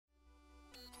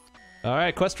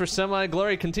Alright, Quest for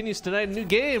Semi-Glory continues tonight. New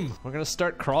game! We're gonna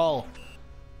start Crawl.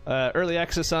 Early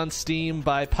access on Steam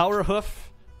by Powerhoof.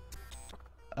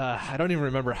 I don't even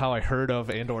remember how I heard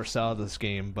of and or saw this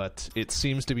game, but it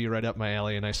seems to be right up my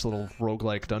alley. A nice little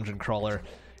roguelike dungeon crawler.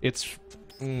 It's...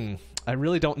 I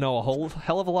really don't know a whole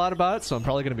hell of a lot about it, so I'm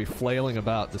probably gonna be flailing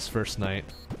about this first night.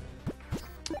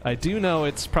 I do know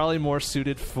it's probably more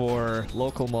suited for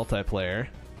local multiplayer.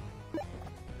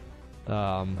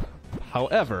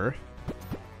 However...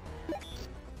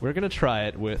 we're gonna try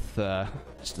it with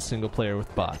just a single player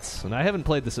with bots. And I haven't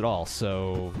played this at all,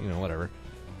 so, you know, whatever.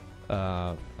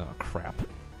 Oh, crap.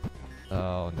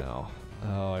 Oh, no.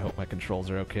 Oh, I hope my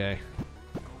controls are okay.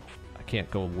 I can't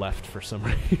go left for some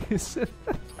reason.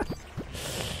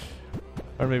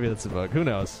 Or maybe that's a bug. Who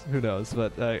knows? Who knows?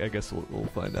 But I guess we'll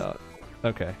find out.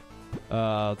 Okay.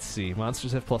 Let's see.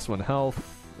 Monsters have +1 health.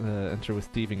 Enter with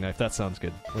thieving knife. That sounds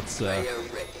good. Let's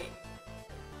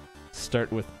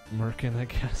start with Merkin, I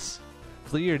guess.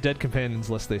 Flee your dead companions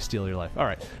lest they steal your life.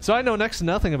 Alright, so I know next to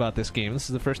nothing about this game. This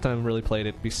is the first time I've really played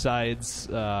it. Besides,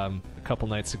 a couple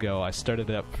nights ago, I started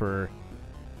it up for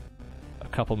a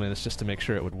couple minutes just to make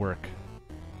sure it would work.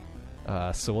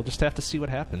 So we'll just have to see what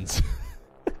happens.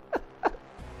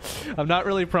 I'm not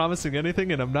really promising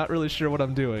anything, and I'm not really sure what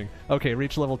I'm doing. Okay,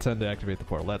 reach level 10 to activate the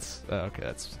portal. That's,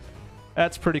 okay,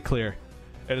 that's pretty clear.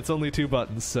 And it's only 2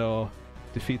 buttons, so...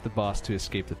 defeat the boss to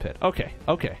escape the pit. Okay,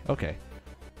 okay, okay.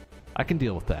 I can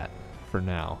deal with that for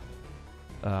now.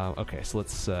 Okay, so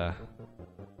let's,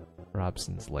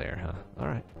 Robson's Lair, huh?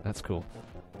 Alright, that's cool.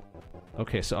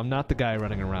 Okay, so I'm not the guy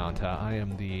running around, huh? I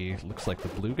am the, looks like the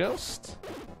blue ghost?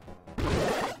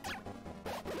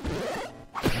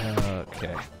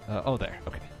 Okay. Oh, there,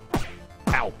 okay.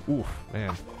 Ow! Oof,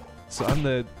 man. So I'm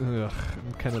the,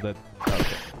 I'm kind of the,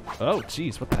 okay. Oh,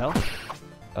 jeez, what the hell?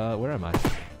 Where am I?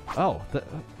 Oh, the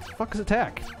fuck is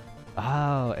attack?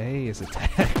 Oh, A is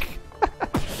attack.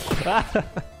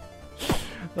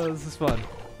 Oh, this is fun.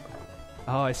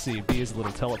 Oh, I see. B is a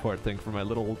little teleport thing for my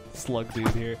little slug dude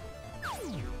here.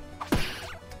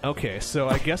 Okay, so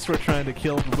I guess we're trying to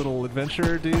kill the little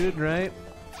adventurer dude, right?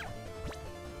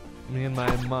 Me and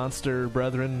my monster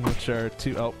brethren, which are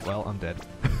two... oh, well, I'm dead.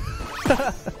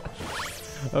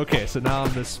 Okay, so now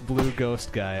I'm this blue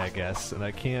ghost guy, I guess, and I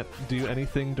can't do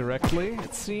anything directly,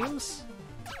 it seems?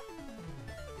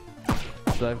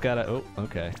 So I've gotta... oh,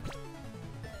 okay.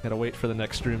 Gotta wait for the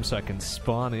next room so I can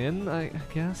spawn in, I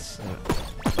guess?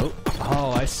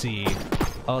 Oh, I see.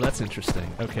 Oh, that's interesting.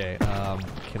 Okay,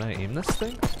 can I aim this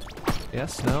thing?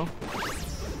 Yes? No?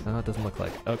 No, it doesn't look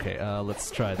like... okay, let's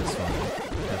try this one.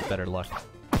 Have better luck.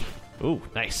 Ooh,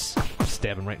 nice.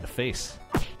 Stab him right in the face.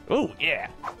 Ooh, yeah!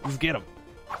 Let's get him!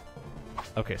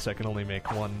 Okay, so I can only make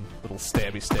one little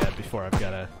stabby stab before I've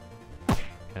gotta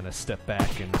kind of step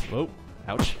back and... whoa!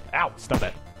 Ouch! Ow! Stop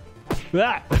that!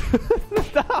 Ah!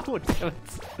 No, damn it!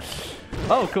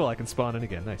 Oh, cool! I can spawn in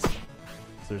again. Nice. So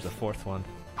there's a fourth one.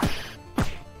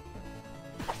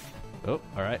 Oh,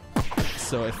 alright.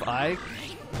 So if I...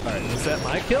 alright, is that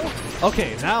my kill?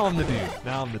 Okay, now I'm the dude.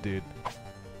 Now I'm the dude.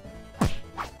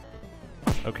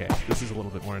 Okay, this is a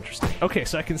little bit more interesting. Okay,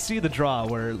 so I can see the draw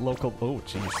where local... oh,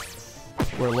 jeez.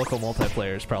 Where local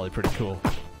multiplayer is probably pretty cool.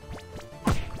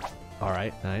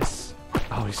 Alright, nice.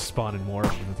 Oh, he's spawning more.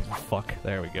 Fuck,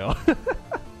 there we go.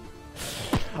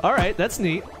 Alright, that's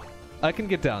neat. I can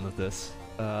get down with this.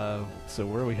 So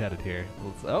where are we headed here?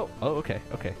 Oh, okay,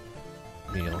 okay.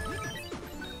 Neil.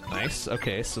 Nice,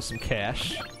 okay, so some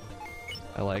cash.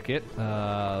 I like it.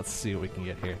 Let's see what we can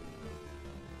get here.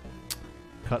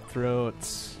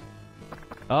 Cutthroats.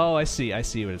 Oh, I see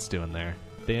what it's doing there.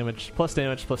 Damage plus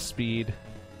speed.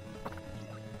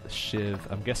 The Shiv.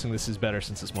 I'm guessing this is better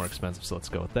since it's more expensive, so let's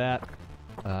go with that.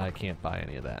 I can't buy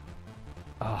any of that.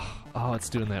 Oh, it's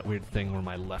doing that weird thing where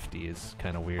my lefty is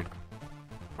kind of weird.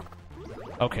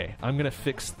 Okay, I'm gonna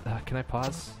fix... can I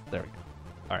pause? There we go.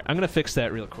 Alright, I'm gonna fix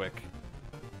that real quick.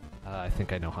 I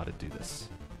think I know how to do this.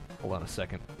 Hold on a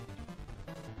second.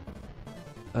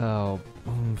 Oh,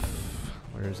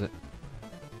 where is it?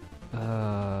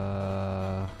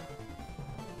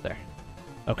 There.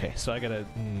 Okay, so I gotta...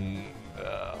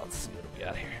 let's see what we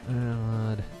got here.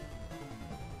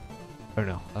 Or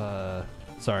no,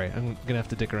 sorry, I'm gonna have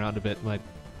to dick around a bit. My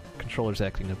controller's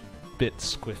acting a bit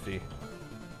squiffy.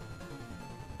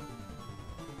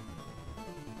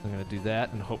 I'm gonna do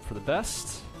that and hope for the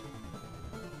best.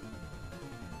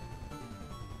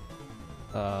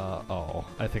 Oh,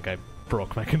 I think I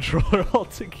broke my controller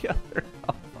altogether.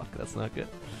 Oh, fuck, that's not good.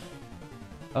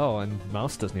 Oh, and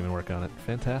mouse doesn't even work on it.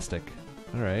 Fantastic.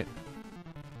 Alright.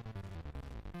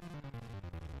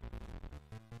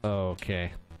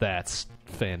 Okay, that's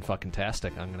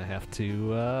fan-fucking-tastic. I'm gonna have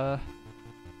to,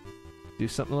 do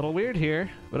something a little weird here,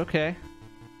 but okay.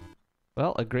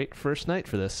 Well, a great first night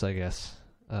for this, I guess.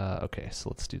 Okay, so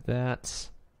let's do that.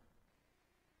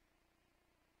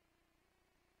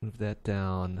 Move that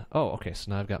down. Oh, okay,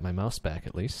 so now I've got my mouse back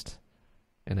at least.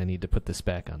 And I need to put this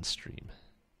back on stream.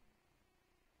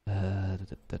 Where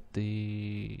the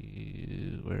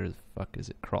fuck is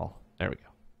it? Crawl. There we go.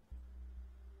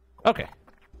 Okay.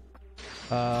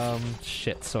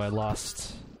 Shit, so I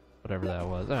lost whatever that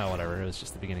was. Oh, whatever, it was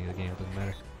just the beginning of the game, it doesn't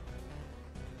matter.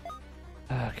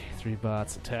 Okay, 3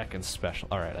 bots, attack and special.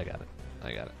 Alright, I got it.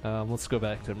 I got it. Let's go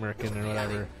back to Merkin or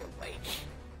whatever.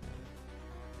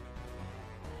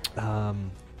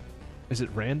 Is it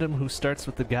random who starts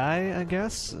with the guy, I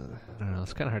guess? I don't know,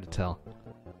 it's kind of hard to tell.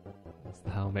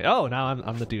 Oh, now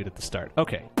I'm the dude at the start.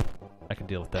 Okay, I can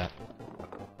deal with that.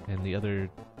 And the other...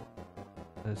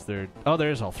 Is there... Oh,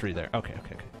 there's all 3 there. Okay.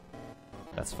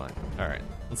 That's fine. Alright,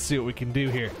 let's see what we can do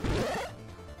here.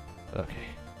 Okay.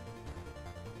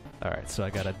 Alright, so I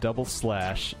got a double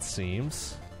slash, it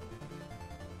seems.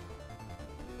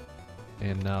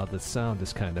 And now the sound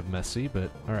is kind of messy,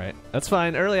 but alright. That's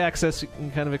fine. Early access, you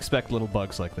can kind of expect little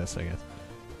bugs like this, I guess.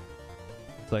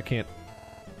 So I can't...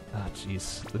 Ah,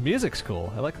 jeez. The music's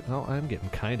cool. I like... Oh, I'm getting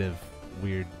kind of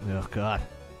weird. Oh, God.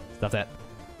 Stop that.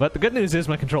 But the good news is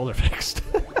my controller fixed.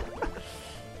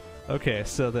 Okay,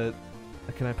 so the...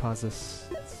 Can I pause this?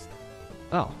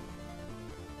 Oh.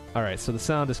 Alright, so the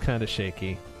sound is kind of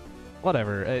shaky.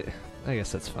 Whatever. I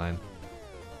guess that's fine.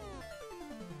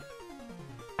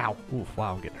 Ow. Oof,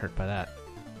 wow, I'm getting hurt by that.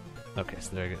 Okay,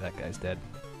 so there, that guy's dead.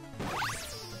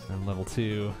 And level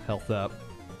 2, health up.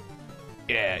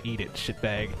 Yeah, eat it,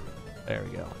 shitbag. There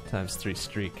we go. ×3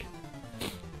 streak.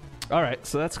 Alright,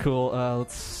 so that's cool.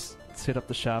 Let's hit up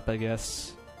the shop, I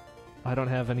guess. I don't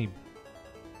have any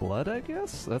blood, I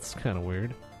guess? That's kind of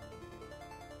weird.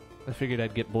 I figured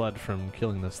I'd get blood from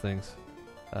killing those things.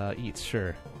 Eat,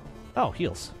 sure. Oh,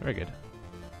 heals. Very good.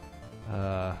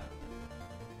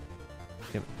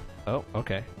 Oh,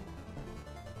 okay.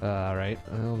 Alright.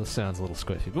 Well, this sounds a little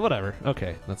squishy, but whatever.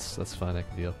 Okay, that's fine, I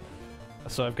can deal.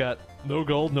 So I've got no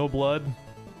gold, no blood.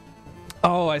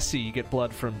 Oh, I see. You get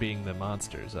blood from being the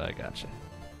monsters. I gotcha.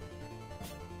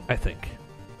 I think.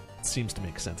 It seems to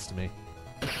make sense to me.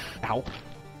 Ow.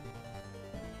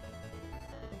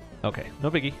 Okay, no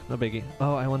biggie, no biggie.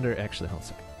 Oh, I wonder... Actually, hold on a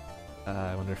second.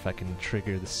 I wonder if I can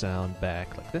trigger the sound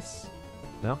back like this.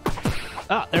 No?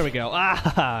 Ah, there we go.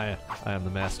 Ah, I am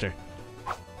the master.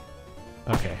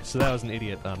 Okay, so that was an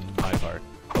idiot on my part.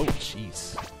 Oh,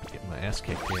 jeez. Getting my ass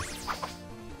kicked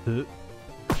here.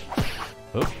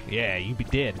 Oh, yeah, you be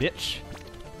dead, bitch.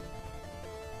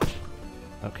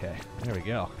 Okay, there we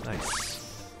go.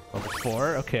 Nice. Level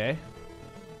 4, okay.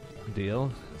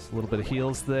 Deal. There's a little bit of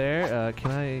heals there.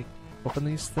 Can I open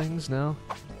these things now?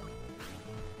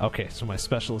 Okay, so my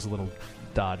special is a little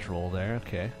dodge roll there.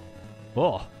 Okay.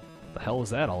 Oh, what the hell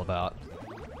was that all about?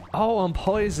 Oh, I'm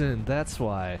poisoned. That's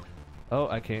why. Oh,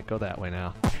 I can't go that way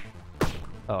now.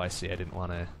 Oh, I see. I didn't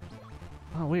want to...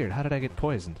 Oh, weird. How did I get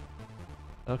poisoned?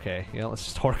 Okay, yeah, let's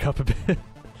just hork up a bit.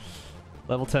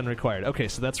 Level 10 required. Okay,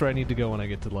 so that's where I need to go when I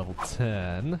get to level 10.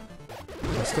 Am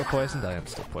I still poisoned? I am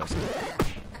still poisoned.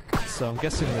 So I'm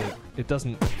guessing that it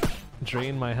doesn't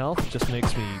drain my health. It just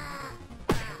makes me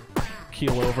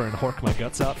keel over and hork my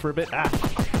guts out for a bit. Ah!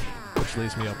 Which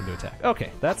leaves me open to attack.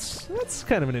 Okay, that's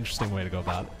kind of an interesting way to go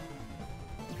about it.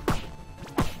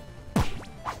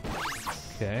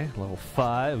 Okay, level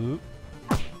 5. Oop.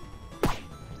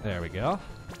 There we go.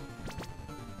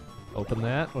 Open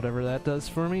that, whatever that does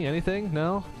for me. Anything?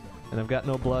 No? And I've got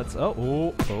no bloods. Oh,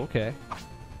 ooh, okay.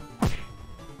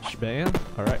 Shebang.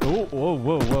 Alright. Oh, whoa,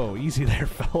 whoa, whoa. Easy there,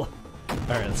 fella.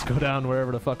 Alright, let's go down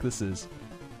wherever the fuck this is.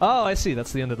 Oh, I see.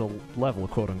 That's the end of the level,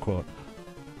 quote unquote.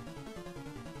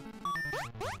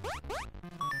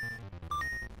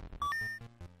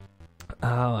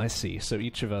 Oh, I see. So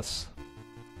each of us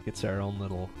gets our own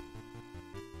little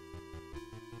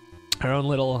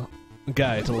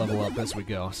guy to level up as we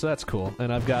go. So that's cool.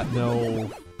 And I've got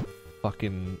no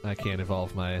fucking... I can't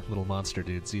evolve my little monster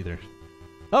dudes either.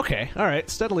 Okay, alright.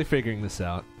 Steadily figuring this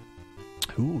out.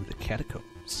 Ooh, the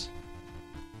catacombs.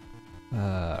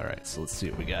 Alright, so let's see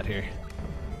what we got here.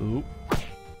 Ooh.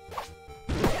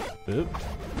 Oop.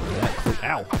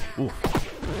 Ow!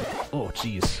 Oof. Oh,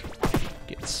 jeez.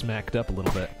 Getting smacked up a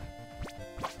little bit.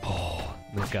 Oh,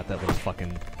 they've got that little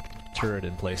fucking turret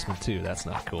in placement too. That's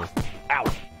not cool. Ow!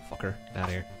 Fucker. Out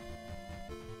here.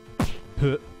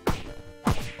 Huh.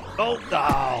 Oh,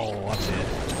 I'm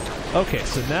dead. Okay,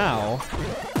 so now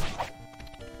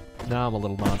I'm a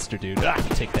little monster dude. Ah,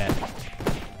 take that.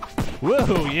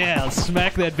 Whoa, yeah, let's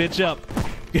smack that bitch up.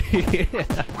 Yeah.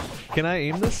 Can I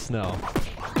aim this? No.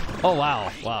 Oh,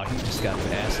 wow. Wow, he just got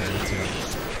his ass handed to him.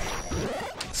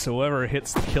 So whoever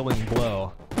hits the killing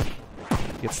blow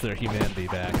gets their humanity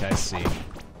back, I see. You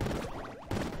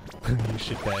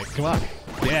shitbag. Come on.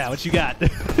 Yeah, what you got?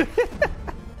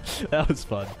 That was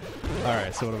fun.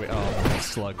 Alright, so what do we... Oh, I'm a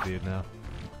slug dude now.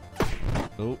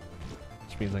 Oh.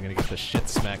 Which means I'm gonna get the shit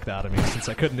smacked out of me since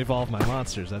I couldn't evolve my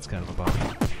monsters. That's kind of a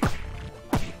bummer.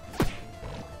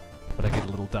 But I get a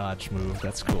little dodge move.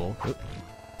 That's cool.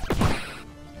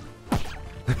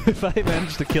 If I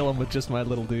manage to kill him with just my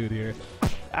little dude here.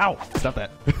 Ow! Stop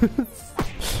that.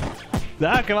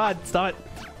 Ah, come on! Stop it!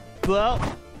 No!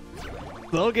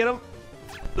 No, get him!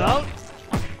 No!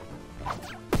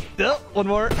 No! One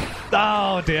more!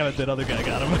 Oh, damn it! That other guy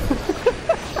got him.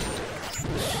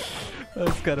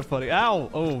 That's kind of funny. Ow!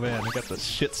 Oh man, I got the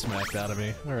shit smacked out of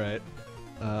me. Alright.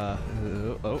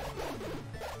 Oh.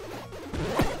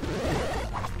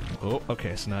 Oh,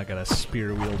 okay, so now I got a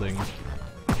spear wielding.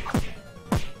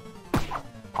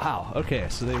 Wow, okay,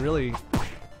 so they really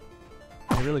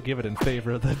give it in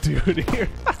favor of the dude here.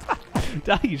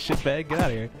 Die, you shitbag, get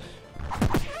out of here.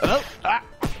 Oh! Ah!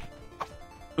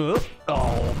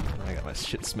 Oh! I got my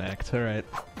shit smacked, alright.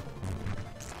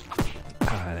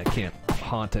 I can't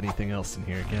haunt anything else in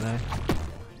here, can I?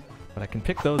 But I can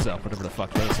pick those up, whatever the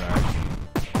fuck those are.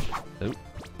 Oh.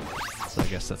 So I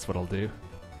guess that's what I'll do.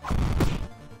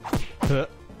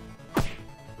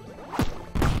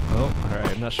 Oh,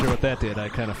 alright, I'm not sure what that did. I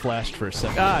kind of flashed for a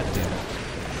sec. Ah, damn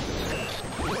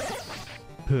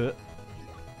it.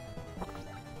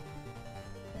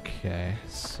 Okay,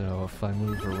 so if I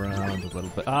move around a little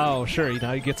bit... Oh, sure,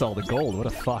 now he gets all the gold. What a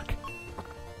fuck.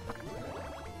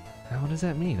 Now, what does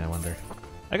that mean, I wonder?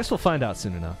 I guess we'll find out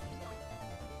soon enough.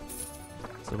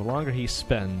 So the longer he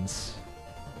spends...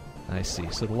 I see.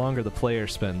 So the longer the player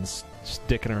spends just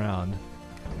dicking around,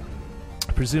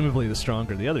 presumably the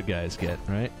stronger the other guys get,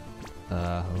 right?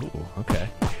 Ooh, okay.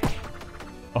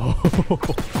 Oh,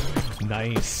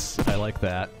 nice. I like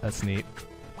that. That's neat.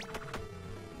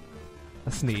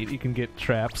 That's neat. You can get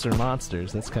traps or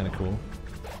monsters. That's kind of cool.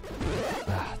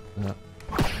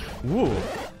 Ooh,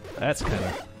 that's kind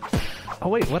of... Oh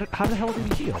wait, what? How the hell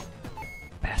did he heal?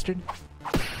 Bastard.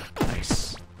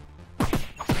 Nice.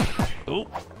 Oh,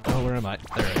 where am I?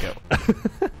 There I go.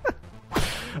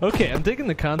 Okay, I'm digging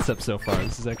the concept so far.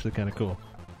 This is actually kind of cool.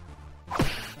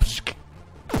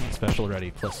 Special ready,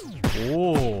 plus...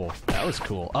 Oh, that was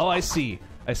cool. Oh, I see.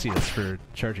 I see, that's for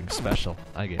charging special.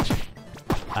 I get you.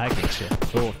 I get you.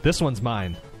 Oh, this one's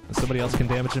mine. Somebody else can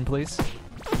damage him, please?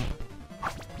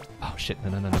 Oh, shit.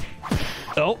 No.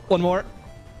 Oh, one more.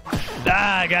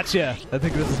 Ah, I gotcha. I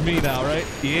think this is me now, right?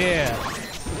 Yeah.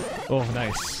 Oh,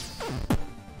 nice.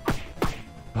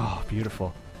 Oh,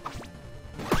 beautiful.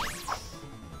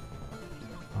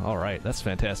 Alright, that's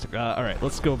fantastic. Alright,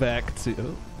 let's go back to...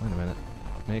 Oh, wait a minute.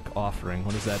 Make offering.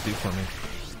 What does that do for me?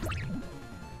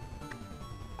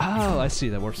 Oh, I see.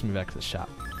 That warps me back to the shop.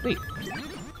 Neat.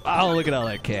 Oh, look at all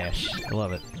that cash. I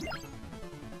love it.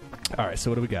 Alright, so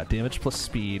what do we got? Damage plus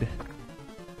speed.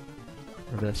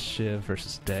 Reverse shiv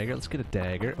versus dagger. Let's get a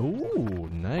dagger. Ooh,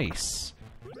 nice.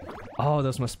 Oh,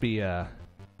 those must be,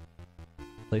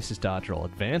 Places dodge roll.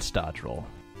 Advanced dodge roll.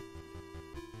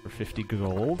 For 50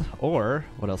 gold. Or,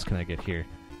 what else can I get here?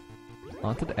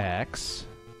 Haunted Axe.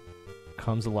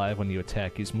 Comes alive when you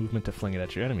attack. Use movement to fling it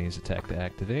at your enemies. Attack to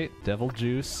activate. Devil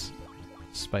Juice.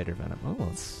 Spider Venom. Oh,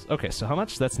 let's... Okay, so how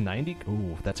much? That's 90?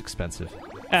 Ooh, that's expensive.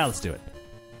 Ah, let's do it.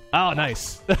 Oh,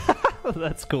 nice.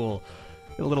 That's cool.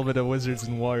 A little bit of Wizards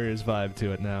and Warriors vibe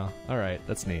to it now. Alright,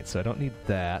 that's neat. So I don't need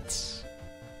that.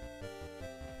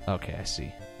 Okay, I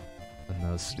see. And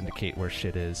those indicate where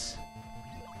shit is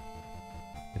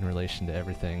in relation to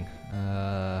everything.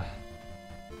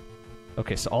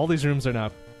 Okay, so all these rooms are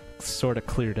now sort of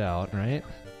cleared out, right?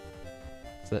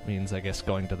 So that means, I guess,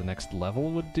 going to the next level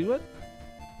would do it?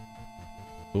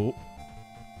 Ooh.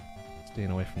 Staying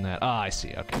away from that. Ah, I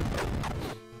see, okay.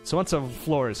 So once a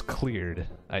floor is cleared,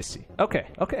 I see. Okay,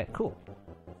 okay, cool.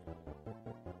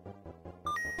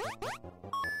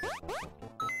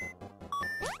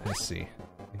 I see.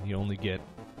 And you only get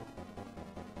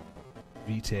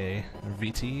Vitae, or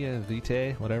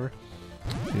Vitae, whatever.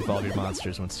 You evolve your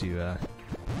monsters once you,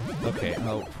 Okay,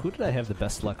 oh, who did I have the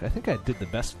best luck? I think I did the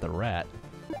best with the rat.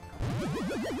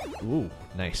 Ooh,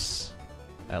 nice.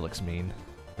 That looks mean.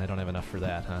 I don't have enough for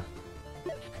that, huh?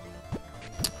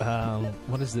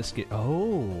 What does this get?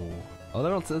 Oh! Oh,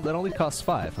 that only costs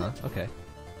 5, huh? Okay.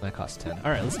 That costs 10.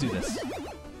 Alright, let's do this.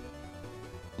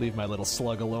 Leave my little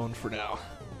slug alone for now.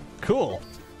 Cool!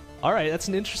 Alright, that's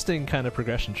an interesting kind of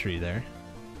progression tree there.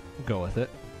 We'll go with it.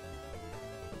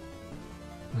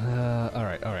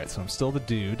 Alright, so I'm still the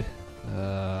dude.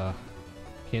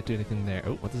 Can't do anything there.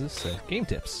 Oh, what does this say? Game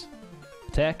tips.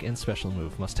 Attack and special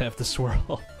move. Must have the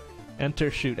swirl. Enter,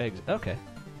 shoot, exit. Okay.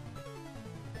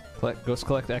 Goes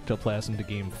collect ectoplasm to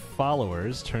gain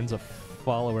followers. Turns a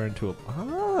follower into a...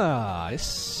 Ah, I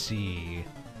see.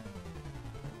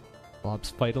 Blobs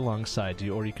fight alongside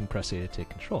you, or you can press A to take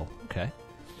control. Okay.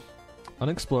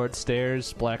 Unexplored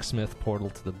stairs, blacksmith, portal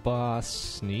to the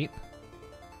boss. Neat.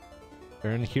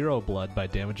 Earn hero blood by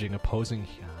damaging opposing...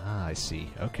 Ah, I see.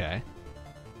 Okay.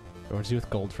 Rewards you with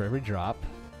gold for every drop.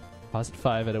 Deposit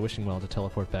 5 at a wishing well to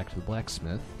teleport back to the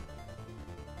blacksmith.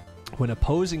 When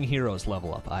opposing heroes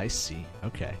level up. I see.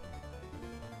 Okay.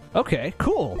 Okay,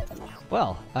 cool.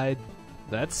 Well,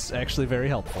 that's actually very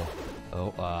helpful.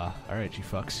 Oh, alright, you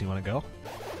fucks. You wanna go?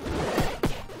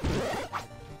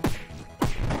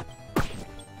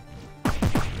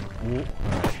 Ooh,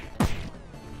 alright.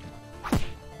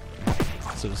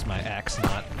 So does my axe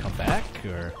not come back,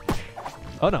 or...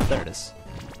 Oh no, there it is.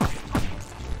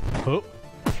 Oh.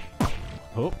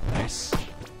 Oh, nice.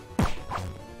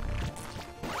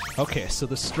 Okay, so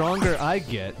the stronger I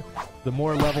get, the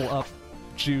more level up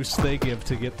juice they give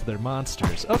to get to their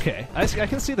monsters. Okay, I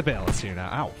can see the balance here now.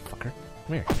 Ow, fucker.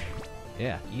 Come here.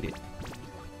 Yeah, eat it.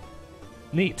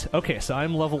 Neat. Okay, so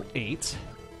I'm level 8.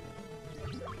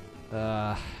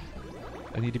 I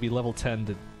need to be level 10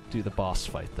 to do the boss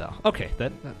fight, though. Okay,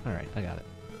 alright, I got it.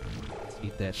 Let's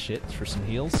eat that shit for some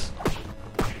heals.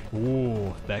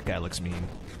 Ooh, that guy looks mean.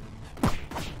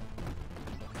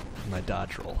 My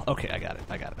dodge roll. Okay, I got it.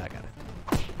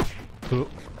 Ooh,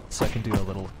 so I can do a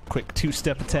little quick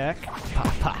two-step attack.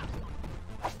 Pa, pa.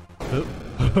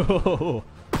 Ooh.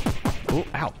 Oh,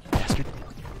 ow, bastard.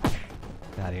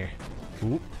 Get out of here.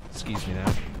 Ooh, excuse me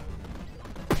now.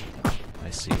 I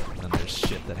see. And then there's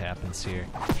shit that happens here.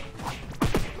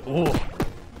 Ooh.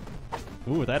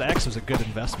 Ooh, that axe was a good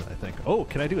investment, I think. Oh,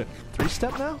 can I do a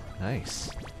 3-step now? Nice.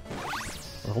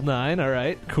 Level 9,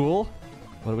 alright, cool.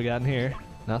 What do we got in here?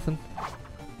 Nothing?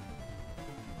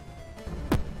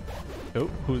 Oh,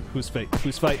 who's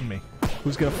fighting me?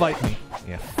 Who's gonna fight me?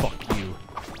 Yeah, fuck you.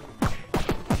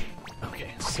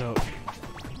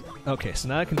 Okay, so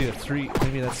now I can do a 3.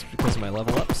 Maybe that's because of my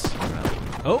level ups.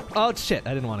 Oh shit,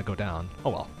 I didn't want to go down.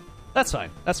 Oh well. That's fine.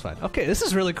 Okay, this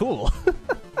is really cool.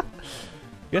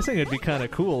 Guessing it'd be kind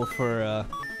of cool for a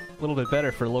little bit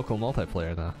better for local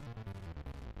multiplayer though.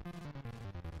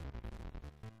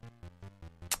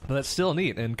 But that's still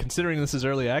neat, and considering this is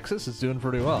early access, it's doing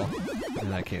pretty well.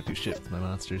 And I can't do shit with my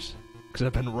monsters, because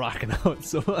I've been rocking out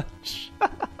so much.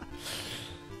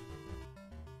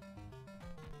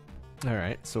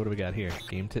 Alright, so what do we got here?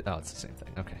 Game tip? Oh, it's the same thing,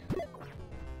 okay.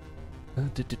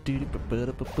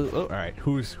 Oh, alright,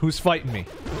 who's fighting me?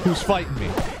 Who's fighting me?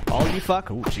 All you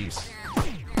fuck? Oh, jeez.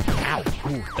 Ow!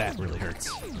 Ooh, that really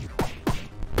hurts.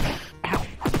 Ow!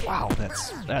 Wow,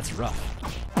 that's rough.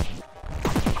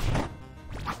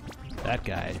 That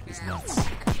guy is nuts.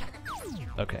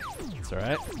 Okay, it's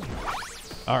alright.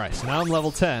 Alright, so now I'm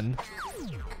level 10.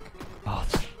 Oh,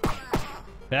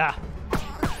 yeah!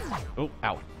 Oh,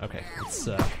 ow. Okay, let's,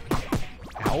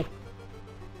 ow.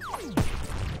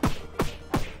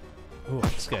 Ooh,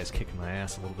 this guy's kicking my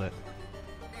ass a little bit.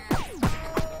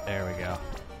 There we go.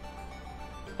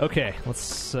 Okay,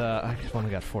 let's, I've only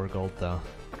got 4 gold, though.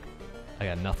 I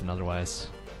got nothing otherwise.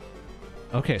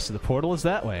 Okay, so the portal is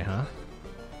that way, huh?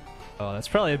 Oh, that's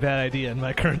probably a bad idea in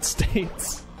my current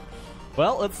states.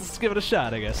 Well, let's give it a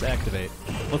shot, I guess. Activate.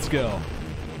 Let's go.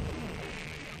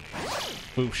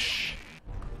 Boosh.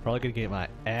 Probably gonna get my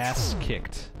ass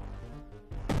kicked.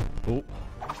 Oh.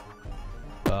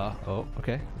 Oh,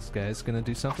 okay. This guy's gonna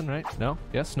do something, right? No?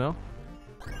 Yes? No?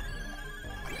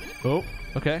 Oh,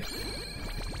 okay.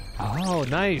 Oh,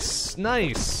 nice!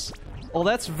 Nice! Oh,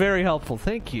 that's very helpful.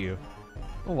 Thank you.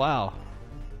 Oh, wow.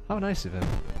 How nice of him.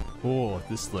 Oh,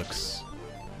 this looks...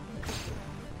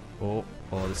 Oh,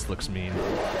 this looks mean.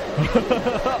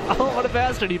 Oh, what a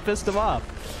bastard! He pissed him off.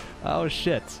 Oh,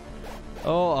 shit.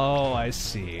 Oh, I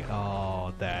see.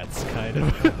 Oh, that's kind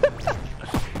of...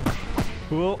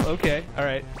 Cool, okay,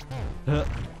 alright. Oh,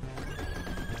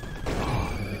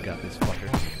 I got this fucker.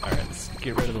 Alright, let's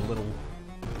get rid of the little...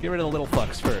 Get rid of the little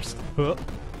fucks first.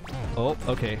 Oh,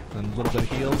 okay. And a little bit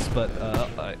of heals, but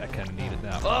I kind of need it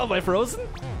now. Oh, am I frozen?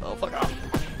 Oh, fuck off.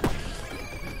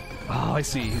 Oh, I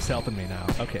see. He's helping me now.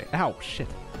 Okay. Ow, shit.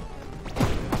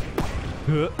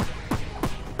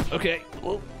 Okay.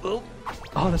 Oh,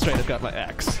 that's right. I've got my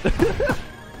axe.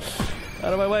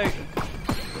 Out of my way.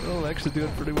 Oh, I'm actually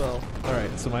doing pretty well.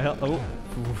 Alright, so my health... Oh,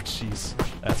 jeez.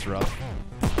 That's rough.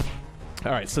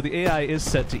 Alright, so the AI is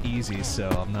set to easy, so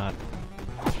I'm not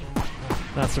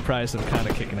surprised I'm kind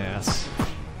of kicking ass.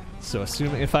 So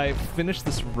assuming if I finish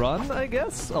this run, I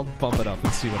guess, I'll bump it up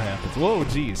and see what happens. Whoa,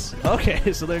 jeez.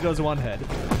 Okay, so there goes one head.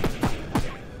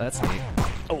 That's neat.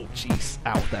 Oh, jeez.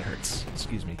 Ow, that hurts.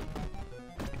 Excuse me.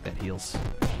 That heals.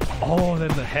 Oh, then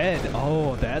the head.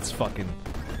 Oh, that's fucking...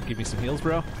 Give me some heals,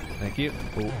 bro. Thank you.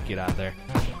 Oh, get out of there.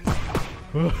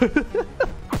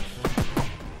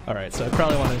 Alright, so I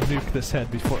probably want to nuke this head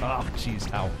before... Oh,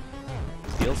 jeez. Ow.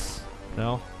 Heals?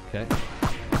 No? Okay.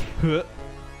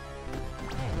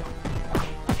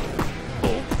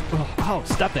 Oh,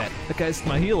 stop that. That guy's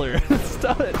my healer.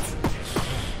 Stop it.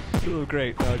 Oh,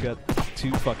 great. Now I got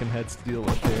 2 fucking heads to deal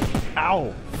with there. Ow!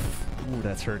 Ooh,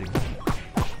 that's hurting.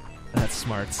 That's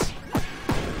smarts.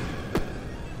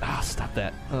 Ah, stop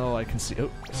that. Oh, I can see... Oh,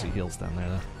 I see heals down there,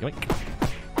 though. Yoink.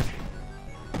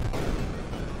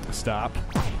 Stop.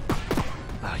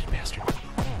 Oh, you bastard.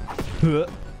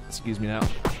 Excuse me now.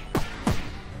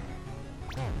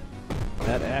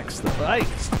 That axe, though.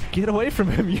 Get away from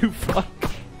him, you fuck.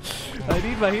 I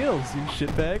need my heals, you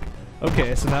shitbag.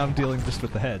 Okay, so now I'm dealing just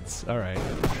with the heads. Alright.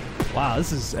 Wow,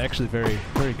 this is actually very,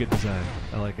 very good design.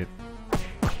 I like it.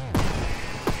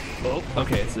 Oh,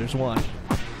 okay, so there's one.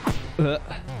 Oh,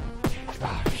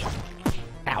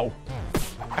 ow.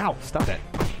 Ow, stop that.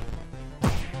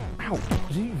 Ow,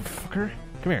 you fucker.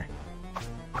 Come here.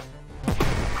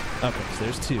 Okay, so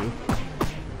there's 2.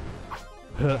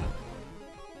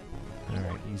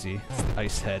 Alright, easy. It's the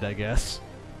ice head, I guess.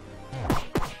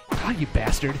 Oh, you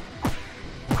bastard.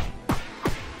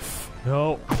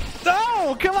 No.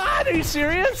 No! Come on! Are you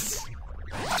serious?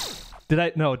 Did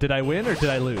I win or did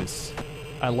I lose?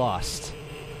 I lost.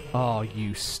 Oh,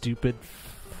 you stupid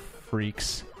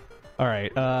freaks.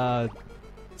 Alright,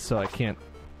 so I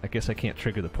guess I can't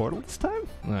trigger the portal this time?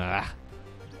 Ah.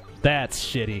 That's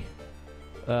shitty.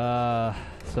 So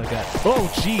I got...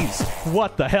 Oh, jeez!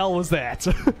 What the hell was that?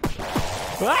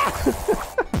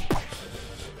 Ah!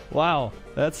 Wow,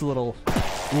 that's a little...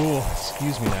 Ooh,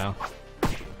 excuse me now.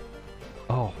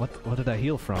 Oh, what did I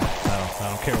heal from? I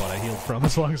don't care what I healed from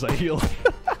as long as I healed.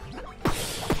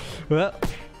 Well,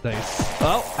 nice.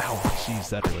 Oh, ow, jeez,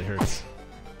 that really hurts.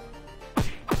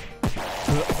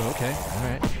 Okay,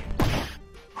 alright.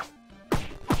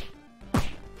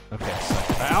 Okay, so...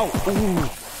 Ow!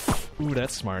 Ooh,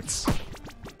 that's smarts.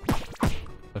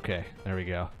 Okay, there we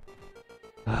go.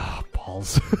 Ah,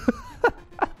 balls.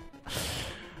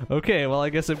 Okay, well, I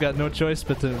guess I've got no choice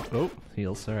but to... Oh,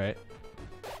 heals, alright.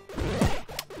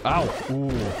 Ow!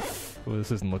 Ooh. Ooh,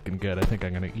 this isn't looking good. I think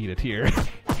I'm gonna eat it here.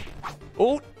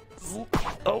 Oh!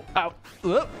 Oh, ow!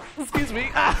 Oh, excuse me!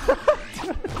 Ah.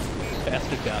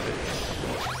 Bastard got it.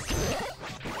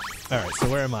 Alright, so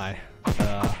where am I?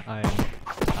 I am...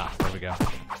 Ah, there we go.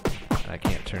 I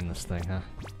can't turn this thing, huh?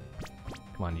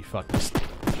 Come on, you fuck this.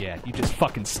 Yeah, you just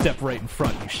fucking step right in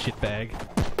front, you shitbag.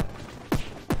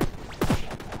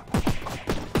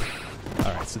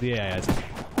 Alright, so the AI is...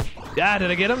 Ah,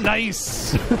 did I get him?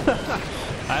 Nice!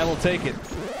 I will take it.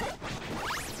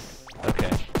 Okay.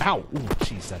 Ow! Ooh,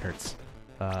 jeez, that hurts.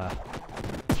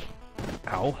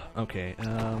 Ow. Okay,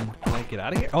 can I get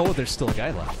out of here? Oh, there's still a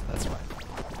guy left. That's fine.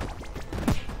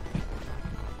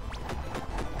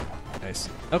 Nice.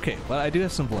 Okay, well, I do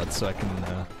have some blood, so I can,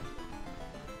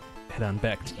 head on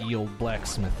back to ye old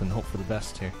blacksmith and hope for the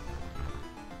best here.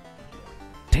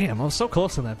 Damn, I was so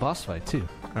close in that boss fight, too.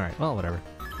 Alright, well, whatever.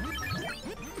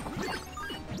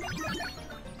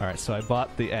 Alright, so I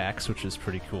bought the axe, which is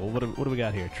pretty cool. What do we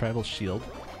got here? Tribal shield.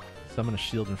 Summon a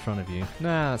shield in front of you.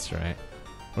 Nah, that's alright.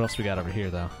 What else we got over here,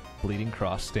 though? Bleeding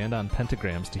cross. Stand on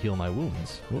pentagrams to heal my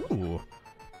wounds. Ooh.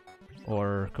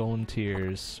 Or golden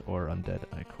tears, or undead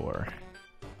ichor.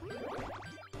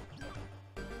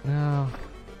 No.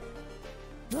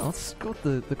 No, let's go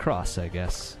with the cross, I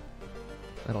guess.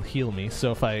 That'll heal me.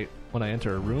 So if when I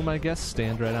enter a room, I guess,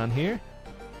 stand right on here.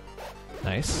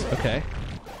 Nice. Okay.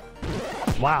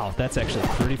 Wow, that's actually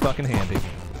pretty fucking handy.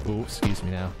 Ooh, excuse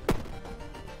me now.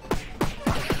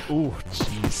 Ooh,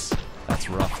 jeez. That's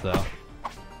rough, though.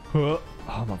 Oh,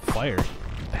 I'm on fire.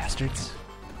 Bastards.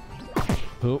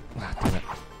 Oh, damn it.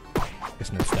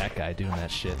 Guessing it's that guy doing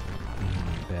that shit.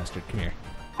 Bastard, come here.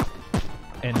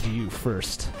 End you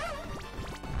first.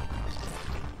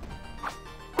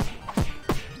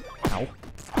 Ow.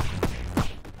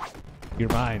 You're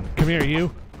mine. Come here,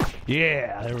 you.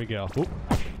 Yeah, there we go. Oop.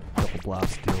 Couple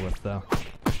blobs to deal with, though.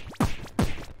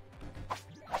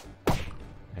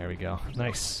 There we go.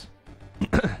 Nice.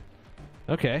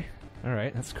 Okay.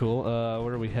 Alright, that's cool.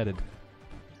 Where are we headed?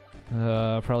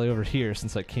 Probably over here,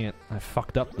 since I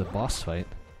fucked up the boss fight.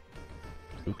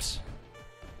 Oops.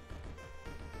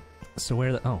 So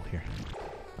where the... Oh, here.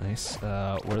 Nice.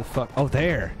 Where the fuck... Oh,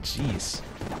 there! Jeez.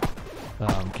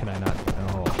 Can I not...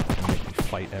 Oh, you make me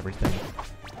fight everything.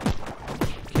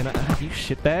 Can I... You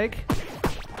shitbag?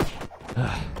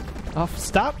 Oh,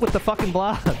 stop with the fucking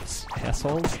blobs,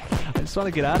 assholes. I just want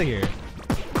to get out of here.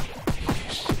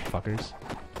 Shit fuckers.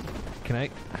 Can I...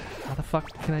 How the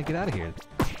fuck can I get out of here?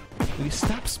 Will you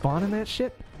stop spawning that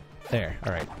shit? There.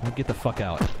 Alright. Let me get the fuck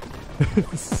out.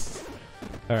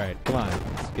 Alright, come on.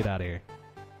 Let's get out of here.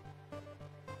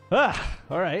 Ah!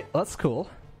 Alright. That's cool.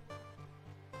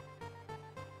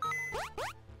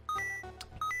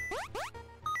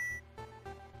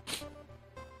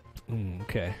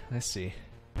 Okay. I see.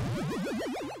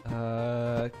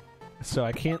 So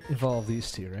I can't evolve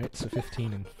these two, right? So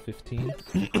 15 and 15.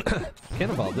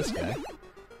 Can't evolve this guy.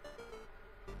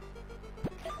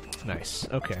 Nice.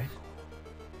 Okay.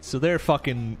 So they're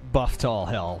fucking buff to all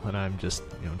hell, and I'm just,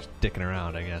 you know, just dicking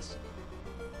around, I guess.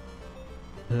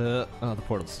 Oh, the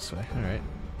portal's this way. Alright.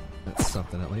 That's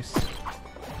something, at least.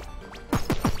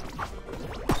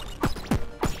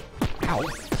 Ow!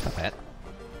 Stop that.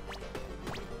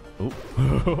 Oh.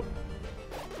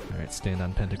 Alright, stand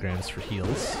on pentagrams for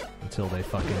heals until they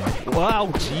fucking... Wow,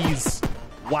 jeez!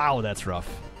 Wow, that's rough.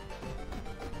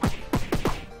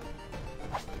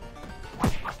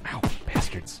 Ow,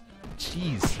 bastards.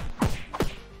 Jeez.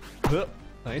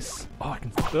 Nice. Oh, I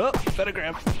can...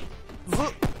 pentagram!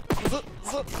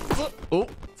 Oh,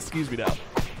 excuse me now.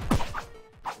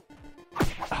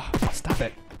 Oh, stop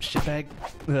that, shitbag.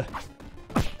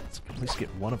 Let's at least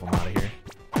get one of them out of here.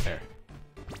 There.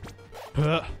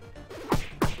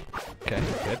 Okay,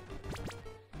 good.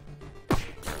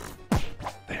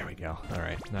 There we go.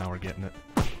 Alright, now we're getting it.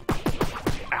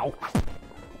 Ow!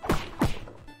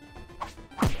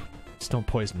 Just don't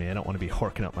poison me. I don't want to be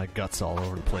horking up my guts all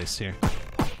over the place here.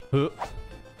 Ow,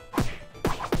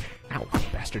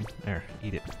 bastard. There,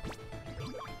 eat it.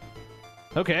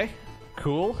 Okay,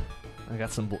 cool. I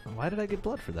got some why did I get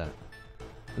blood for that?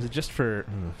 Was it just for...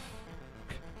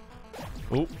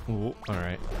 Oh,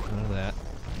 alright. None of that.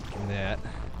 Give me that.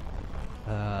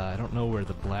 I don't know where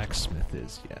the blacksmith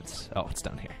is yet. Oh, it's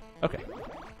down here. Okay.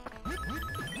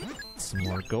 Some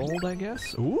more gold, I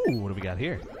guess. Ooh, what do we got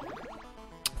here?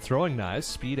 Throwing knives,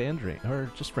 speed and range, or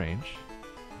just range.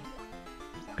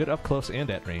 Good up close and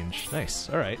at range. Nice.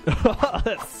 All right.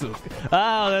 That's so.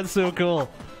 Oh, that's so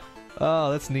cool.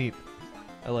 Oh, that's neat.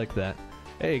 I like that.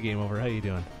 Hey, game over. How you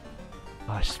doing?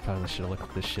 Oh, I probably should have looked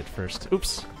at this shit first.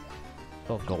 Oops.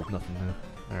 12 gold, nothing new.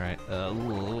 All right.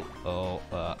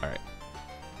 All right.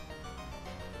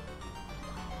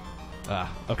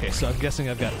 Okay, so I'm guessing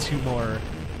I've got 2 more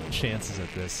chances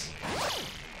at this.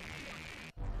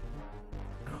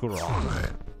 Cool.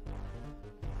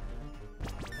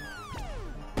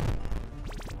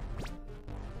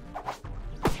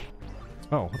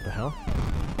 Oh, what the hell?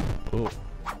 Oh.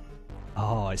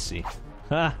 Oh, I see.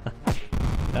 Ha!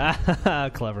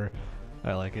 Clever.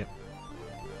 I like it.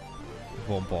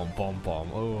 Boom, boom, boom,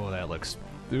 boom. Oh, that looks...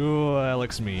 Ooh, that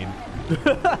looks mean.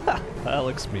 That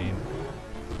looks mean.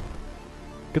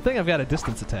 Good thing I've got a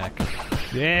distance attack.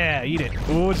 Yeah, eat it.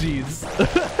 Oh, jeez.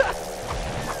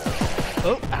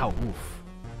 Oh, ow, oof.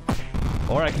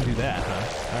 Or I can do that, huh?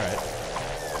 Alright.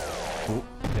 Ooh,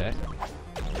 okay.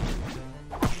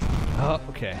 Oh,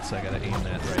 okay, so I gotta aim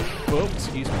that right. Whoa,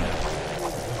 excuse me now.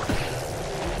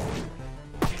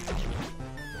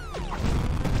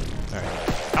 Alright.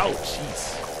 Ow, jeez.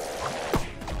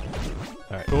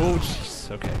 Alright. Oh,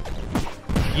 jeez. Okay.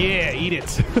 Yeah, eat it.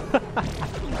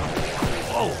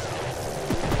 Whoa.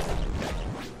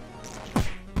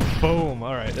 Boom.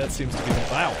 Alright, that seems to be the...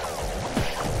 Wow.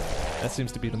 That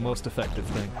seems to be the most effective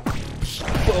thing.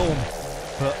 Boom.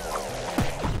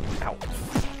 Ow.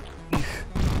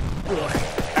 Ugh.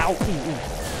 Ow. Ooh.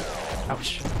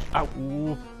 Ouch. Ow.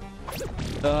 Ooh.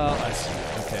 Oh, I see.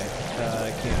 Okay.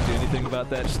 I can't do anything about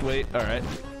that. Just wait. Alright.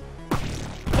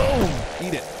 Boom!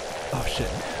 Eat it. Oh, shit.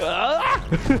 Ah!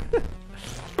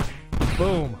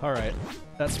 Boom. Alright.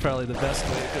 That's probably the best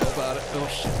way to go about it. Oh,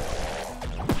 shit.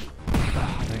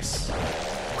 Oh, nice.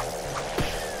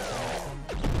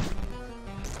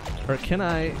 Or can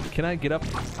I get up?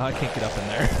 Oh, I can't get up in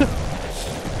there.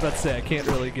 Let's say I can't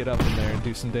really get up in there and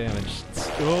do some damage.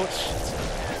 Oh, shit.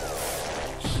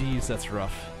 Jeez, that's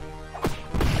rough.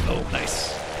 Oh,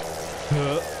 nice.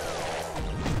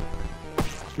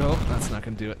 No, that's not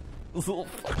gonna do it. Oh,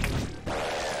 fuck.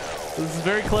 This is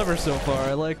very clever so far.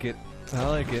 I like it. I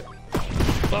like it.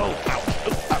 Oh, ow.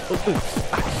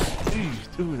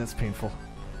 Ooh, that's painful.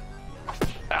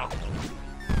 Ow.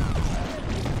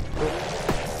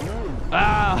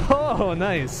 Ah, oh,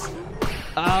 nice.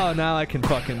 Oh, now I can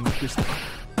fucking just...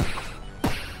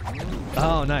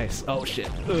 Oh, nice. Oh, shit.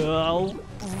 Oh,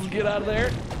 get out of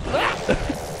there.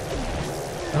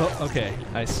 Oh, okay.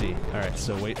 I see. Alright,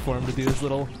 so wait for him to do his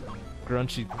little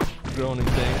grunchy groaning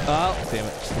thing. Oh, damn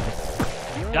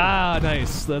it. Ah,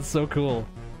 nice. That's so cool.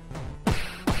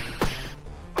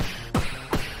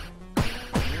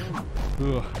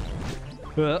 Ooh.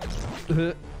 Fuck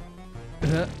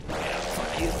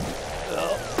you.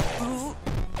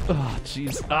 Oh,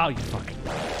 jeez. Oh, you fucking...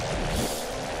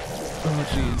 Oh,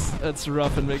 jeez. That's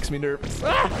rough and makes me nervous.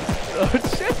 Ah! Oh,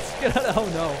 shit! Get out of... Oh,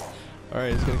 no.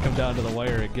 Alright, he's gonna come down to the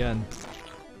wire again.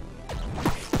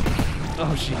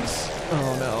 Oh, jeez.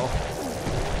 Oh, no.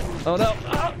 Oh, no.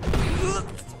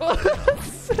 Oh.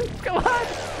 Come on!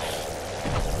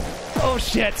 Oh,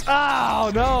 shit!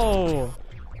 Oh, no!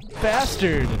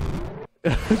 Bastard!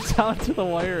 Down to the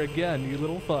wire again, you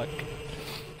little fuck.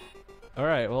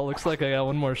 Alright, well, looks like I got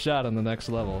one more shot on the next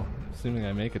level. Assuming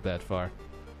I make it that far.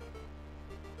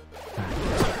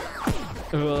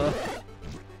 Ow,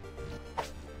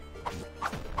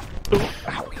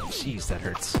 jeez, that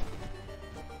hurts.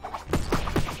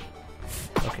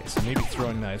 Okay, so maybe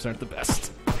throwing knives aren't the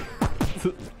best.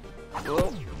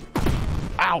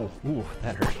 Ow! Ooh,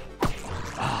 that hurt.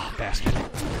 Ah, bastard.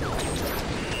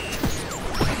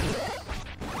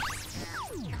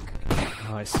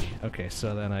 Oh, I see. Okay,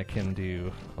 so then I can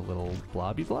do a little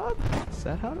blobby blob? Is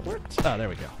that how it works? Oh, there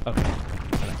we go. Okay.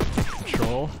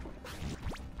 Control.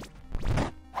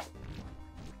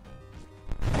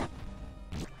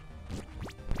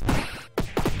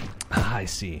 Ah, I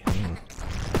see.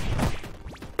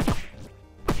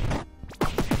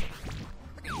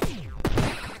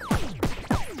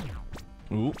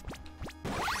 Ooh.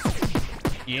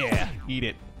 Yeah, eat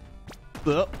it.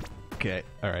 Oh. Okay,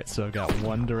 alright, so I've got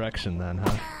one direction then,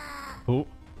 huh? Ooh.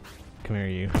 Come here,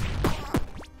 you.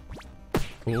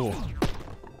 Ooh.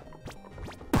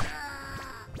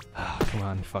 Oh, come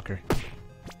on, fucker.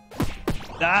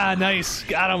 Ah, nice!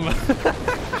 Got him!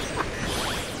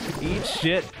 Eat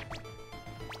shit!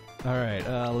 Alright,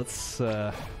 let's,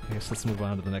 I guess let's move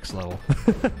on to the next level.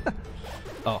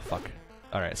 Oh, fuck.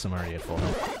 Alright, so I'm already at full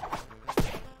health.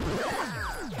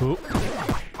 Ooh.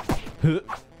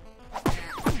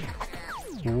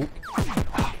 Ooh.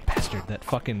 Oh, bastard, that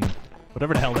fucking...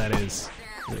 whatever the hell that is.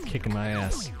 They're kicking my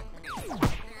ass.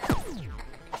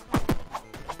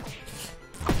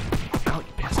 Ow,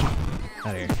 you bastard.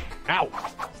 Out of here. Ow!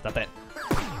 Stop that.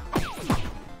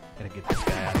 Gotta get this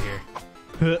guy out of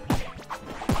here.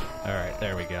 Alright,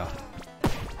 there we go.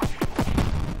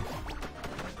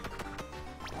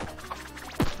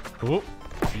 Ooh.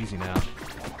 Easy now.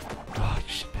 Oh,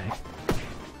 you shitbag.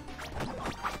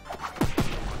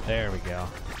 There we go.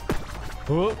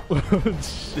 Oh,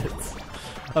 shit.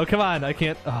 Oh, come on, I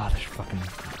can't. Oh, there's fucking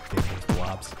those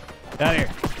blobs. Out of here.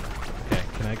 Okay,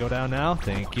 can I go down now?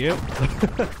 Thank you.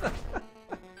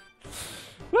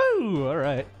 Woo!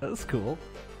 Alright, that was cool.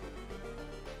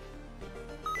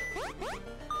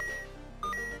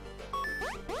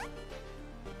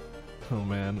 Oh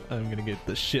man, I'm gonna get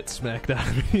the shit smacked out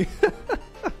of me.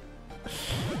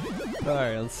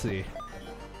 Alright, let's see.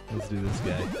 Let's do this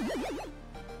guy.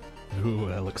 Ooh,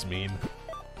 that looks mean.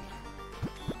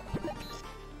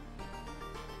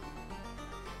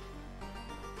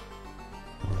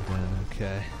 Well done,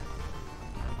 okay.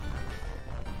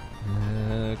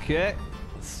 Okay,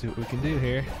 let's see what we can do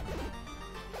here.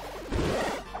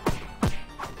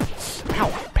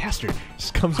 Ow, bastard!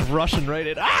 Just comes rushing right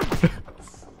in. Ah!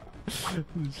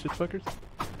 Shit fuckers.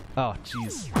 Oh,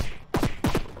 jeez.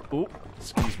 Oh,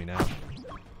 excuse me now.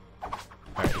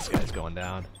 Alright, this guy's going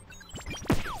down.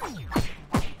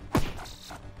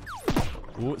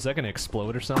 Ooh, is that gonna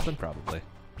explode or something? Probably.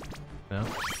 No?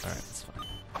 Alright, that's fine.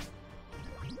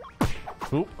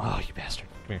 Ooh, oh, you bastard.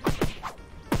 Come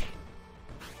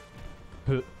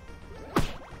here.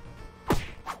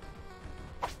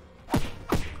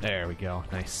 There we go.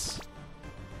 Nice.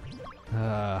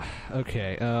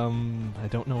 Okay, I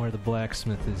don't know where the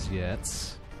blacksmith is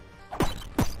yet.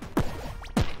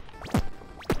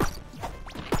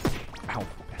 Ow,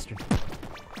 bastard.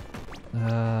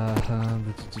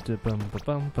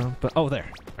 Oh, there.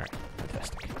 Alright,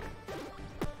 fantastic.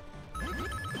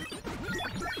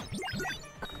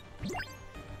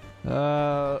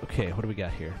 Okay, what do we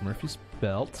got here? Murphy's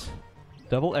belt.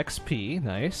 Double XP,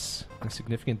 nice. A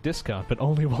significant discount, but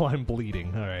only while I'm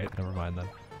bleeding. Alright, never mind then.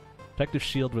 Protective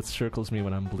shield which circles me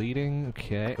when I'm bleeding.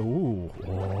 Okay. Ooh.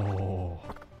 Oh.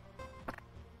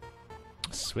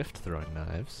 Swift throwing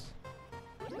knives.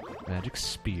 Magic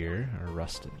spear or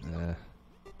rusted.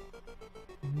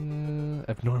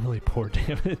 Abnormally poor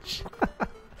damage.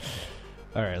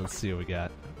 Alright, let's see what we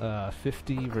got.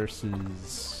 50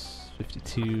 versus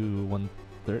 52,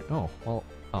 130. Oh, well.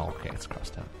 Oh, okay, it's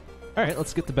crossed out. Alright,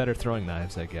 let's get the better throwing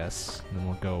knives, I guess. And then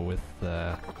we'll go with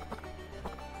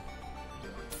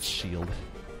shield.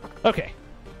 Okay,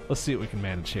 let's see what we can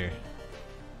manage here.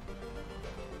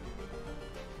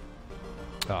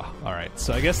 Oh, alright.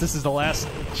 So I guess this is the last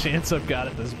chance I've got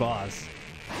at this boss.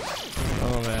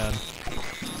 Oh, man.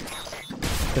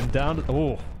 Been down to...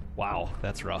 Oh, wow.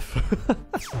 That's rough.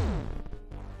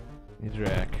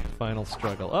 Idrak, final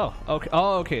struggle. Oh, okay.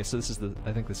 Oh, okay. So this is the...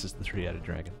 I think this is the three-headed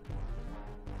dragon.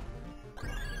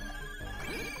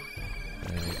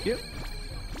 Thank you.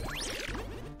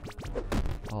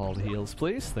 All the heals,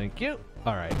 please. Thank you.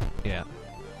 Alright. Yeah.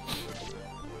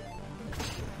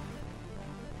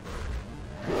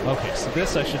 Okay, so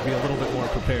this I should be a little bit more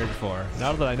prepared for.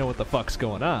 Now that I know what the fuck's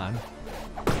going on.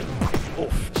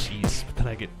 Oh, jeez. But then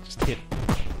I get just hit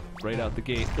right out the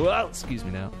gate. Well, excuse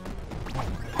me now.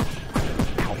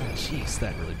 Oh, jeez,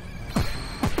 that really...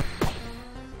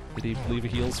 Did he leave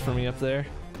heals for me up there?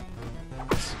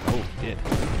 Oh, he did.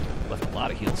 Left a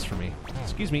lot of heals for me.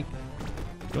 Excuse me.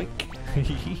 Yoink.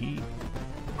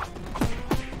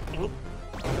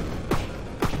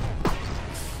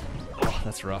 Oh,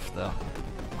 that's rough, though.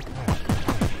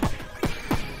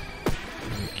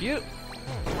 Thank you.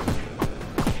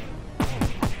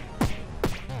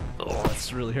 Oh,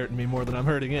 that's really hurting me more than I'm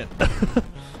hurting it.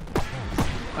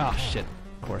 Oh, shit.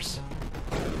 Of course.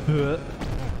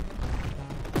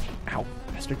 Ow,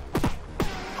 bastard.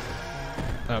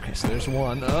 Okay, so there's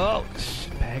one. Oh,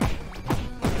 shit bag.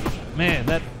 Man,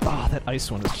 that ice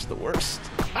one is just the worst.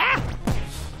 Ah!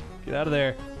 Get out of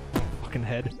there, fucking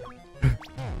head.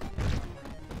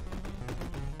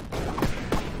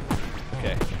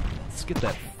 Okay, let's get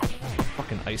that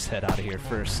fucking ice head out of here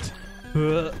first.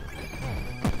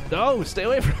 No, stay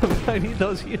away from me. I need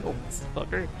those heals,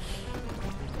 fucker.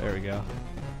 There we go.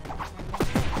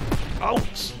 Oh,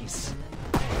 jeez.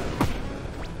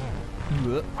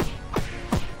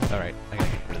 Alright, I gotta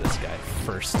get rid of this guy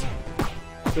first.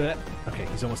 Okay,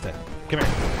 he's almost dead. Come here.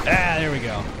 Ah, there we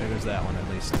go. There's that one, at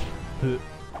least.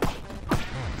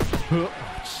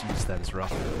 Jeez, that is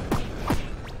rough.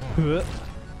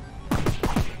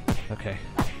 Okay.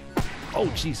 Oh,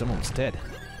 jeez, I'm almost dead.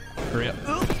 Hurry up.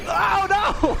 Oh,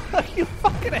 no! You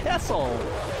fucking asshole!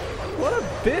 What a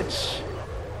bitch!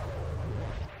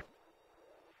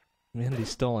 Humanity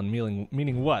stolen,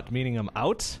 meaning what? Meaning I'm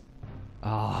out?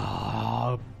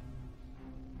 Ah.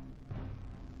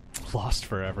 Lost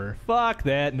forever. Fuck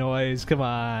that noise, come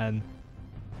on.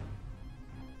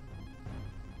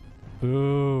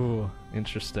 Ooh,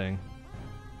 interesting.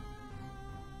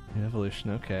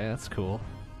 Evolution, okay, that's cool.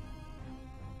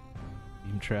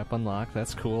 Beam trap unlocked,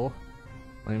 that's cool.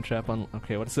 Flame trap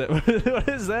okay, what is that? What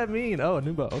does that mean? Oh, a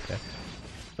new bow, okay.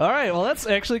 Alright, well that's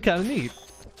actually kind of neat.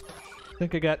 I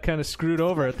think I got kind of screwed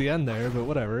over at the end there, but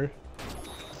whatever.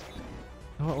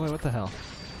 Oh, wait, what the hell?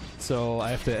 So I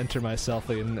have to enter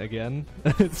myself in again,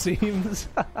 it seems.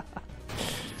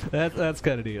 That's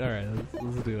kind of neat. Alright,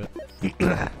 let's do it.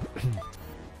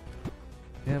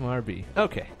 MRB.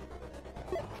 Okay.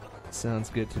 Sounds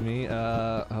good to me.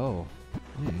 Unlock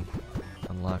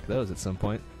those at some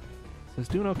point. So I was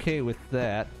doing okay with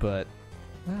that, but...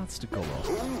 Well, let's do Gold.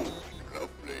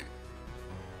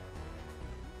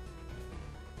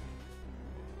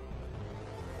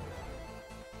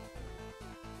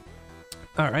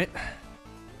 Alright.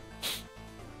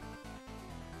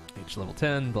 H level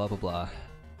 10, blah blah blah.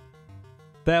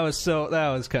 That was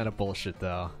kind of bullshit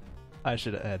though. I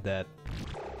should have had that.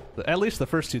 At least the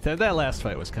first two times. That last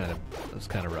fight was kind of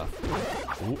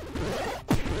rough. Ooh.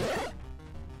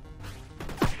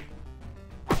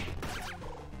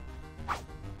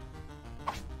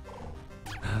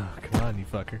 Oh, come on, you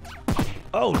fucker.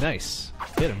 Oh, nice.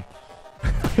 Hit him.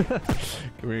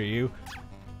 Come here, you.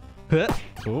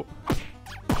 Oh.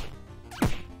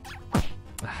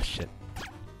 Ah, shit.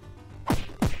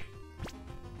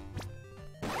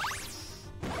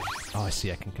 Oh, I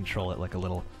see. I can control it like a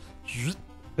little...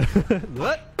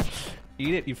 What?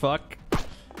 Eat it, you fuck.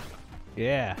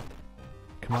 Yeah.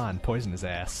 Come on, poison his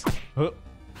ass. Oh.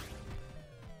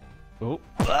 Oh.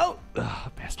 Oh! Oh,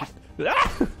 bastard.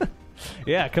 Ah!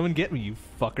 Yeah, come and get me, you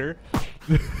fucker.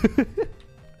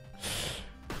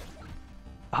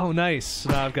 Oh, nice. So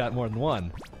now I've got more than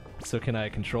one. So can I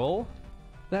control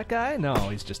that guy? No,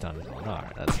 he's just on his own.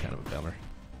 Alright, that's kind of a bummer.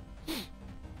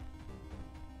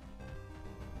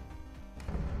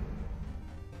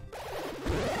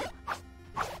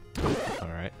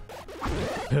 Alright.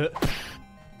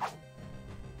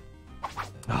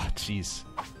 Oh, jeez.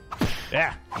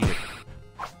 Yeah, eat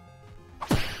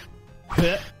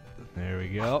it. There we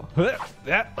go.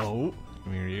 Oh,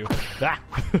 Come here, you. Ah!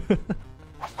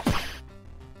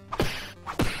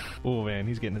 Oh man,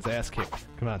 he's getting his ass kicked.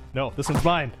 Come on. No, this one's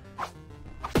mine.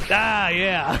 Ah,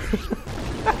 yeah!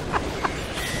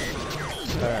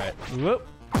 Alright. Whoop.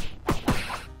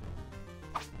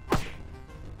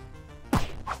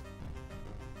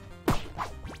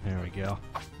 There we go.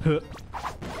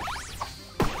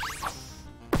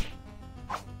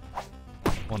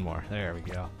 One more. There we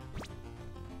go.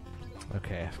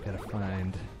 Okay, I've got to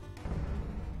find...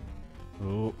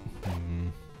 Oh.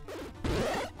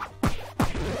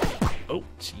 Oh,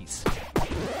 jeez.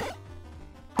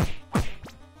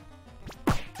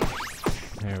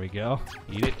 There we go.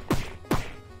 Eat it.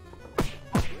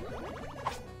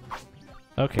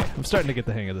 Okay, I'm starting to get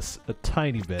the hang of this a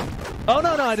tiny bit. Oh,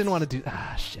 no, I didn't want to do...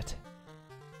 Ah, shit.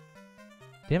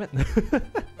 Damn it.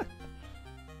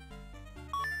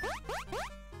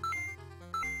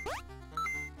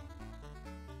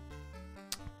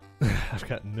 I've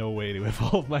got no way to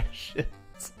evolve my shit.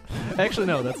 Actually,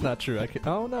 no, that's not true. I can...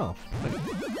 Oh, no.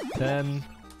 10,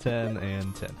 10,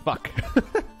 and 10. Fuck.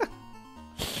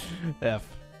 F.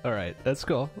 Alright, that's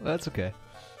cool. That's okay.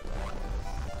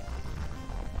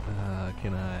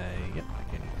 Can I... Yep, I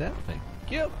can eat that. Thank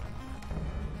you.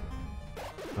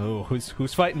 Oh,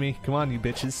 who's fighting me? Come on, you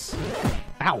bitches.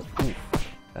 Ow! Ooh,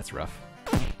 that's rough.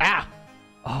 Ah!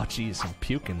 Oh, jeez, I'm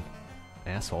puking.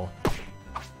 Asshole.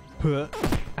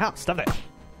 Ow, stop it!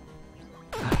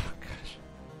 Oh, gosh.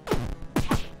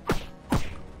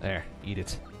 There, eat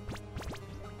it.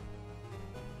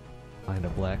 Find a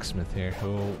blacksmith here.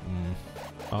 Oh,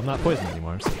 I'm not poisoned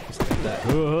anymore, so just like that.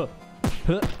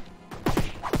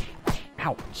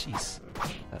 Ow, jeez.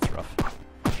 That's rough.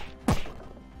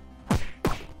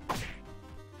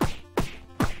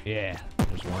 Yeah,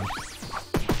 there's one.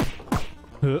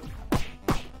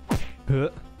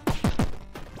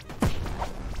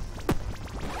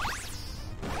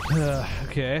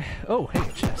 Okay. Oh,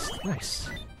 hey, chest. Nice.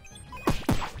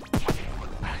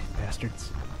 Ah, you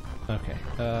bastards. Okay.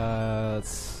 Alright,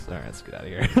 let's get out of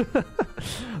here.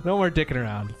 No more dicking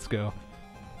around. Let's go.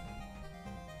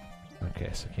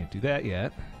 Okay, so I can't do that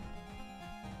yet.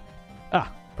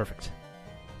 Ah, perfect.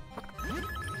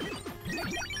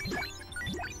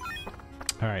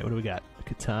 Alright, what do we got? A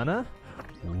katana?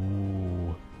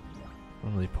 Ooh.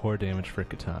 Normally poor damage for a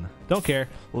katana. Don't care.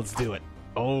 Let's do it.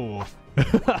 Oh.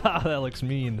 That looks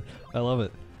mean. I love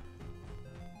it.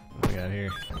 What do we got here?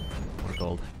 More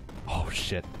gold. Oh,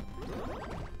 shit.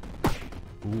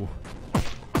 Ooh.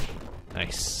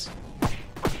 Nice.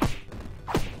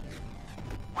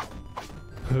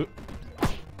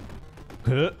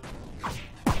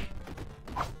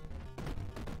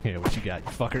 Yeah, what you got,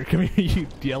 you fucker? Come here, you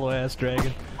yellow-ass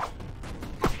dragon.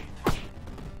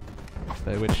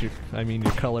 By which I mean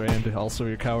your color and also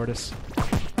your cowardice.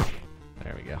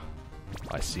 There we go. Oh,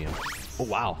 I see him. Oh,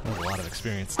 wow. That was a lot of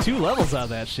experience. 2 levels out of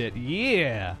that shit.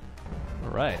 Yeah!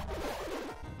 Alright.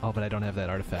 Oh, but I don't have that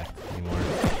artifact anymore.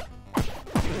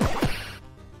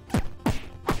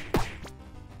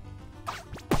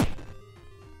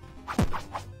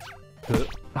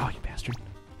 Oh, you bastard.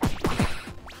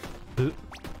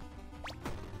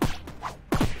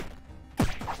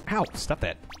 Ow! Stop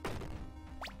that.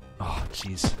 Oh,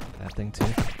 jeez. That thing, too.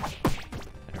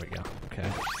 There we go.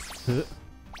 Okay.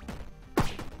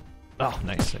 Oh,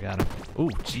 nice. I got him. Ooh,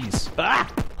 jeez. Ah!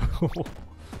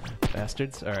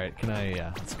 Bastards. Alright, can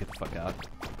I... let's get the fuck out.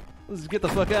 Let's get the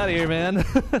fuck out of here, man.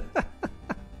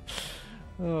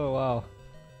 Oh, wow.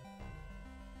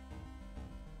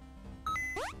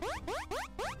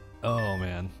 Oh,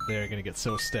 man. They're gonna get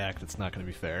so stacked, it's not gonna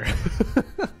be fair.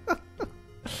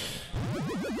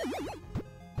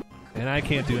 And I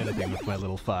can't do anything with my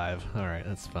little 5. Alright,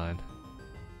 that's fine.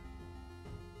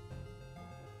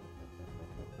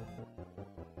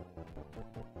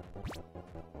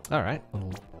 Alright,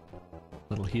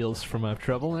 little heals for my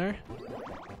trouble there.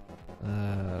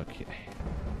 Okay.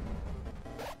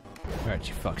 Alright,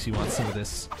 you fucks, you want some of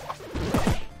this?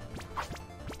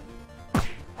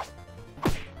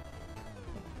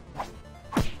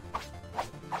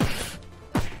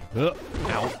 Ow.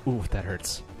 Ooh, that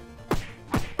hurts.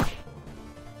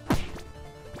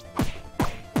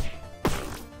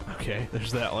 Okay,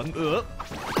 there's that one.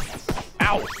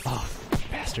 Ow! Oh,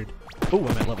 bastard. Oh,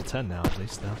 I'm at level 10 now, at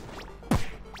least, though.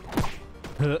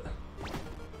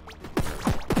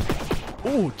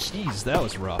 Oh, jeez, that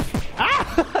was rough.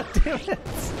 Ah! Damn it!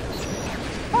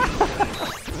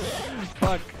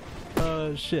 Fuck.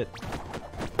 Shit.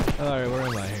 Alright, where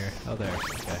am I here? Oh, there.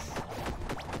 Okay.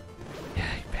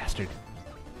 Yeah, you bastard.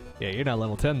 Yeah, you're not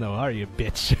level 10, though, are you,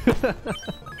 bitch?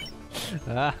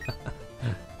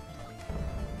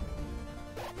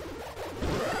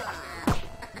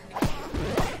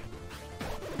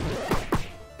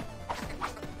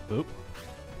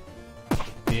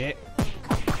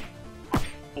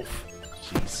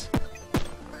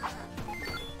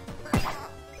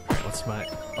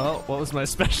 Oh, what was my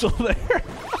special there?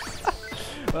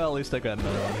 Well, at least I got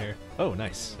another one here. Oh,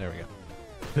 nice. There we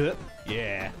go.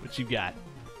 Yeah, what you got?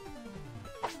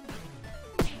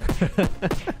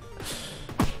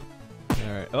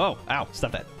 Alright. Oh, ow,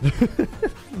 stop that.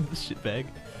 Shitbag.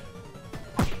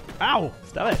 Ow,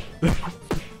 stop it.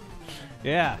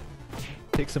 Yeah.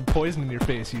 Take some poison in your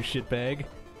face, you shitbag.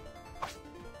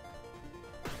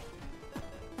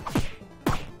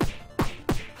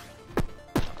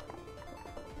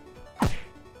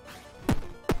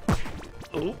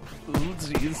 Oh,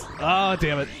 jeez. Oh,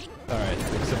 damn it. Alright, I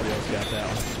think somebody else got that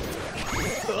one.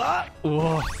 Ah!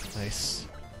 Oh, nice.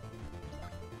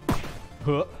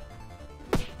 Huh.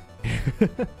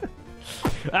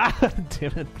 Ah,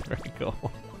 damn it. There we go.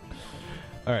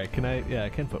 Alright, can I... Yeah, I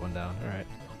can put one down. Alright.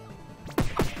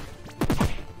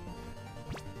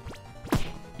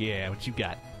 Yeah, what you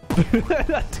got?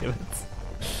 Damn it.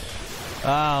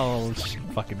 Oh,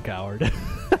 fucking coward.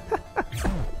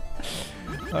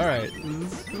 Alright.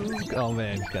 Oh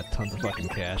man, got tons of fucking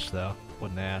cash though.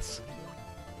 What an ass.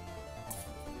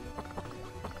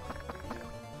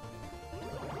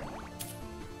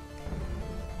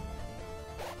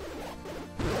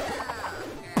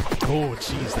 Oh,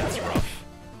 jeez, that's rough.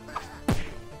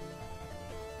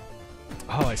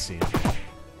 Oh, I see.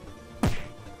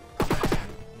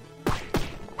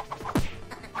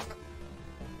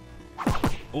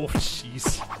 Oh,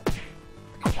 jeez.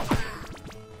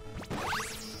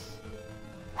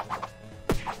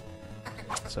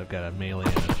 So I've got a melee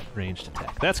and a ranged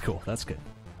attack. That's cool. That's good.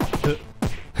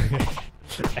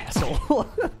 Asshole.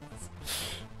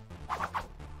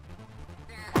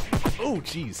 Oh,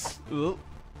 jeez.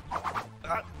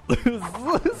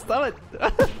 Stop it.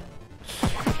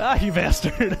 Ah, you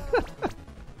bastard.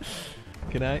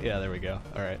 Can I? Yeah, there we go.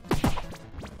 Alright.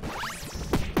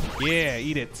 Yeah,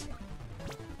 eat it.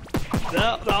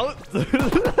 No, no.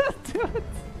 Damn it.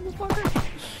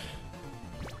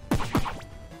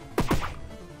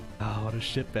 Oh, what a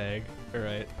shitbag.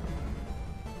 Alright.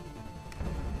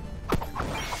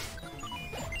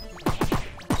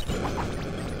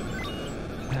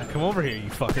 Ah, come over here, you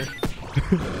fucker.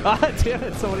 Ah, damn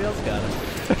it, somebody else got it.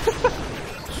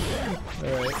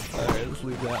 Alright, let's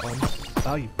leave that one.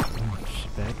 Oh, you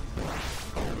shitbag.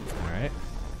 Alright.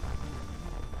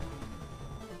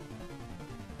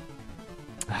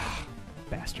 Ah,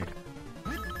 bastard.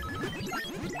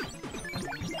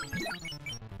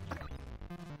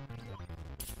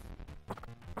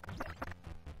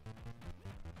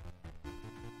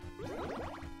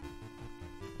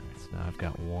 Now I've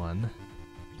got one.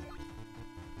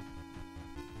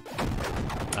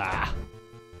 Ah!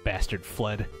 Bastard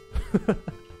fled.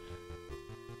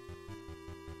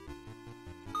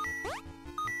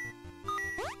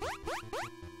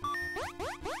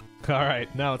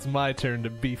 Alright, now it's my turn to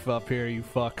beef up here, you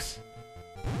fucks.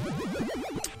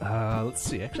 Let's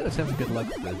see. Actually, I was having good luck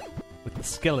with the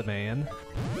skeleton man.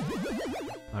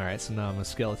 Alright, so now I'm a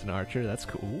skeleton archer. That's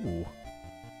cool. Ooh.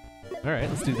 Alright,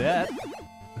 let's do that.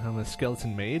 I'm a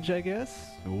skeleton mage, I guess?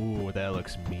 Ooh, that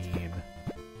looks mean.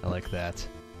 I like that.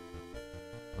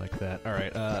 I like that.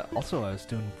 Alright, also I was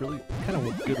doing really kind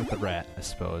of good with the rat, I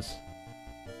suppose.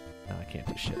 No, I can't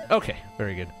do shit. Okay,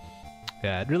 very good.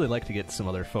 Yeah, I'd really like to get some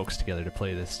other folks together to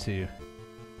play this, too.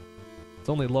 It's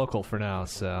only local for now,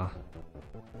 so...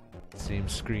 Same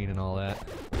screen and all that.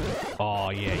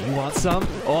 Oh, yeah, you want some?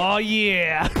 Oh,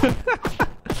 yeah!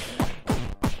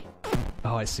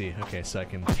 Oh, I see. Okay, so I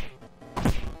can...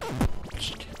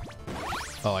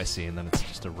 Oh, I see, and then it's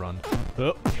just a run.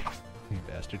 Oh, you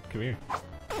bastard, come here.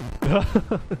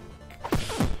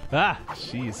 Ah,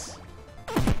 jeez.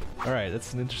 Alright,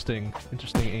 that's an interesting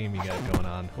aim you got going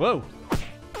on. Whoa!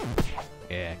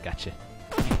 Yeah, gotcha.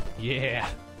 Yeah,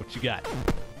 what you got?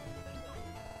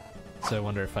 So I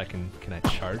wonder if I can I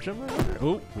charge him or whatever?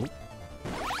 Oh,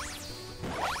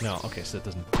 no, okay, so it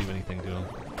doesn't do anything to him.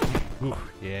 Ooh,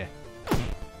 yeah.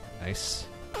 Nice.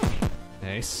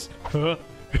 Nice.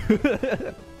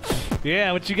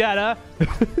 Yeah, what you got, huh?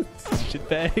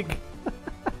 Shitbag.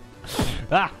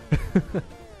 Ah!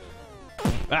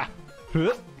 Ah!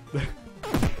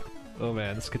 Oh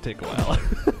man, this could take a while.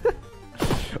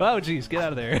 Oh jeez, get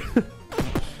out of there.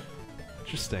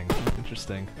 Interesting,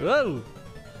 interesting. Whoa!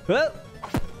 Whoa!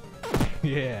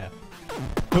 Yeah.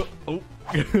 Oh! Oh.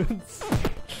 Gonna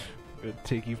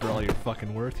take you for all your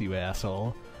fucking worth, you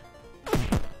asshole.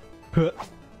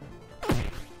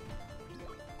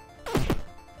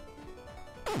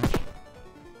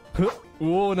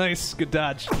 Whoa, nice. Good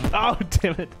dodge. Oh,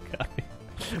 damn it. Got me.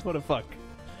 What a fuck.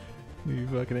 You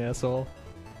fucking asshole.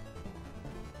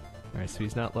 Alright, so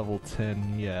he's not level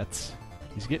 10 yet.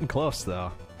 He's getting close,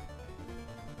 though.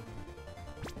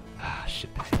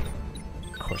 shitbag.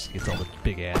 Of course he gets all the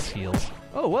big ass heals.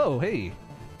 Oh, whoa, hey!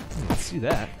 Let's see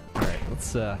that. Alright,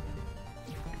 let's, Oh,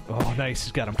 nice,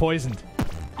 he's got him poisoned.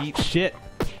 Eat shit.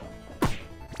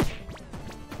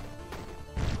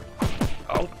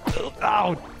 Oh,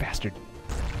 oh, bastard.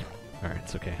 Alright,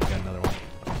 it's okay, I got another one.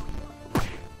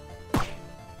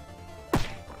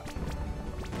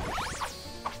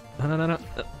 No.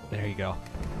 There you go.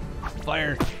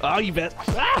 Fire! Oh, you bet!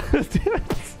 Ah! Damn it!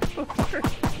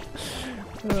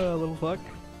 Oh, little fuck.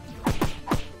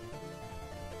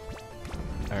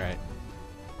 Alright.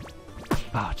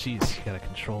 Ah, jeez. You gotta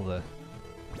control the...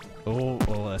 Oh,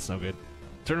 that's no good.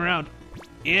 Turn around!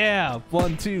 Yeah!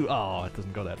 1, 2... Oh, it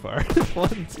doesn't go that far. 1,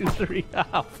 2, 3...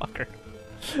 Ah, fucker.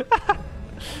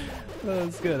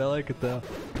 That's good. I like it, though.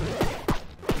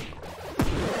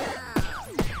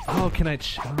 Oh, can I...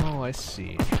 Oh, I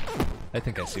see. I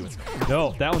think I see what's...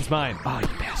 No, that one's mine. Oh, you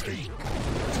bastard.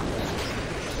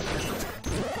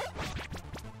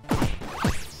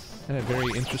 And a very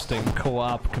interesting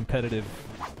co-op competitive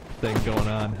thing going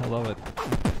on. I love it.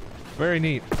 Very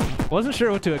neat. Wasn't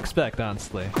sure what to expect,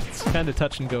 honestly. It's kind of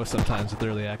touch and go sometimes with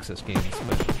early access games,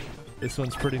 but this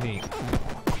one's pretty neat.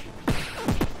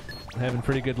 I'm having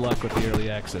pretty good luck with the early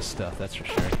access stuff, that's for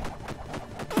sure.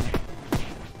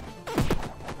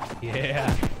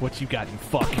 Yeah, what you got, you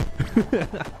fuck?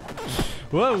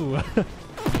 Whoa! Yeah,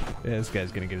 this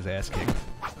guy's gonna get his ass kicked.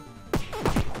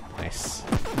 Nice.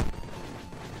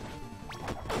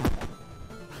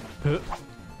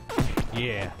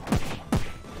 Yeah.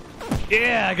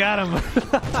 Yeah, I got him!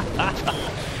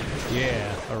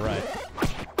 Yeah, alright.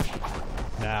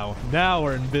 Now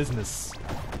we're in business.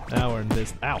 Now we're in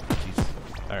business. Ow, jeez.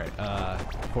 Alright,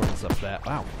 portal's up that.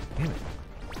 Wow, damn it.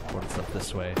 Portal's up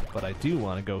this way, but I do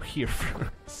want to go here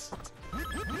first.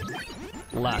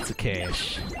 Lots of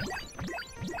cash.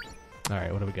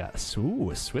 Alright, what do we got?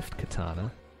 Ooh, a swift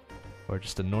katana. Or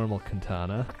just a normal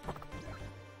katana.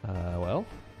 Well.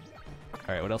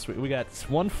 Alright, what else? We got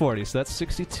 140, so that's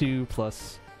 62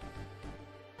 plus...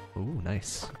 Ooh,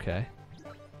 nice. Okay.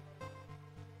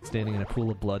 Standing in a pool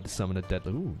of blood to summon a dead...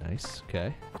 Ooh, nice.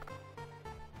 Okay.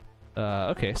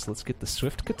 Okay, so let's get the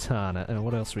swift katana. And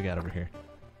what else we got over here?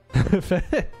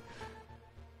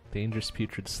 Dangerous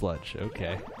putrid sludge.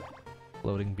 Okay.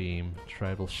 Floating beam.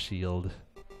 Tribal shield.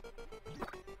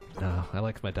 No, I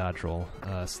like my dodge roll.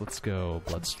 So let's go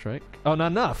blood strike. Oh,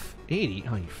 not enough! 80?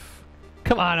 Oh, you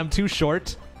come on, I'm too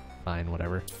short! Fine,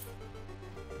 whatever.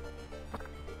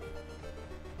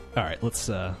 Alright, let's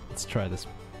try this.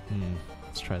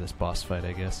 Let's try this boss fight,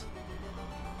 I guess.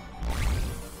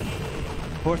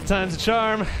 4th time's a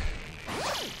charm!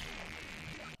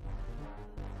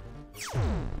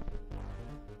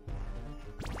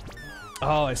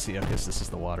 Oh, I see. I guess this is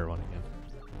the water one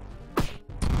again.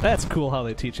 That's cool how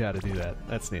they teach you how to do that.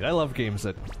 That's neat. I love games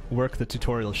that work the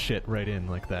tutorial shit right in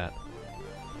like that.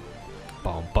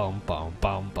 Boom, boom, boom,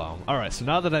 boom, boom. Alright, so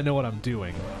now that I know what I'm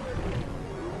doing,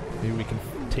 maybe we can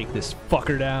take this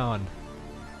fucker down.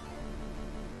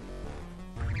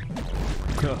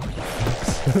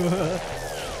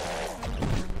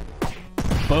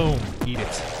 Boom! Eat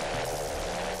it.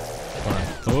 Come on.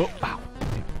 Oh! Ow.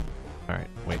 Alright,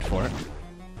 wait for it.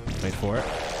 Wait for it.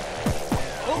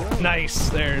 Oh! Nice!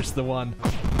 There's the one.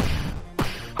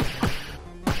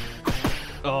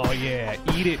 Oh yeah,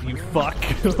 eat it, you fuck!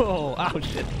 Oh, ow,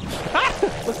 shit! Ah!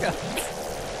 Look out!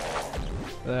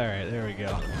 Alright, there we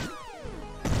go.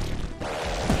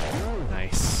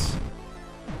 Nice.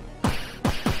 I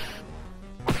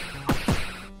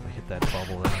hit that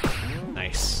bubble there.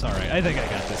 Nice. Alright, I think I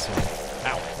got this one.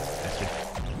 Ow! Bastard.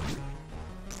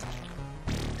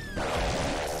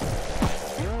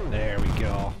 There we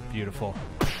go. Beautiful.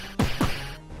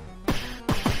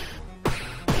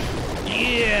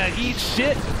 Yeah, eat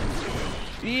shit!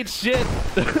 Eat shit!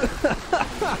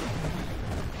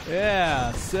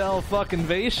 Yeah, cell fucking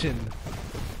vation.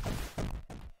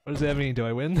 What does that mean? Do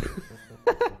I win?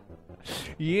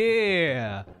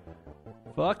 Yeah!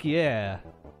 Fuck yeah!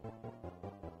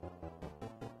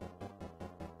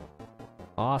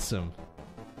 Awesome.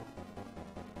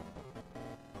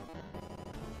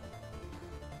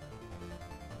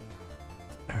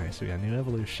 Alright, so we got new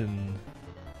evolution.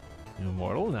 New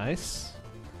immortal, nice.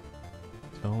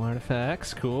 Tome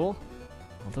artifacts, cool.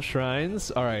 All the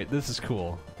shrines. Alright, this is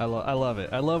cool. I love it.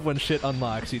 I love when shit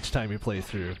unlocks each time you play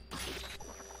through.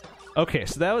 Okay,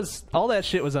 so that was... all that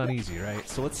shit was on easy, right?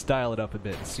 So let's dial it up a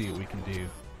bit and see what we can do.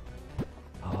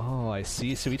 Oh, I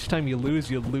see. So each time you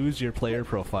lose your player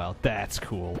profile. That's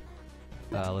cool.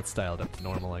 Let's dial it up to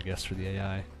normal, I guess, for the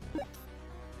AI.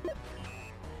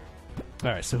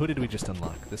 Alright, so who did we just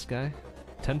unlock? This guy?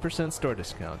 10% store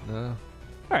discount. No.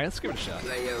 Alright, let's give it a shot.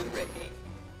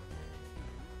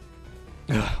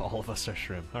 All of us are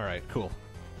shrimp. Alright, cool.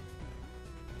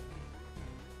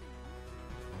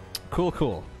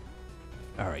 Cool.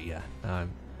 Alright, yeah. Now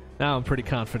I'm pretty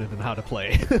confident in how to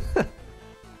play.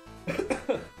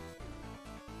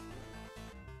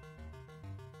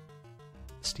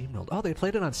 Steamrolled. Oh, they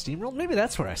played it on Steamrolled? Maybe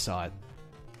that's where I saw it.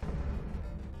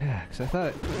 Yeah, because I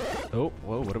thought... Oh,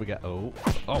 whoa, what do we got? Oh,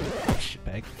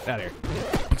 shitbag. Out of here.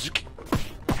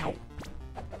 Ow.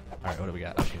 Alright, what do we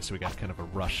got? Okay, so we got kind of a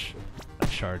rush, a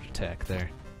charge attack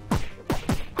there. It's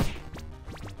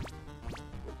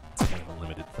kind of a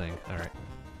limited thing. Alright.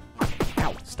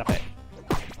 Ow, stop it.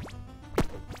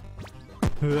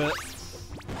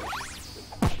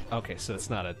 Okay, so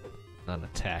it's not an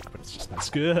attack, but it's just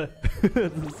this good.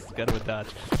 It's kind of a dodge.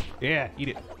 Yeah, eat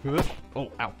it.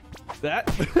 Oh, ow. That.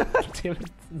 Damn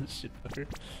it, this shit fucker.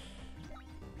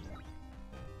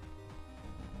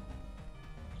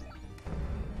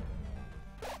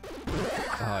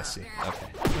 Oh, I see. Okay.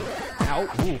 Ow.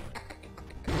 Ooh.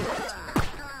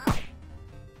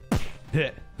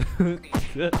 You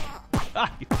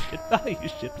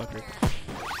shit fucker.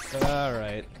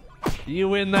 Alright. You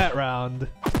win that round.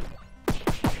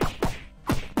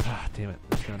 Ah, damn it.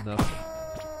 There's not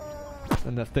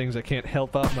enough things I can't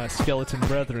help out my skeleton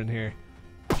brethren here.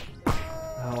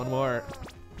 Oh, one more.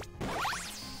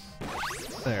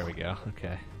 There we go.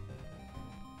 Okay.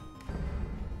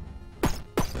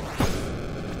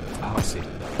 Oh, I see.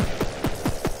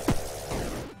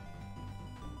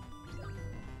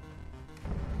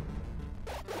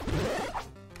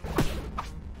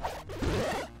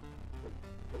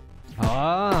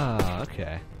 Ah,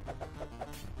 okay.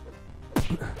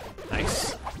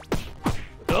 Nice.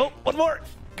 Oh, one more!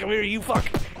 Come here, you fuck!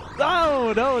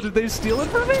 Oh, no, did they steal it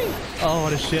from me? Oh,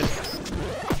 what a shit.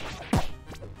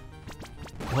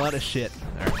 What a shit.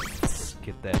 Alright, let's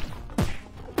get that.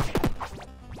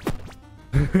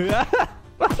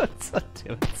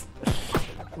 Damn it.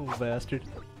 Little bastard.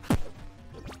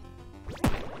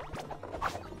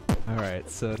 Alright,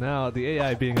 so now the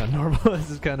AI being on normal, this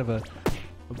is kind of a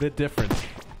bit different.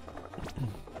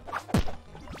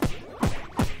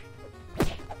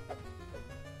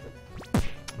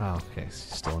 Oh, okay, so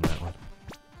he's still in that one.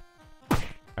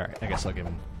 Alright, I guess I'll give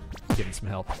him some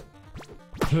help.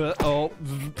 Oh.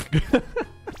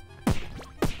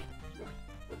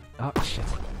 Oh, shit.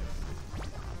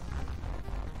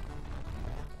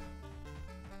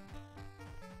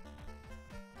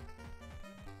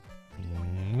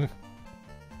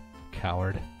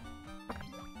 Coward.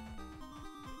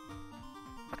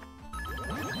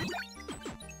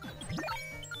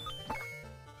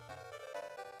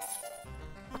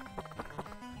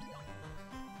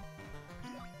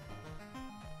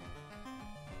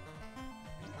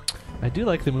 I do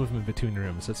like the movement between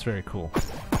rooms, that's very cool.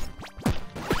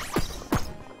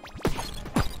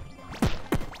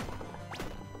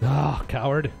 Ah,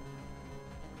 coward.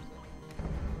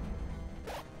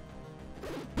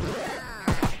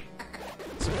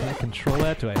 So can I control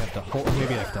that? Do I have to hold?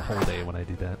 Maybe I have to hold A when I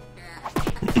do that.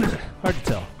 Hard to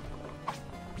tell.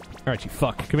 Alright, you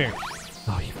fuck. Come here.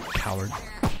 Oh, you coward.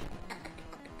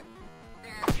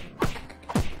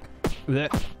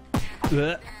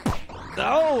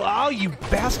 Oh, you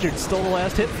bastard! Stole the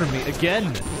last hit from me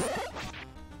again.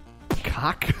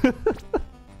 Cock.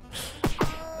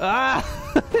 Ah,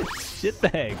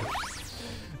 shitbag.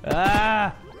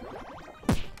 Ah.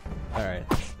 All right.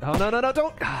 Oh no,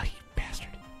 don't. Ah, you bastard.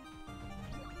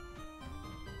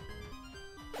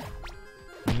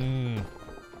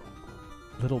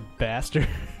 Little bastard.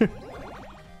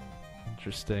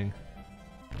 Interesting.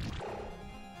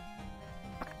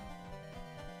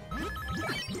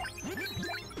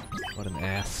 What an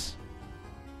ass.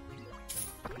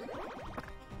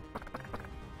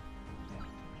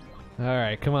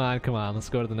 Alright, come on. Let's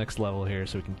go to the next level here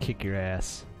so we can kick your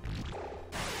ass.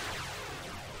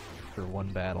 For one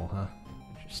battle, huh?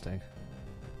 Interesting.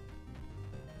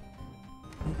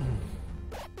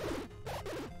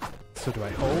 So do I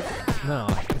hold? No,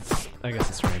 I guess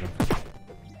it's random.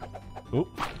 Oop,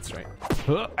 that's right.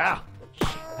 Ow! Ow!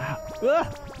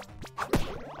 Ah!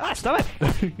 Ah, stop it!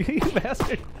 You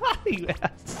bastard! Ah, you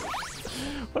ass!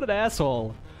 What an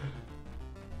asshole!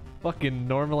 Fucking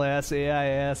normal ass AI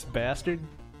ass bastard!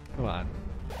 Come on.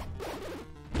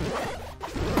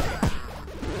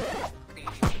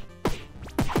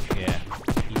 Yeah,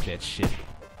 eat that shit.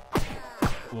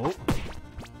 Whoa.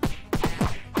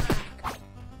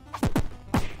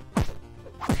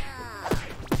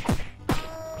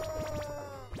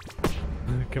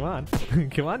 Come on.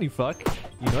 Come on, you fuck.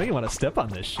 You know you want to step on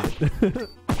this shit.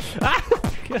 Ah!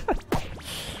 God.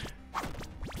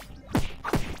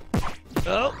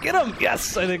 Oh, get him!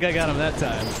 Yes, I think I got him that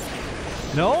time.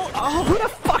 No? Oh, who the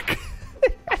fuck?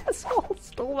 Asshole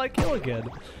stole my kill again.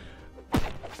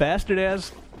 Bastard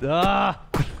ass. Ah!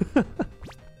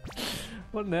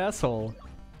 What an asshole.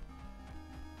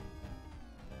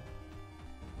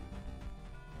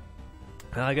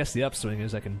 Well, I guess the upswing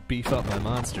is I can beef up my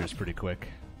monsters pretty quick.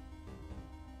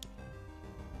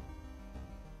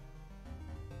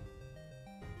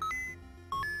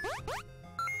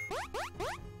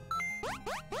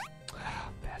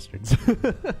 Bastards.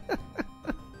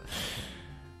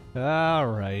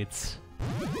 Alright.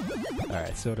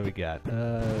 Alright, so what do we got?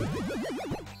 Go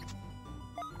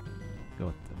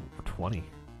with the 20.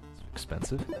 It's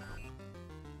expensive.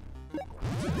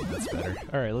 That's better.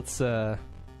 Alright, let's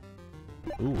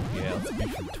ooh, yeah, let's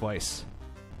beef him twice.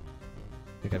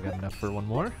 Think I've got enough for one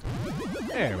more?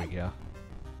 There we go.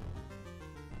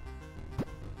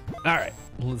 Alright,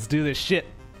 let's do this shit.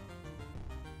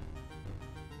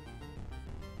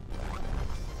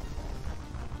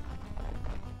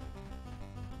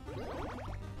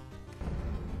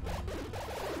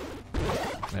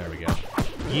 There we go.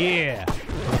 Yeah!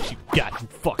 What you got, you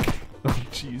fuck? Oh,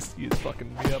 jeez, he is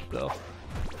fucking me up, though.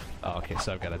 Oh, okay,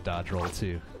 so I've got a dodge roll,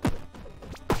 too.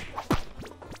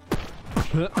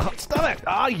 Oh, stop it!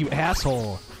 Ah, oh, you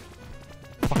asshole!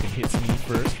 Fucking hits me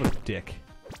first. What a dick.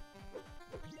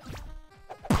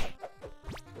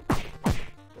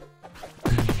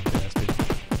 Bastard.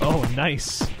 Oh,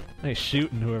 nice! Nice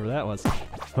shooting, whoever that was.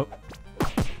 Oh.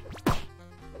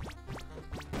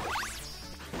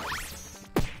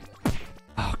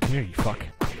 Oh, come here, you fuck.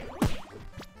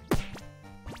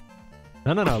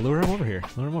 No, no, no, lure him over here.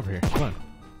 Lure him over here. Come on.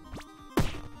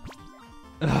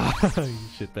 Ah, you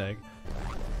shitbag.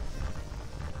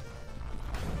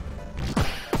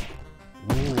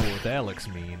 Ooh, that looks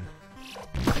mean.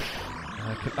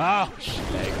 Oh,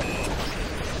 shitbag.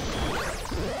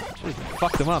 Should've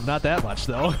fucked him up, not that much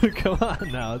though. Come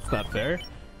on, no, it's not fair.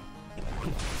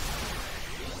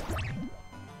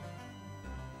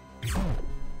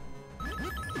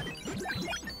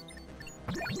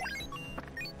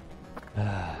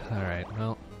 Alright,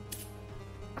 well.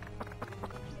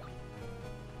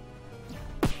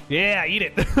 Yeah, eat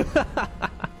it!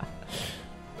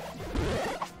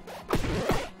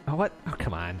 Oh, what? Oh,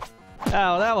 come on.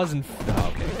 Oh, that wasn't...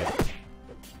 Oh, okay, good.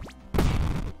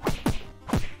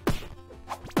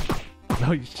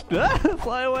 No, you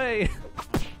fly away!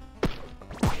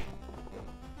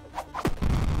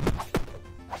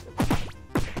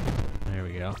 There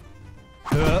we go.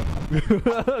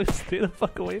 Stay the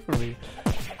fuck away from me.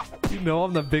 You know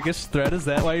I'm the biggest threat, is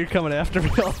that why you're coming after me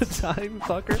all the time,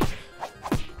 fucker?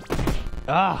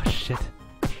 Ah, oh, shit.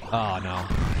 Oh, no.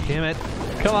 Damn it.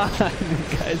 Come on!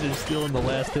 You guys are stealing the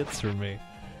last hits from me.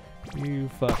 You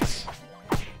fucks.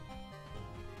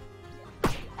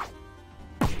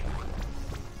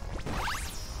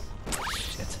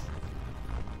 Shit.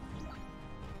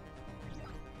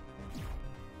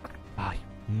 Ah,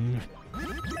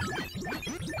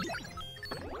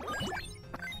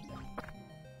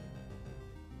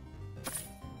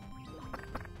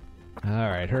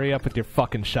 Alright, hurry up with your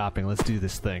fucking shopping. Let's do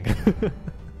this thing.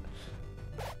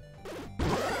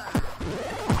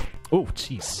 Oh,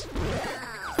 jeez.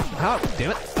 Oh, damn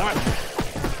it. Alright.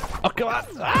 Oh, come on.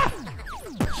 Ah!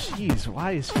 Jeez,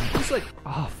 why is he's like,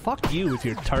 oh, fuck you with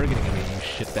your targeting of me, you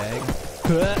shitbag.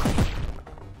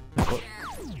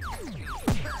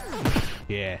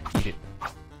 Yeah, eat it.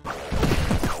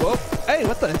 Whoa. Hey,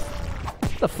 what the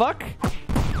fuck?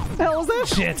 What the hell was that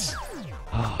shit?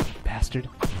 Oh, bastard.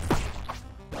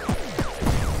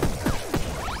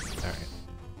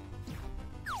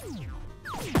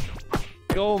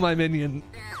 Go, my minion.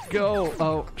 Go.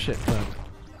 Oh, shit.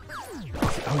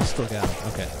 Oh, he still got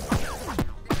him. Okay.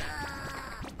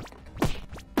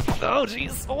 Oh,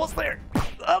 jeez. Almost there.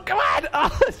 Oh, come on.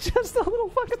 Oh, it's just a little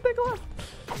fucking thing left.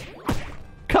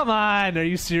 Come on. Are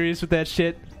you serious with that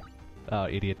shit? Oh,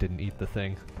 idiot didn't eat the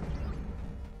thing.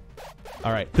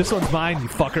 Alright. This one's mine, you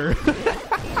fucker.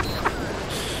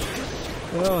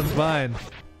 That one's mine.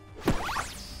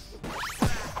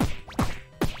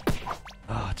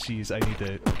 Oh, jeez, I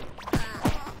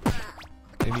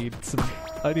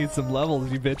need some levels,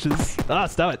 you bitches. Ah,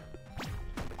 stop it.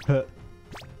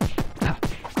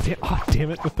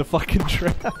 Damn it with the fucking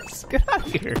traps. Get out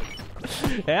of here.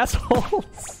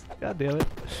 Assholes. God damn it.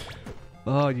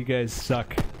 Oh, you guys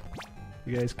suck.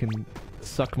 You guys can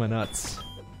suck my nuts.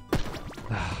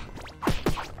 Hey,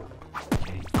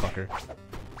 you fucker.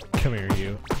 Come here,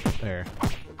 you. There.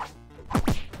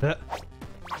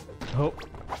 Oh.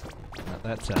 Not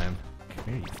that time. Come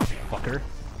here, you fucker.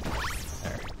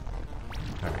 There.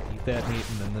 Alright, eat that meat,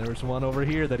 and then there was one over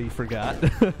here that he forgot.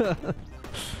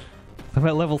 I'm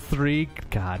at level 3.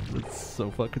 God, that's so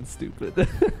fucking stupid.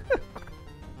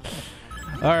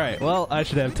 Alright, well, I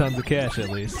should have tons of cash at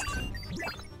least.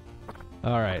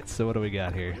 Alright, so what do we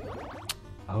got here?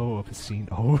 Oh, a piscine.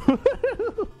 Oh.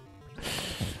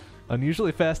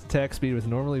 Unusually fast attack speed with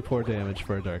normally poor damage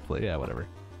for a dark blade. Yeah, whatever.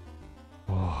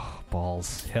 Oh,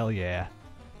 balls. Hell yeah.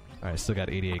 Alright, still got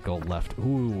 88 gold left.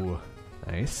 Ooh,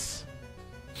 nice.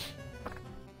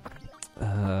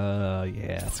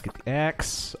 Yeah, let's get the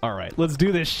axe. Alright, let's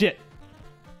do this shit.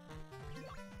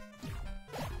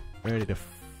 Ready to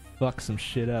fuck some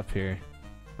shit up here.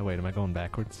 Oh wait, am I going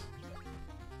backwards?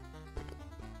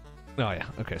 Oh yeah,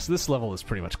 okay, so this level is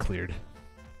pretty much cleared.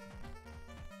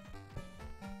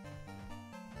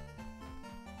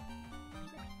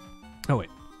 Oh wait,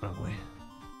 wrong way.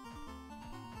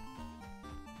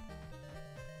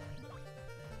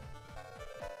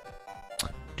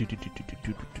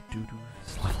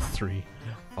 It's level 3.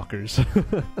 Fuckers.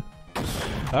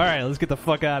 Alright, let's get the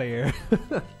fuck out of here.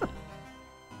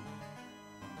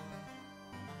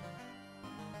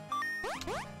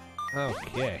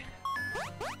 Okay.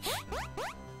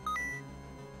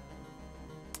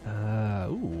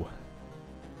 Ooh.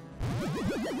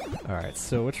 Alright,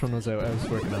 so which one was I was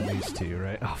working on these two,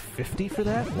 right? Oh, 50 for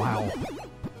that? Wow.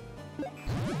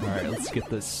 Alright, let's get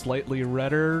this slightly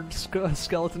redder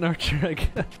skeleton archer, I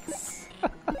guess.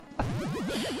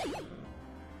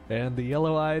 And the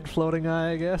yellow-eyed floating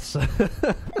eye, I guess.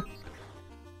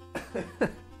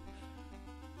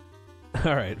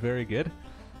 Alright, very good.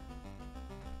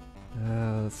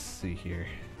 Let's see here.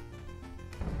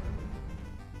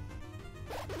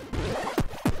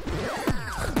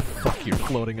 Fuck your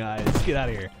floating eyes. Get out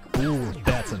of here. Ooh,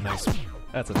 that's a nice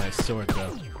sword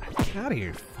though. Get out of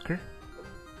here, fucker.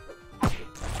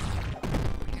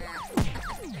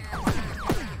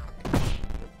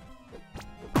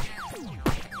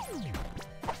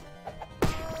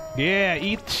 Yeah,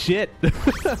 eat shit.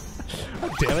 Oh,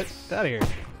 damn it. Get out of here.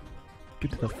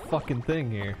 Get to the fucking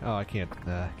thing here. Oh, I can't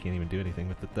even do anything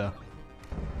with it though.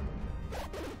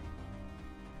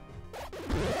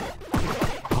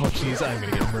 Oh jeez, I'm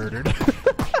gonna get murdered.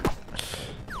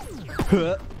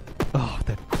 Oh,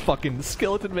 that fucking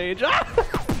skeleton mage. Ah!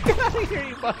 Get out of here,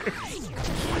 you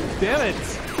fuckers. Damn it.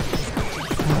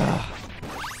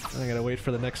 I gotta wait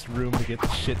for the next room to get the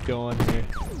shit going here.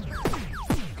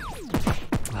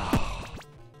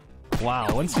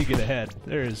 Wow, once you get ahead,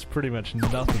 there is pretty much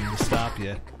nothing to stop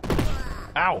you.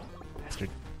 Ow! Bastard.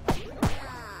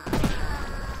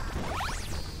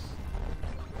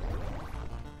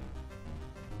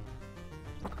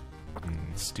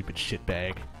 Stupid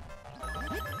shitbag.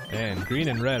 Man, green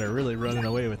and red are really running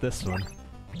away with this one.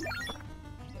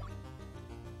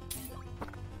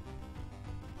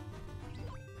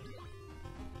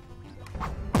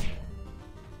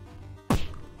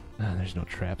 There's no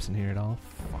traps in here at all.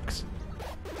 Fucks.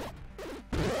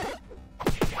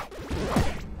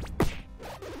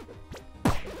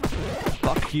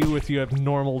 Fuck you if you have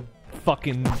normal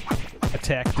fucking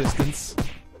attack distance.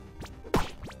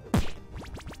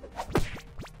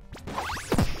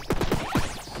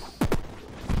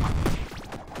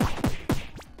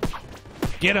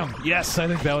 Get him! Yes, I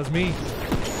think that was me.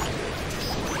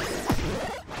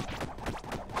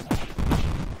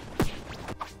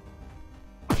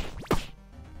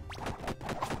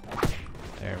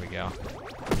 There we go.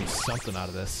 Need something out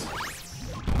of this.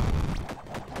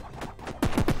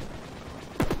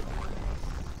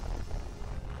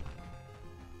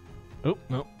 Oh,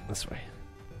 no, this way.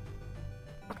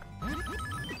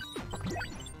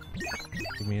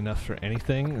 Give me enough for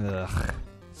anything? Ugh.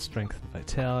 Strength and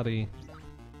vitality.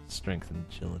 Strength and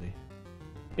agility.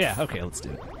 Yeah, okay, let's do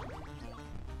it.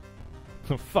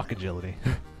 Oh, fuck agility.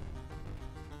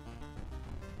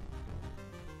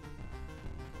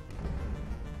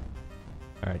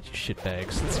 Alright, you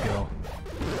shitbags, let's go.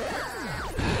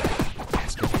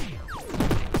 Bastard.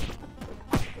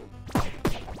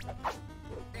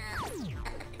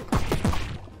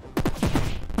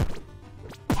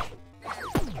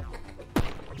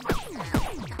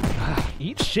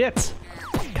 Eat shit!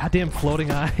 Goddamn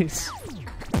floating eyes.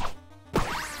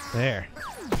 There.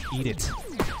 Eat it.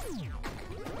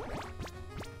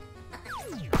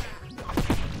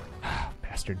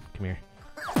 Bastard, come here.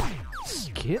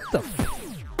 Get the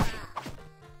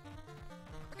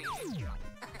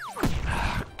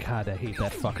God, I hate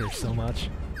that fucker so much.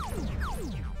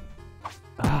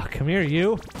 Ah, come here,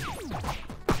 you!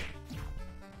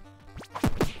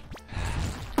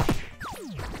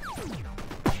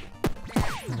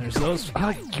 And there's those.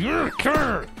 Ah,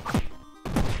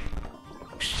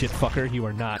 shit, fucker. You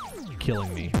are not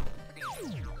killing me.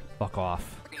 Fuck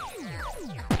off.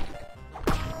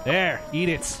 There! Eat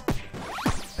it!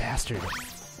 Bastard.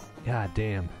 God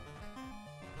damn.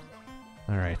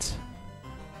 Alright.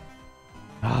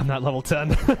 Oh, I'm not level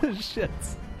 10. Shit.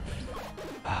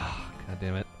 Oh, God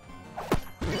damn it.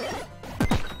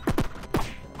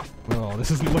 Oh, this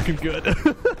isn't looking good.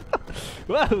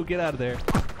 Whoa, get out of there.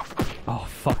 Oh,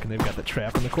 fuck, and they've got the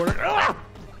trap in the corner. Ah!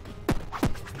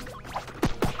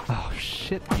 Oh,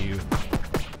 shit, you.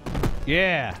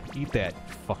 Yeah! Eat that,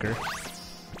 fucker.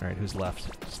 Alright, who's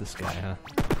left? It's this guy, huh?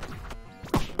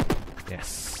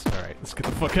 Yes. Alright, let's get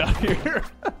the fuck out of here.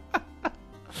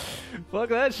 Fuck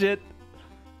that shit.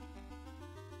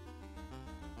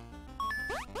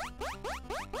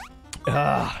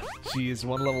 Ah, jeez,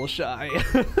 one level shy.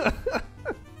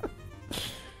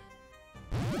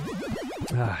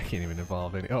 Ah, I can't even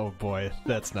evolve any. Oh boy,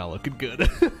 that's not looking good.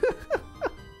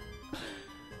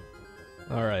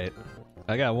 Alright,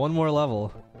 I got one more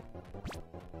level.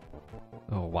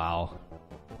 Oh wow.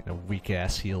 What kind of weak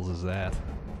ass heals is that?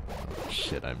 Oh,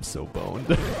 shit, I'm so boned.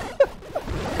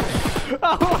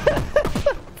 Oh,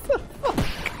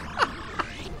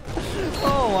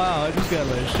 oh wow, I just got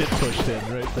my shit pushed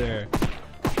in right there.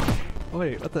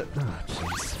 Wait, what the? Oh,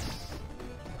 jeez.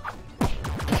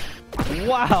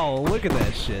 Wow, look at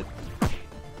that shit.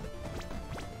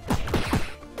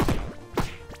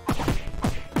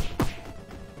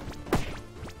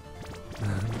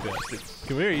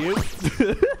 Come here, you.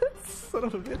 Son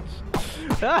of a bitch.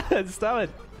 Ah, stop it.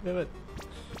 Damn it.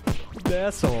 You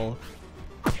asshole.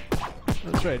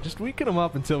 That's right, just weaken him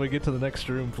up until we get to the next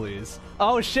room, please.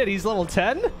 Oh shit, he's level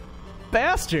 10?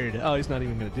 Bastard! Oh, he's not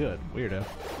even gonna do it. Weirdo.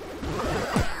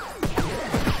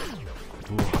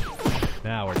 Ooh.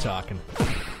 Now we're talking.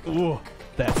 Ooh,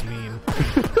 that's mean.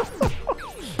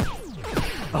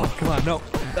 Oh, come on, no.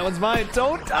 That one's mine.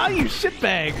 Don't! Ah, you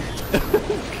shitbag!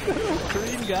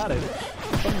 Kareem got it.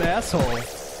 What an asshole.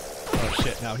 Oh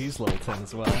shit, now he's level 10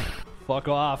 as well. Fuck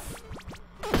off.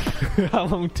 How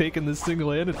long taking this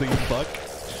single-handedly, you buck?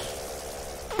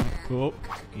 Oh,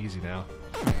 easy now.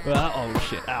 Oh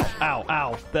shit, ow, ow,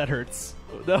 ow, that hurts.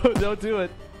 No, don't do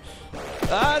it.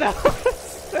 Ah, no!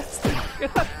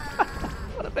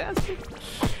 What a bastard.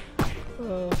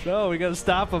 Oh, no, we gotta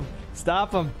stop him.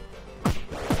 Stop him.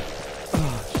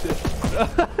 Oh, shit.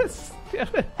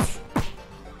 Damn it.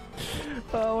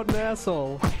 Oh, what an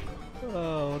asshole.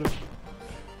 Oh, what a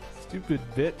stupid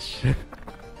bitch.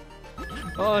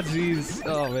 Oh, jeez.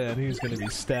 Oh, man, he's gonna be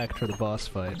stacked for the boss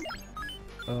fight.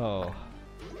 Oh.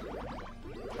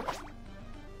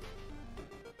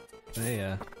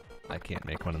 Hey, I can't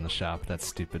make one in the shop. That's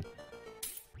stupid.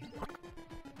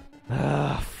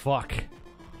 Ah, fuck.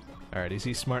 Alright, is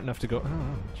he smart enough to go?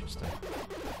 Oh, interesting.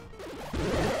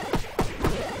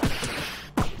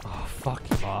 Oh, fuck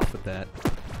off with that.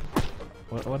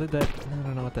 What did that? I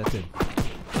don't know what that did.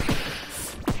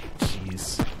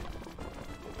 Jeez.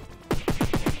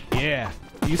 Yeah,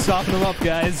 you soften them up,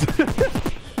 guys.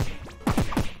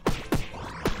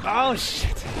 Oh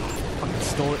shit! Fucking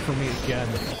stole it from me again.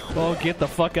 Oh, get the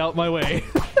fuck out my way.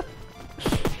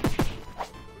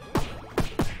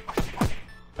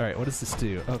 Alright, what does this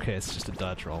do? Okay, it's just a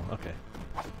dodge roll. Okay.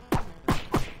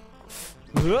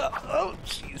 Oh,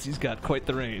 jeez, he's got quite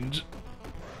the range.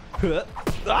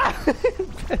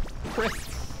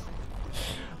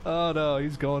 Oh no,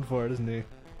 he's going for it, isn't he?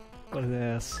 What an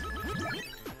ass.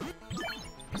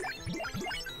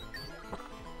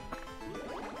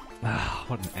 Ah,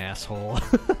 what an asshole.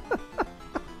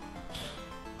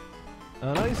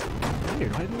 Oh no, he's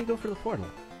weird. Why didn't he go for the portal?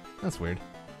 That's weird.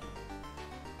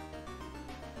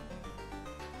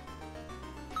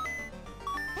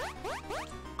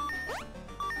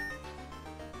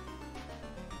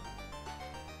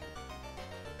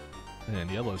 Man,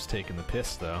 Yellow's taking the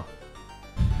piss, though.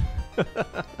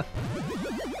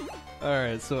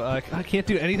 Alright, so I can't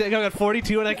do anything? I got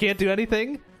 42 and I can't do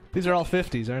anything? These are all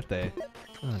 50s, aren't they?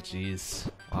 Oh, jeez.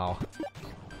 Wow.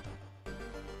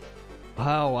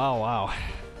 Wow, wow, wow.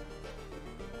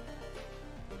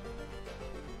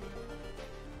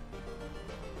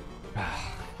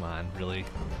 Come on, really?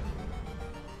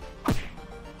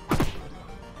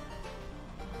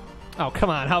 Oh, come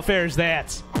on, how fair is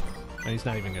that? Oh, he's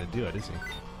not even gonna do it, is he?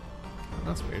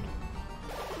 That's weird.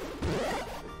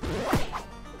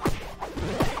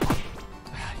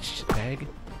 Shitbag.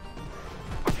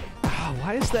 Oh,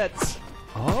 why is that?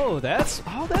 Oh, that's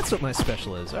what my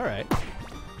special is. All right.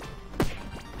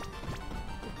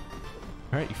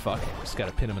 All right, you fuck. Just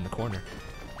gotta pin him in the corner.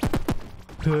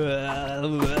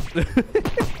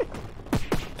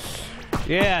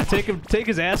 Yeah, take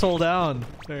his asshole down.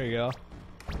 There you go.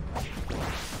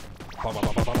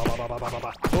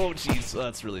 Oh, jeez.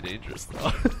 That's really dangerous,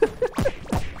 though.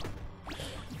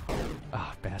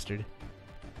 Ah, bastard.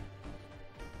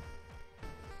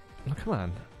 Oh, come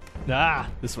on. Ah,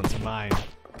 this one's mine.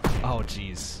 Oh,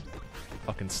 jeez.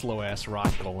 Fucking slow-ass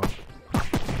rock golem.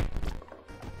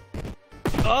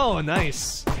 Oh,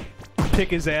 nice.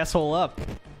 Pick his asshole up.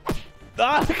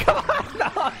 Ah, come on,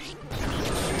 no.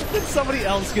 Then somebody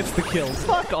else gets the kill.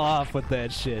 Fuck off with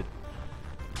that shit.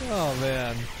 Oh,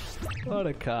 man. What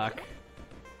a cock.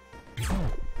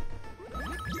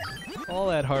 All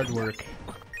that hard work.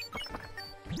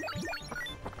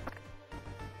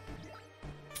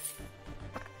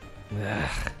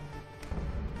 Ugh.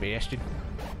 Bastard.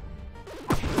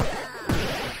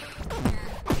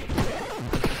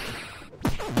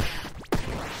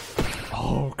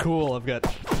 Oh, cool. I've got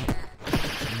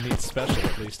a neat special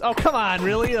at least. Oh, come on,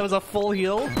 really? That was a full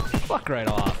heal? Fuck right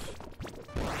off.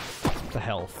 What the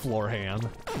hell, floor ham?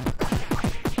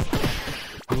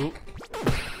 Ooh.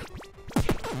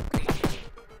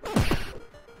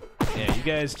 Yeah, you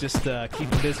guys just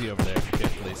keep me busy over there if you could,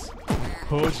 please.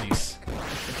 Oh, jeez.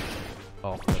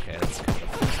 Oh, okay, that's kind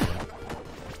of the first one.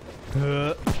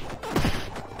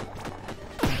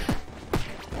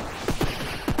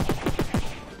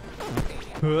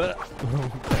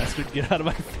 Oh, bastard, get out of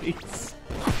my face.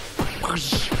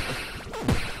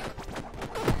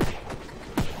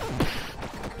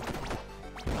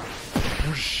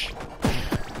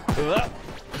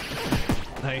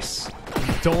 Nice.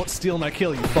 Don't steal my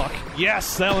kill, you fuck.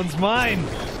 Yes, that one's mine.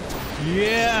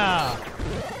 Yeah.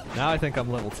 Now I think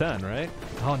I'm level 10, right?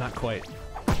 Oh, not quite.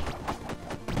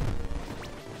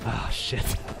 Ah, oh, shit.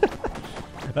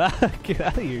 Get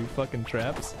out of here, you fucking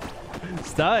traps.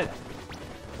 Stop it.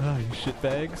 Oh, you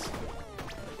shitbags.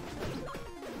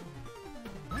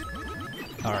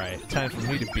 Alright, time for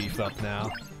me to beef up now.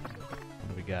 What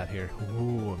do we got here?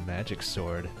 Ooh, a magic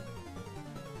sword.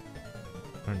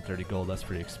 130 gold, that's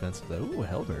pretty expensive though. Ooh, a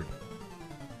halberd.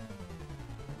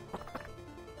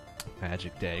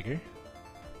 Magic dagger.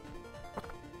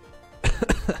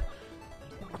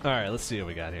 Alright, let's see what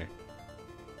we got here.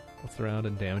 What's around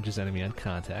and damages enemy on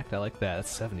contact. I like that. That's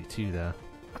 72 though.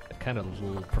 I kind of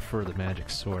prefer the magic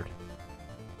sword.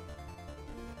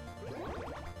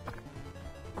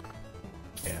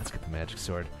 Yeah, let's get the magic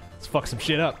sword. Let's fuck some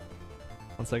shit up.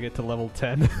 Once I get to level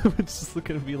 10, it's just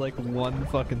gonna be like one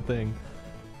fucking thing.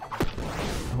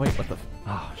 Oh, wait, what the?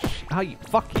 Oh, shit. Oh, you.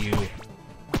 Fuck you.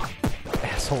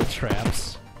 Asshole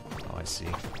traps. Oh, I see.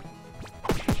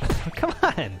 Come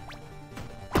on!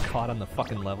 Caught on the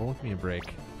fucking level. Give me a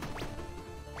break.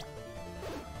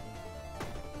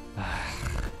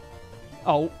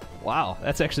 Oh, wow.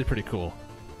 That's actually pretty cool.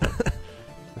 The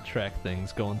track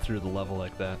things going through the level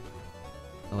like that.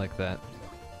 I like that.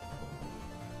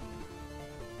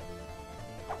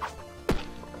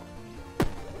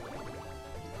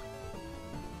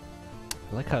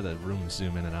 I like how the rooms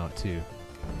zoom in and out too,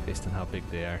 based on how big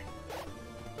they are.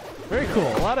 Very cool.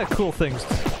 A lot of cool things.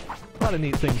 A lot of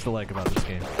neat things to like about this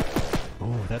game.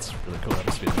 Oh, that's really cool. That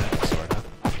must be the magic sword, huh?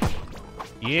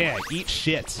 Yeah, eat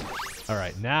shit.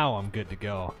 Alright, now I'm good to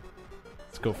go.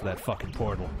 Let's go for that fucking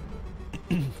portal.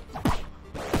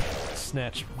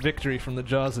 Snatch victory from the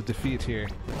jaws of defeat here.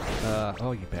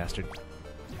 Oh, you bastard.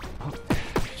 Oh,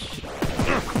 shit.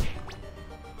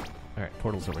 Alright,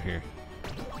 portal's over here.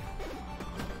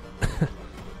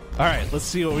 Alright, let's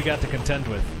see what we got to contend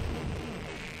with.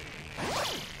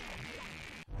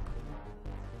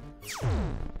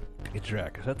 A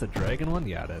drag. Is that the dragon one?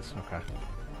 Yeah, it is. Okay.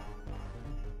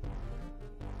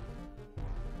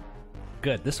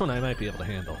 Good. This one I might be able to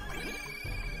handle.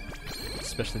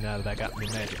 Especially now that I got my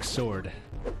magic sword.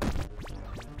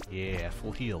 Yeah,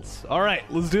 full heals. Alright,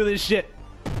 let's do this shit!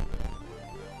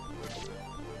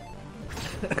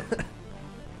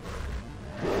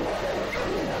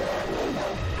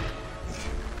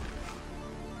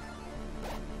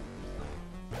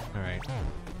 Alright.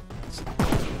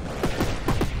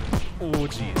 Oh,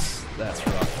 jeez. That's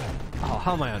rough. Oh,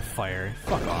 how am I on fire?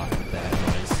 Fuck off with that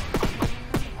noise.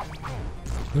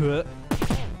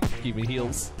 Give me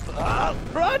heals. Ah,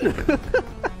 run!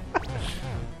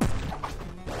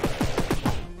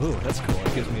 Ooh, that's cool.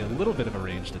 It gives me a little bit of a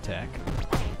ranged attack.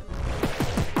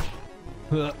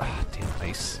 Damn,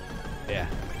 nice. Yeah.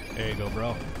 There you go,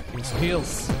 bro. Give me some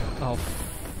heals. Oh,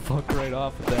 fuck right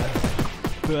off with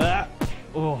that.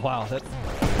 Oh, wow. That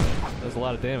was a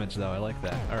lot of damage, though. I like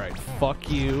that. Alright, fuck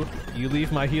you. You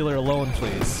leave my healer alone,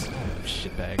 please.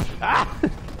 Shitbag. Ah!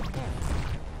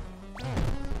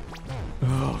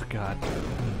 Oh, God.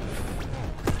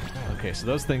 Okay, so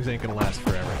those things ain't gonna last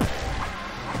forever.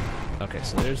 Okay,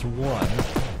 so there's one.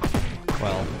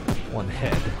 Well, one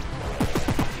head.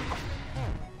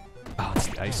 Oh, it's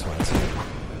the ice one too.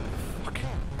 Fuck.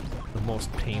 The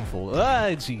most painful. Ah,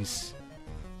 jeez.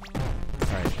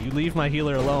 Alright, you leave my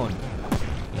healer alone.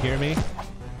 You hear me?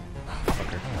 Oh,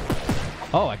 fucker.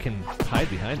 Oh, I can hide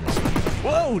behind this thing.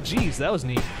 Whoa, jeez, that was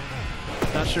neat.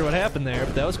 Not sure what happened there,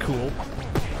 but that was cool.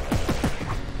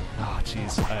 Oh,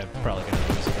 jeez, I'm probably gonna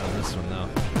lose it on this one, though.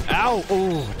 Ow!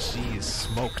 Oh, jeez,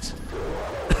 smoked.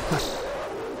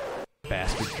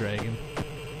 Bastard dragon.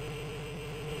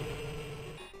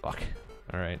 Fuck.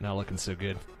 Alright, not looking so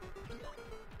good.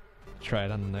 Try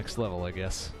it on the next level, I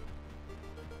guess.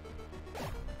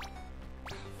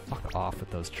 Fuck off with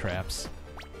those traps.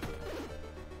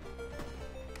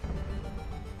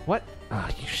 What? Ah,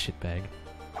 you shitbag.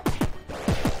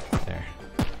 There.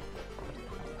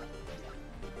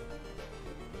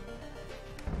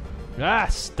 Ah,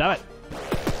 stop it!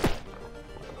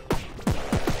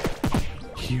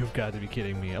 You've got to be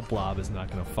kidding me. A blob is not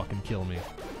gonna fucking kill me.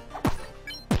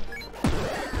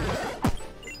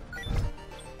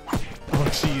 Oh,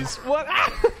 jeez. What?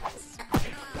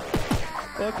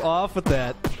 Fuck off with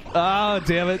that. Oh,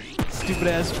 damn it. Stupid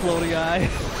ass floating eye.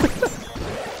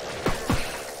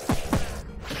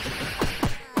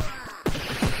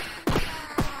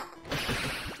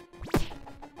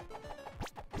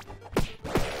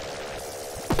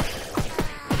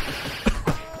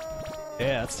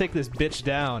 Yeah, let's take this bitch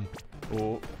down.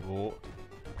 Oh, oh.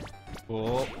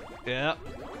 Oh, yeah.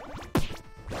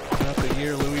 Not the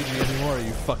year Luigi anymore,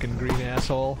 you fucking green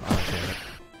asshole. Oh, damn it.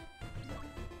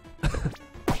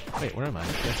 Wait, where am I?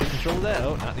 Can I take control of that?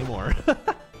 Oh, not anymore.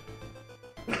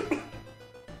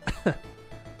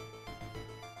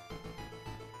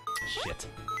 Shit.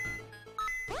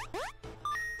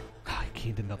 I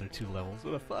gained another 2 levels.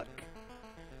 What the fuck?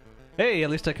 Hey, at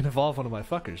least I can evolve one of my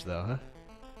fuckers, though, huh?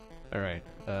 Alright,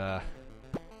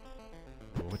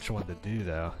 which one to do,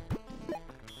 though?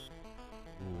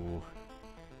 Ooh.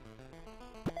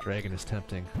 Dragon is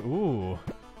tempting. Ooh.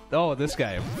 Oh, this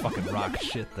guy fucking rocks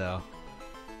shit, though.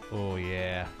 Oh,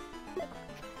 yeah.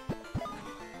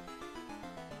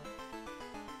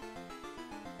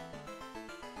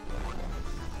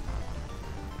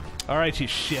 Alright, you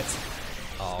shit.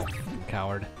 Oh,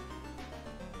 coward.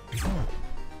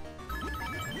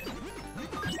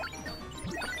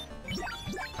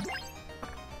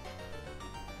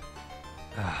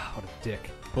 Ah, what a dick.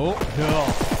 Oh,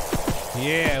 no.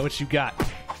 Yeah, what you got?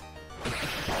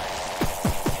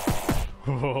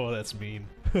 Oh, that's mean.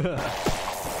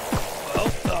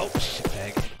 Oh,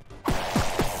 shitbag.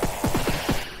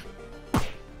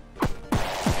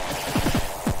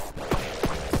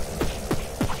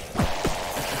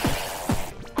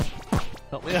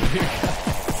 Help me out here,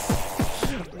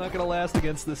 guys. I'm not gonna last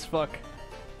against this fuck.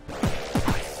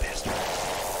 Bastard.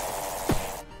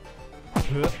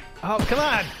 Oh, come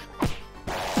on!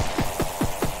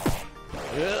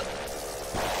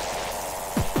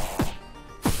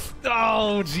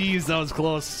 Oh, jeez, that was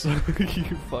close. You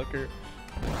fucker.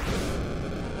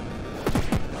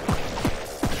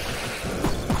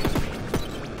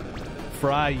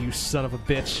 Fry, you son of a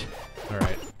bitch.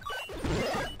 Alright.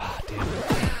 Ah, damn it.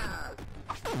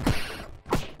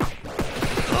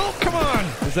 Oh, come on!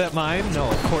 Is that mine? No,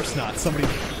 of course not. Somebody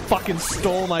fucking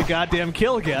stole my goddamn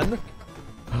kill again.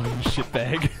 Oh, you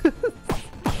shitbag.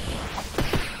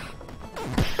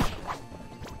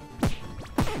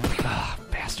 Ah,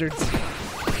 bastards.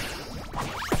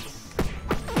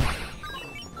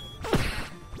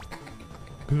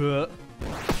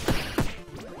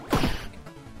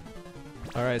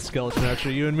 Alright, Skeleton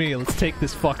Archer, you and me, let's take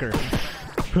this fucker.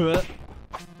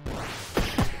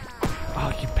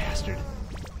 Oh, you bastard.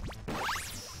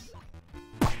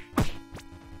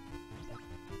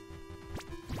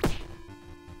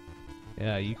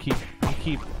 Yeah, you keep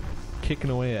kicking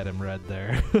away at him, Red,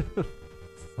 there. Son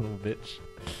of a bitch.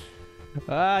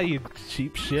 Ah, you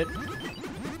cheap shit.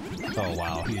 Oh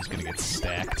wow, he's gonna get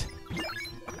stacked.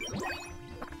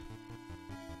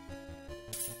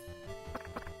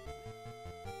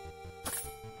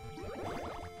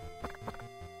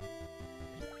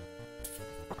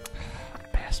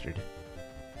 Bastard.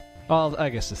 Well, I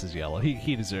guess this is yellow.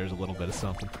 He deserves a little bit of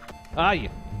something. Ah, you...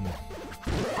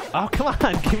 Oh, come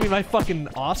on! Give me my fucking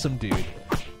awesome dude.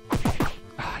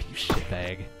 Ah, you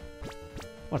shitbag.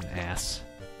 What an ass.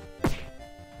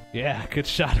 Yeah, good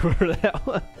shot whoever that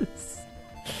was.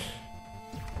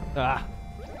 Ah.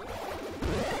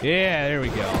 Yeah, there we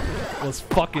go. Let's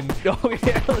fucking... Oh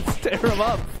yeah, let's tear him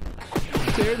up.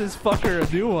 Tear this fucker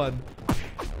a new one.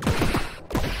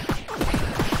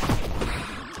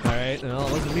 Alright, well,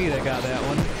 it wasn't me that got that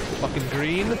one. Fucking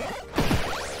green.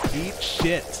 Eat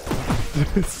shit.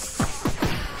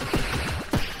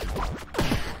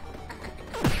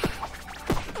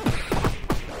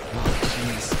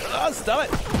 Stop it!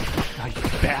 Oh, you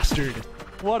bastard!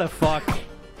 What a fuck!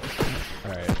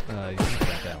 Alright, you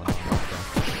got that one.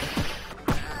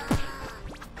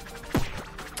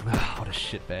 Ah, what a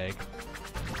shitbag.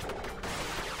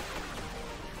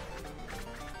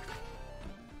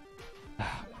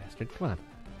 Ah, bastard, come on.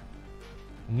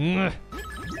 Mwah.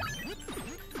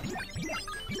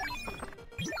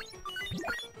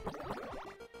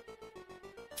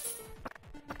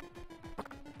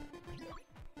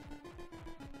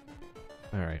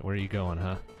 Alright, where are you going,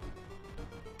 huh?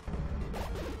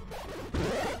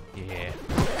 Yeah.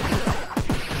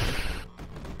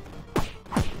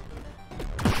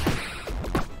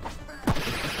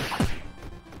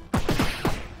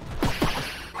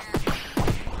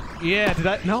 Yeah, did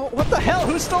I? No? What the hell?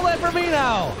 Who stole that from me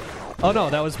now? Oh no,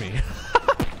 that was me.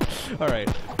 Alright.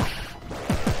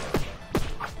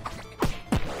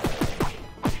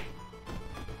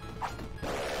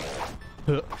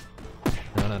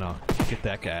 No. Get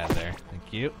that guy out of there.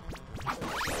 Thank you.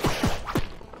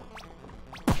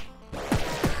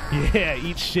 Yeah,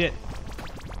 eat shit.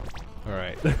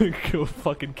 Alright, go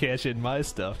fucking cash in my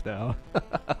stuff now.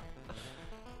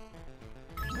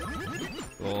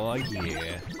 Oh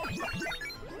yeah.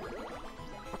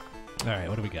 Alright,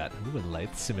 what do we got? Ooh, a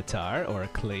light scimitar or a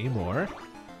claymore.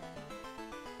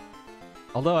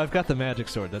 Although I've got the magic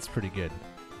sword, that's pretty good.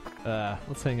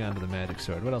 Let's hang on to the magic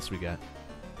sword. What else we got?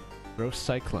 Throw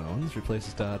cyclones,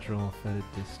 replaces dodge roll, fetid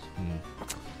dist.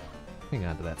 Hang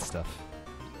on to that stuff.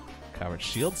 Coward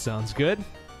shield sounds good.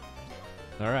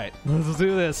 Alright, let's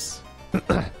do this.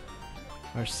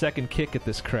 Our second kick at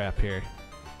this crap here.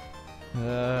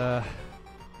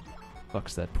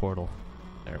 Fuck's that portal.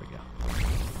 There we go.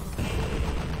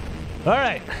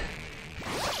 Alright.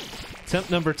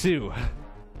 Attempt number 2.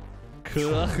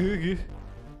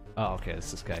 Oh, okay,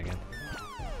 it's this guy again.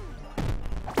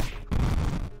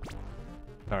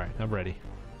 Alright, I'm ready.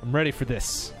 I'm ready for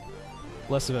this.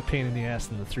 Less of a pain in the ass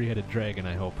than the three-headed dragon,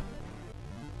 I hope.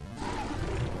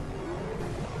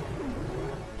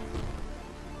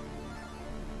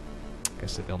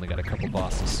 Guess they've only got a couple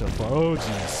bosses so far. Oh,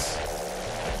 jeez.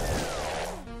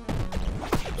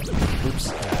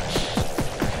 Oops. Gosh.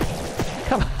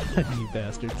 Come on, you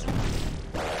bastards.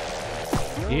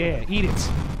 Yeah, eat it.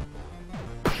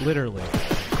 Literally.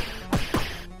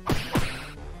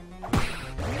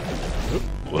 Oop,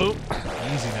 whoa.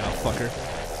 Easy now, fucker.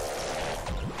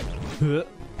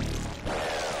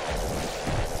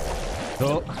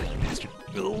 Oh, you bastard.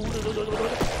 Oh,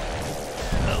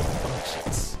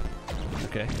 shit.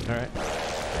 Okay, alright.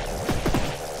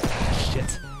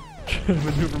 Shit. Trying to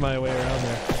maneuver my way around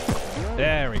there.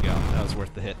 There we go. That was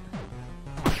worth the hit.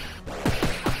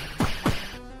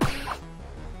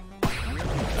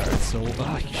 Alright, so...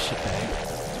 Oh, you shitbag.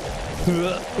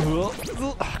 Oh,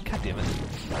 God damn it.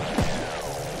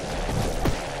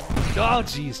 Oh,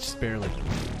 jeez, just barely.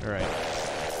 Alright.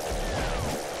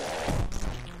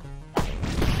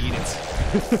 Eat it.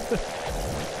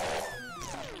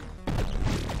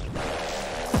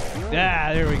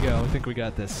 Ah, there we go. I think we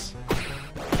got this.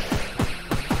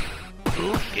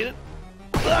 Ooh, get it.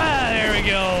 Ah, there we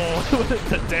go. With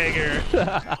the dagger.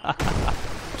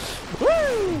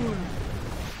 Woo!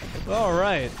 All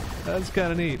right, that's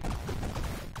kind of neat.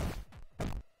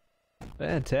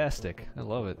 Fantastic. I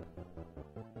love it.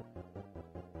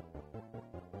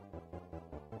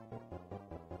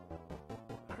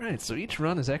 All right, so each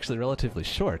run is actually relatively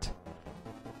short.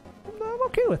 I'm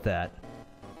okay with that.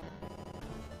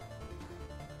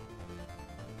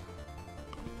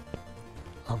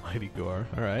 Almighty Gore.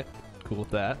 Alright. Cool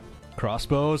with that.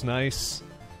 Crossbows, nice.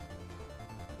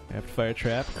 Rapid fire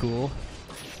trap, cool.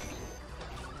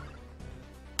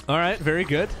 Alright, very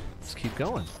good. Let's keep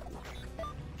going.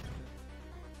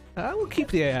 We'll keep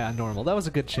the AI on normal. That was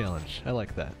a good challenge. I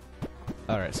like that.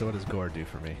 Alright, so what does Gore do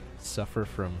for me? Suffer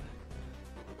from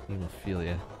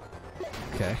hemophilia.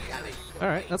 Okay.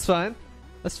 Alright, that's fine.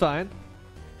 That's fine.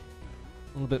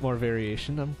 A little bit more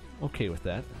variation. I'm okay with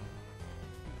that.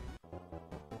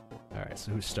 Alright,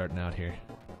 so who's starting out here?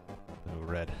 Oh,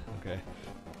 red. Okay.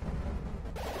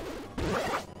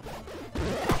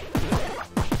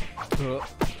 Oh.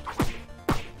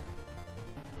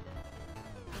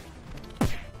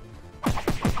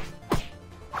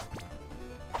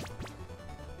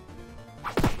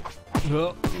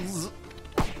 Oh.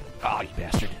 Oh, you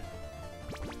bastard.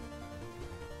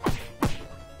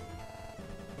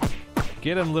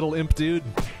 Get him, little imp dude.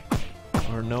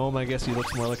 Or gnome, I guess he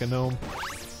looks more like a gnome.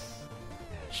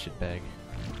 Shitbag.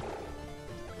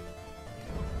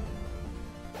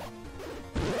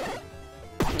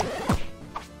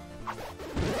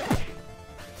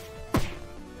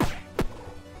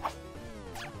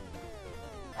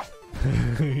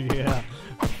 Yeah.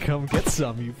 Come get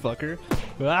some, you fucker.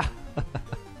 Ah!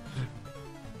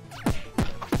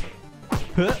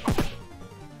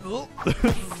 Oh.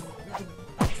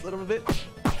 Son of a bitch.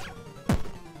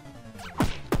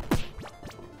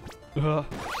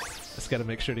 Just gotta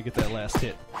make sure to get that last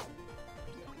hit.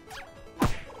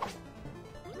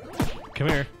 Come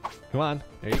here. Come on.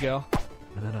 There you go.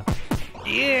 No.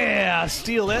 Yeah!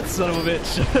 Steal that son of a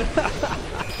bitch!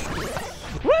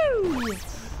 Woo!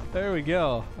 There we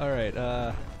go. Alright,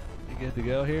 you good to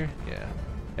go here? Yeah.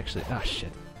 Actually, ah,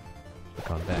 shit. We're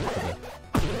going back to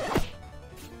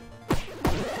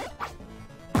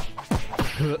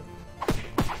the...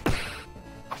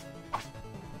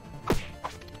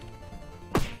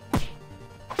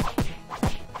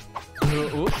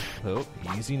 Oh,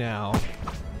 easy now.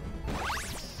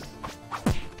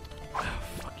 Oh,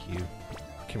 fuck you.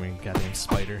 Come here, you goddamn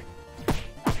spider.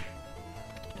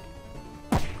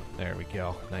 There we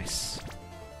go. Nice.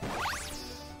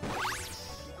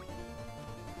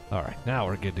 Alright, now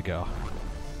we're good to go.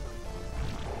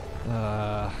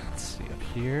 Let's see, up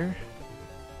here.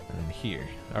 And then here.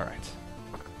 Alright.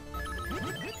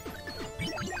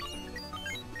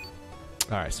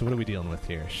 Alright, so what are we dealing with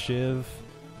here? Shiv.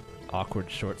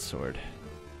 Awkward short sword.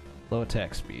 Low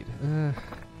attack speed.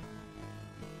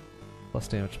 Plus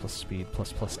damage, plus speed,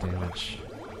 plus damage.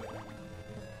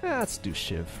 Let's do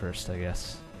Shiv first, I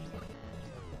guess.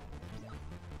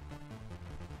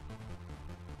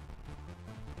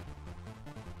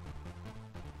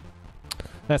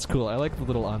 That's cool. I like the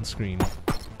little on-screen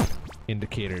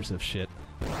indicators of shit.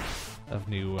 Of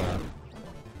new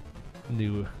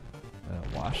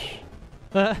wash.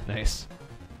 Nice.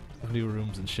 Of new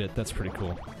rooms and shit. That's pretty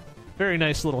cool. Very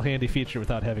nice little handy feature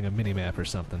without having a mini-map or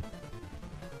something.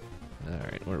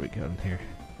 Alright, where are we going here?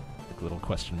 Like little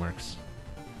question marks.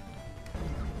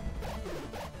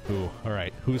 Ooh,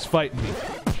 alright. Who's fighting me?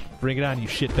 Bring it on, you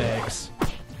shitbags.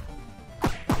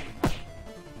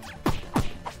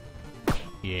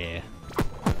 Yeah.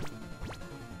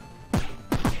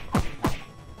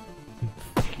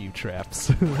 Fuck you,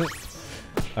 traps.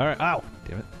 Alright, ow!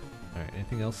 Damn it. Alright,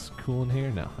 anything else cool in here?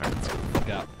 No. Alright, let's get the fuck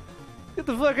out. Get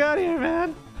the fuck out of here,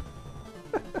 man!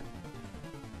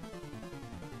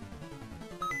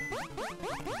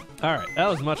 Alright, that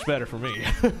was much better for me.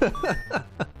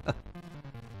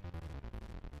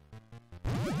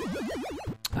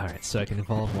 Alright, so I can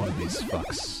evolve one of these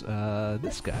fucks.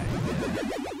 This guy.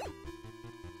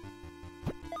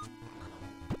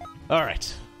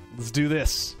 Alright, let's do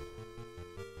this.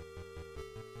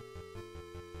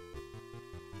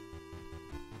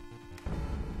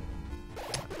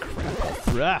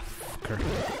 Crap. Fucker.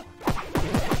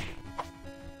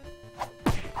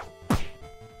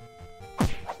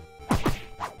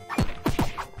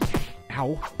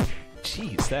 Ow.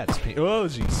 Jeez, that's pain. Oh,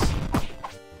 jeez.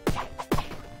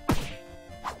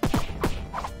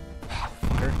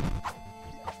 Fucker.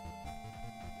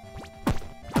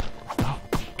 Oh,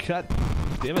 god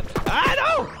damn it. Ah,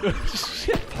 no!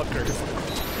 Shit, fucker.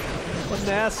 What an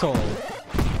asshole.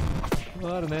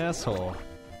 What an asshole.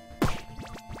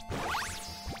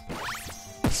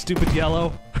 Stupid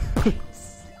yellow.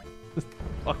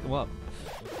 Fuck him up.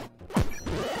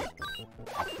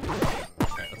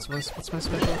 Alright, what's my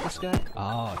special with this guy?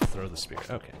 Oh, throw the spear.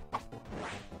 Okay.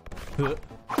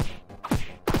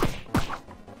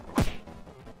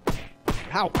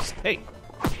 Ow! Hey!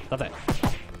 Stop that.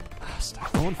 Oh,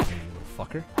 stop going for me, you little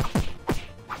fucker.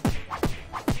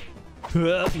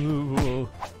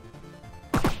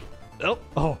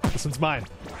 Oh, this one's mine.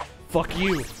 Fuck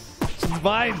you. This one's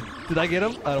mine. Did I get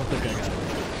him? I don't think I got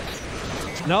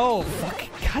him. No! Fuck!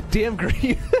 Goddamn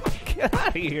green! Get out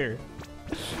of here!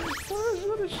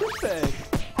 What a shitbag!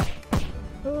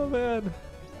 Oh man!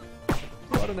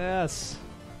 What an ass!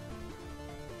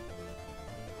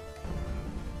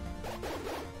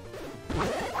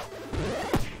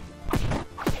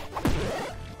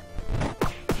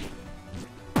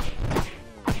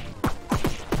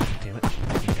 Damn it!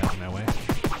 You got in my way.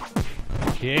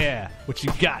 Yeah! What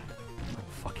you got?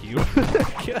 Fuck you!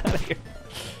 Get out of here!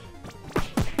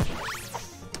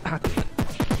 Ah, damn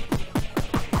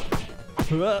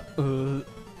it.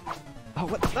 Oh,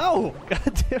 what? No!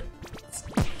 God damn it.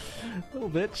 Little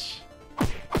bitch.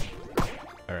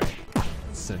 Alright.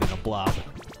 Send in a blob.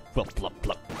 Blub, blub,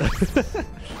 blub.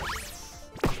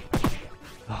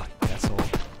 Oh, you asshole.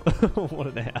 What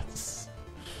an ass.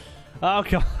 Oh,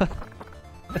 come on.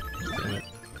 Damn it.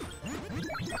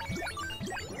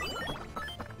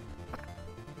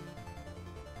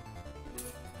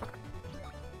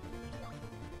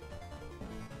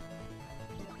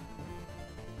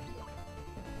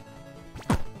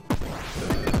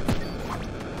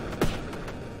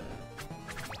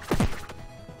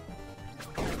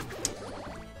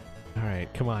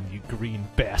 on, you green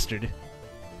bastard.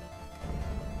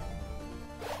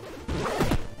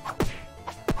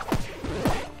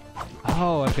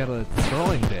 Oh, I've got a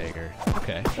throwing dagger.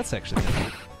 Okay, that's actually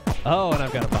good. Oh, and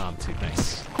I've got a bomb too.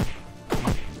 Nice.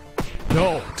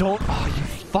 No, don't. Oh, you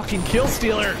fucking kill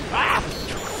stealer. Ah!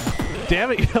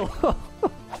 Damn it, Yellow.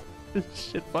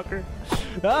 Shit fucker.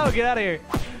 Oh, get out of here.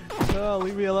 Oh,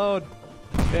 leave me alone.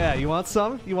 Yeah, you want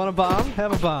some? You want a bomb?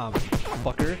 Have a bomb,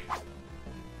 fucker.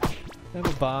 Have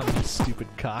a bomb, you stupid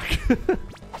cock.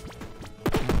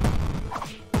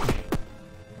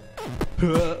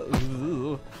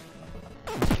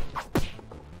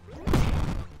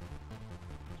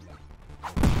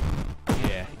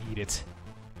 Yeah, eat it.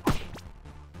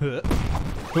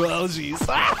 Oh, jeez.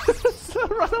 Ah!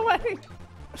 Run away!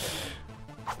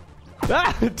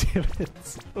 Ah, damn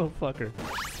it. Oh, fucker.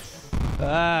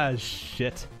 Ah,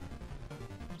 shit.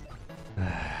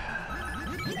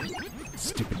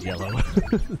 Stupid Yellow.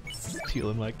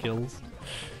 Stealing my kills.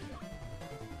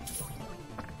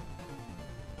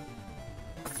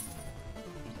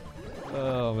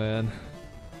 Oh, man.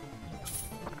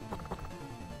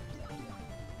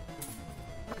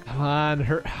 Come on,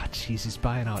 hurt. Ah, jeez, he's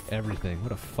buying out everything.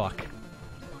 What a fuck.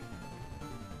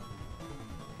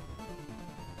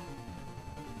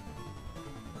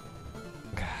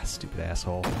 Ah, stupid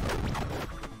asshole.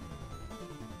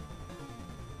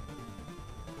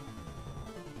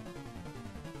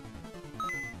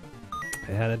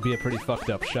 Yeah, that'd be a pretty fucked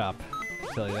up shop.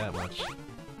 I'll tell you that much.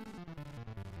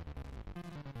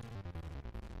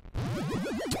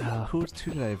 Who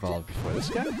did I evolve before? This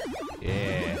guy?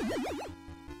 Yeah.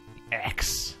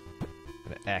 X. I'm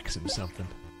gonna X him something.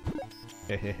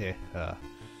 Hehehe.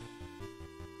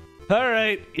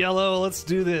 Alright, Yellow, let's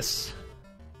do this.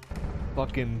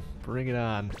 Fucking bring it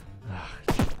on.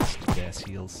 Stupid ass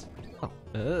heals.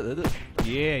 Oh.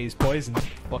 Yeah, he's poisoned.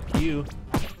 Fuck you.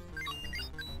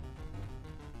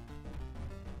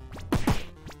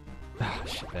 Ah,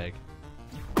 shitbag.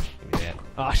 Give me that.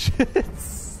 Oh shit!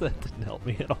 That didn't help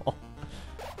me at all.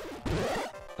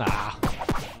 Ah,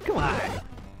 come on.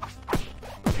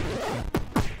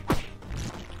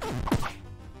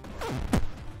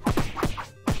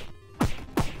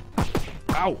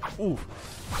 Ow! Ooh, ooh,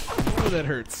 that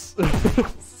hurts.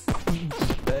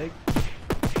 Shitbag.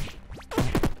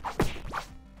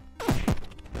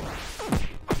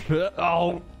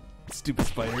 Oh, stupid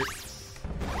spider.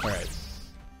 All right.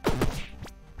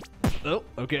 Oh,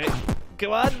 okay.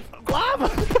 Come on,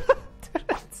 Blob!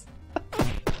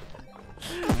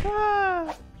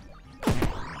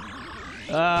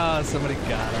 Ah, somebody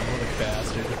got him. What a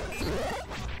bastard.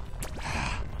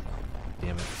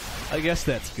 Damn it. I guess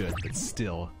that's good, but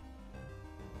still.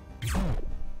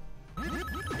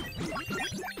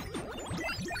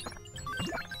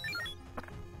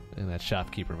 And that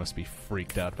shopkeeper must be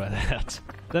freaked out by that.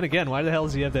 Then again, why the hell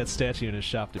does he have that statue in his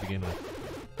shop to begin with?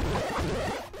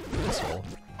 Asshole.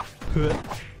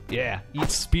 Yeah, eat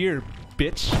spear,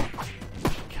 bitch.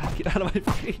 God, get out of my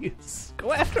face.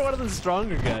 Go after one of the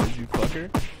stronger guys, you fucker.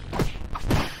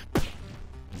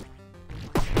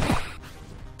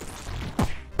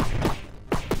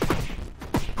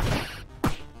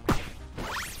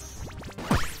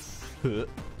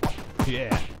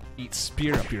 Yeah, eat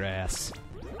spear up your ass.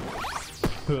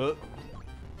 Oh,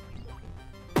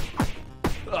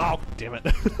 damn it.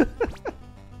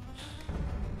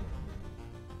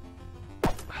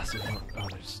 Oh,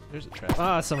 there's a trap.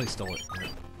 Ah, somebody stole it.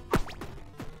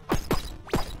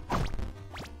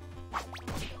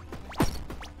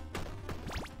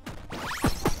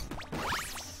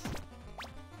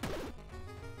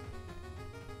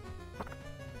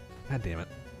 God damn it.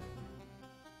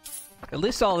 At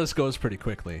least all this goes pretty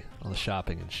quickly. All the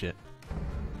shopping and shit.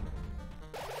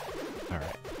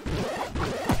 Alright.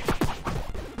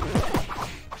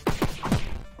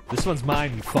 This one's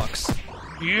mine, you fucks.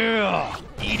 Yeah!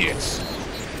 Eat it!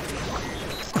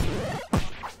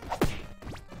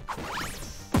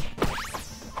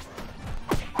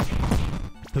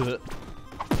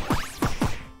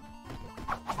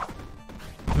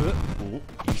 Ooh,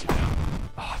 easy now.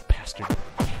 Oh, bastard.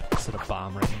 Set a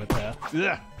bomb right in the path.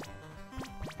 Ugh.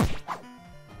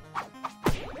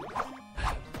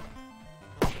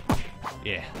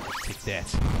 Yeah, take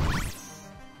that.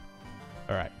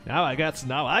 Alright, now I got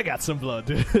some blood,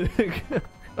 dude.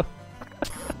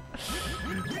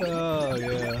 Oh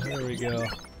yeah, there we go.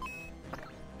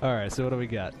 Alright, so what do we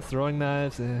got? Throwing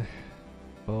knives,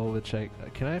 bow, which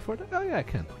can I afford it? Oh yeah, I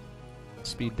can.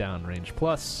 Speed down, range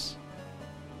plus.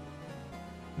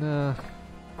 Nah.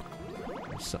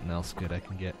 There's something else good I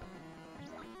can get.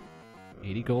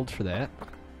 80 gold for that.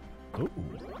 Ooh.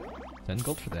 10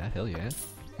 gold for that, hell yeah.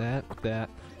 that.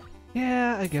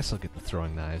 Yeah, I guess I'll get the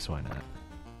throwing knives, why not?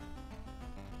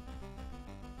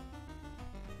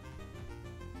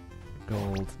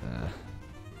 Gold, nah.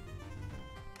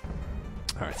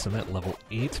 Alright, so I'm at level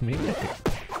 8, maybe I could...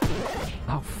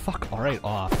 Oh, fuck, alright,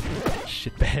 off.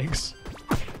 Shitbags.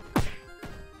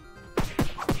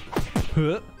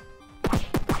 Huh.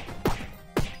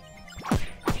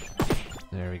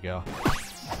 There we go.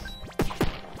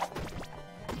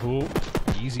 Oh,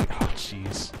 easy. Oh,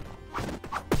 jeez.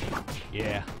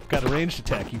 Yeah, got a ranged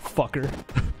attack, you fucker.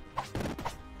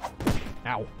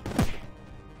 Ow.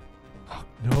 Oh,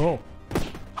 no.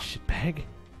 Shitbag.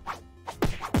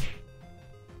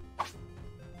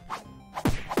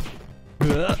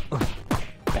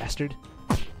 Bastard.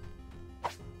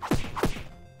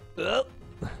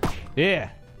 Yeah,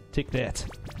 take that.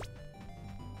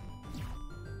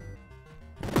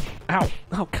 Ow!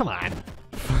 Oh, come on!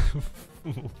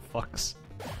 Fucks.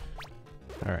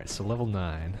 Alright, so level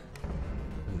 9.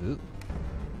 Ooh.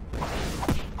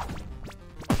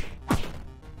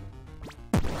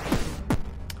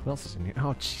 Who else is in here?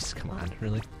 Oh, jeez, come on,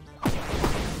 really?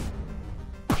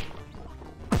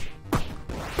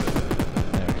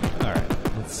 There.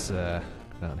 Alright, let's, go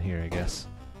down here, I guess.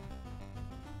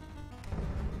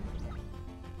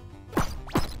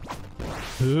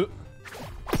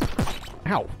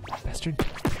 Ow, bastard.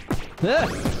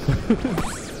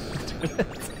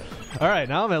 Alright,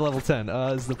 now I'm at level 10.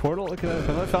 Is the portal...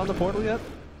 have I found the portal yet?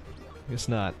 Guess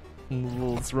not.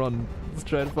 Let's run. Let's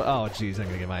try to... Oh, jeez, I'm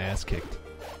gonna get my ass kicked.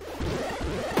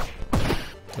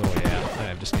 Oh, yeah.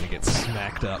 I'm just gonna get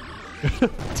smacked up.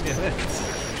 Damn it.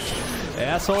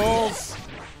 Assholes!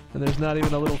 And there's not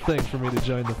even a little thing for me to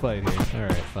join the fight here.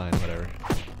 Alright, fine, whatever.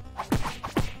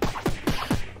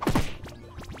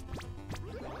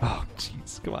 Oh,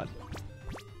 jeez, come on.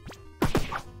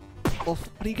 Well,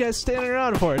 what are you guys standing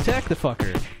around for? Attack the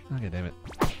fucker! Okay, damn it.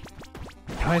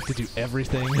 I have to do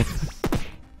everything.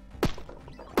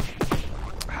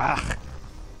 Ah.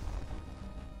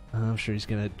 I'm sure he's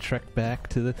gonna trek back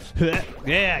to the...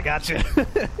 Yeah, I gotcha!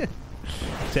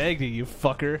 Tagged you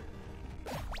fucker.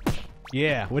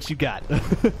 Yeah, what you got?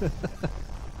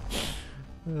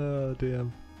 Oh,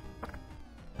 damn.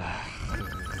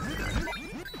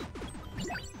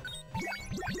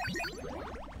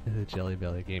 The Jelly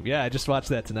Belly game. Yeah, I just watched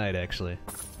that tonight, actually.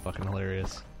 Fucking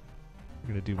hilarious. We're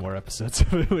gonna do more episodes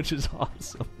of it, which is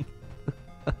awesome.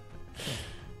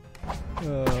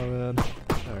 Oh, man.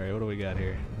 Alright, what do we got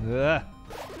here?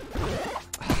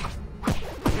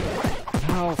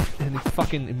 Oh, and he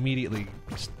fucking immediately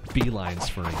just beelines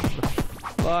for me.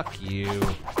 Fuck you.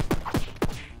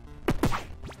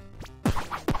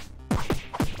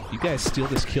 You guys steal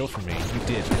this kill from me. You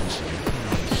did, didn't you?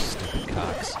 You stupid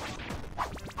cocks.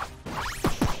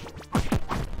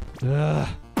 Ugh.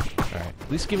 Alright,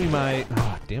 at least give me my...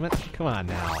 Oh, damn it. Come on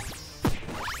now.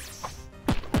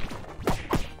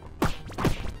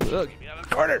 Ugh, get me out of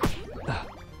the corner!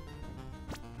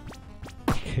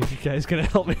 Okay, you guys gonna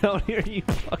help me out here, you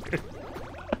fucker?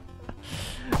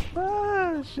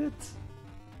 Ah, shit.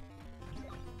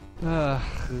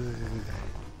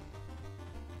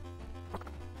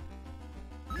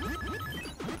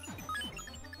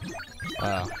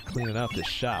 Wow, cleaning up this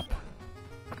shop.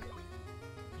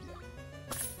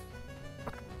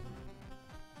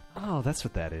 Oh, that's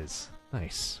what that is.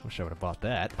 Nice. Wish I would have bought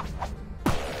that.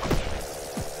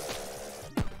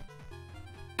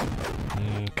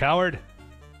 Coward!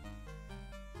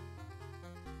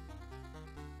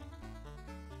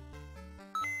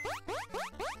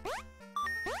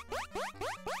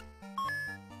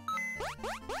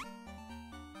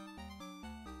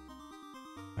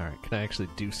 Alright, can I actually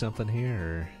do something here,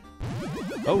 or...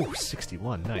 Oh,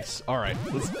 61, nice. Alright,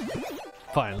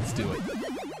 fine, let's do it.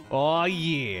 Oh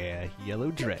yeah,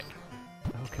 Yellow Dragon.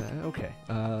 Okay.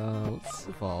 Let's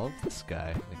evolve this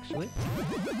guy, actually.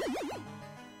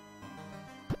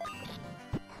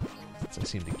 Since I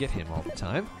seem to get him all the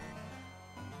time.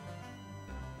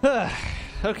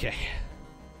 Okay.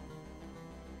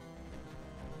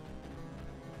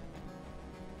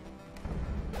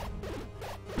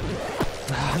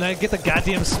 And I get the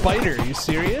goddamn spider, are you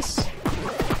serious?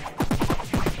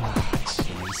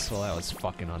 Jeez, well that was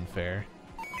fucking unfair.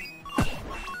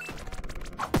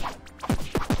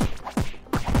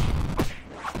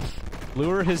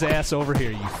 Lure his ass over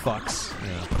here, you fucks.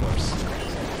 Yeah, of course.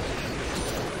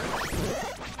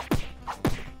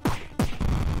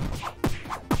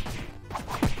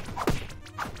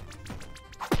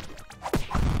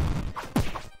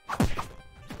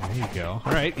 There you go.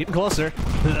 Alright, getting closer.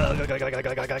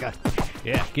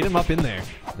 Yeah, get him up in there.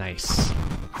 Nice.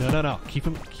 No. Keep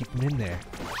him in there.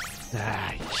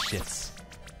 Ah, you shits.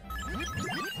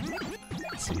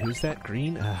 Let's see, who's that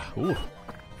green? Ooh,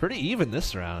 pretty even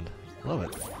this round. Love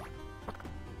it.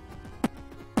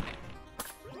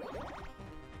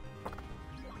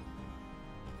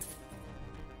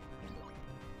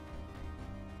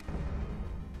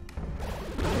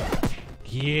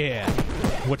 Yeah!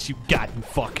 What you got, you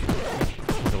fuck?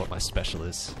 I wonder what my special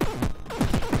is.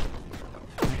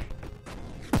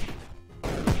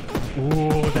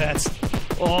 Ooh, that's...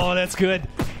 Oh, that's good!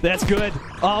 That's good!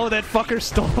 Oh, that fucker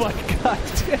stole my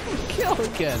goddamn kill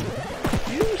again!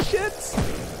 You shits!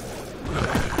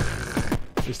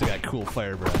 At least I got cool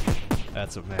fire breath.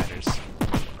 That's what matters.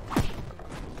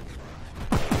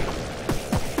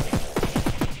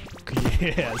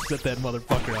 Yeah, set that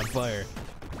motherfucker on fire.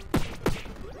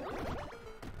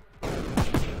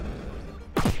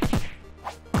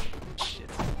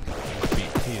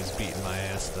 He is beating my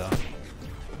ass, though.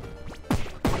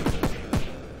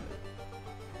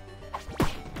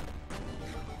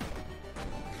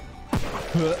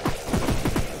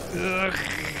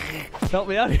 Help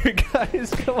me out here,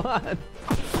 guys! Come on!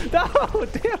 No!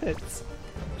 Damn it!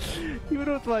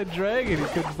 Even with my dragon, he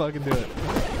couldn't fucking do it.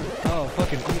 Oh,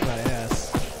 fucking eat my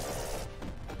ass.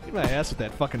 Eat my ass with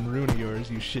that fucking rune of yours,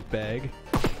 you shitbag.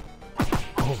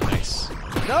 Oh, nice.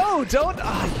 No! Don't!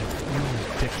 Ah,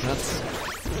 you dick nuts.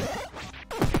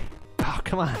 Oh,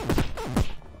 come on.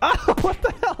 Oh, what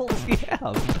the hell does he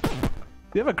have?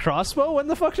 Do you have a crossbow? When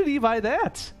the fuck did he buy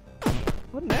that?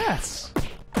 What an ass.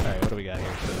 Alright, what do we got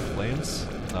here? Flames?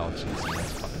 Oh, jeez,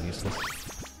 that's fucking useless.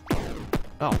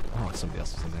 Oh, somebody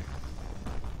else is in there.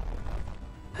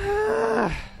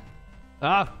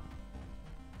 Ah!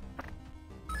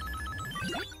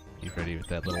 You ready with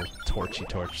that little torchy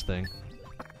torch thing?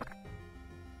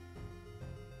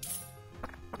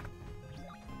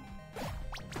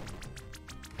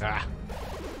 Ah!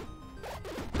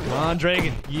 Come on,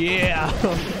 dragon! Yeah!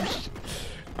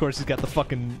 Of course, he's got the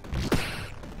fucking...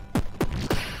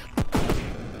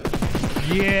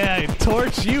 Yeah!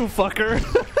 Torch you, fucker!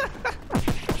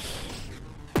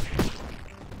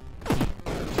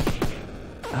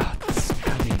 Ah, this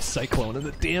goddamn cyclone and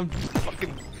the damn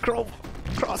fucking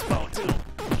crossbow, too.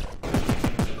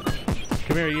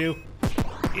 Come here, you.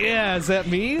 Yeah, is that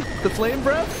me? The flame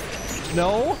breath?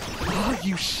 No? Oh,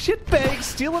 you shitbag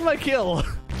stealing my kill!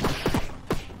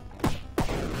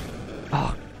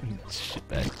 Oh,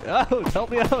 shitbag. Oh, help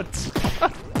me out!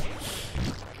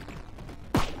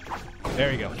 There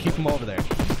you go. Keep him over there.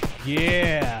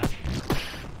 Yeah!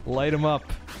 Light him up.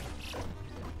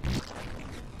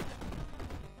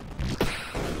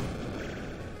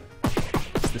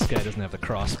 This guy doesn't have the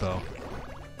crossbow.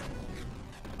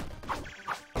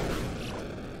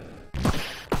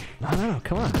 No,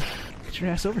 come on. Get your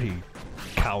ass over here, you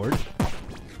coward.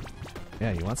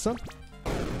 Yeah, you want some?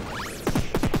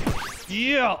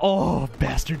 Yeah! Oh,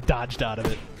 bastard dodged out of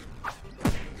it.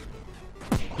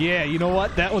 Yeah, you know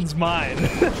what? That one's mine.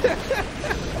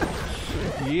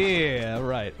 Yeah,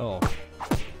 right. Oh.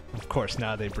 Of course,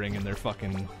 now they bring in their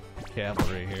fucking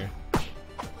cavalry here.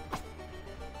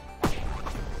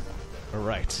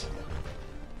 Alright.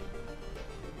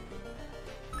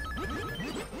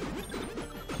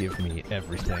 Give me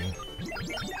everything.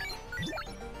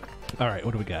 Alright,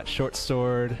 what do we got? Short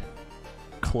sword.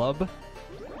 Club.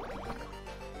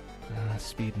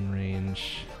 Speed and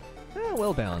range.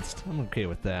 Well balanced. I'm okay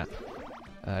with that.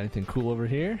 Anything cool over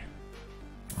here?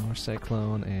 More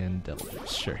cyclone and devil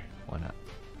juice. Sure, why not?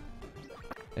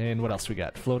 And what else we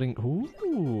got? Floating.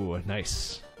 Ooh,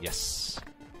 nice. Yes.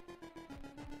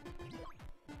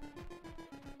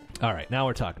 All right, now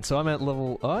we're talking. So I'm at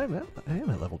level. Oh, I am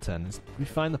at level 10. Did we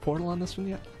find the portal on this one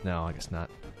yet? No, I guess not.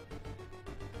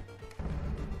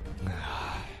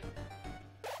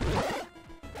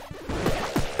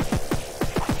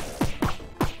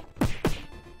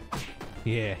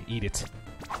 Yeah, eat it.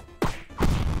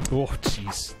 Oh,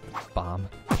 jeez. Bomb.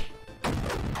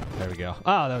 There we go.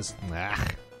 Oh, that was...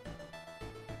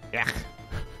 Yeah.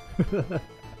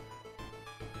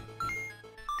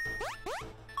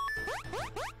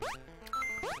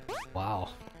 Wow.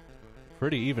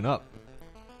 Pretty even up.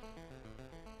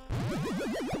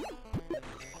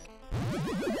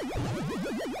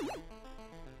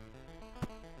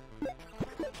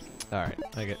 Alright,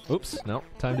 I get... Oops, no.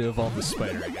 Time to evolve the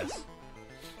spider, I guess.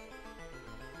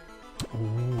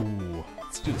 Ooh,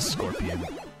 let's do the scorpion.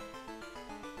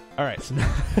 Alright, so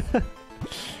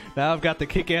now I've got the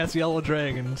kick-ass yellow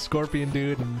dragon, scorpion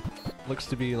dude, and looks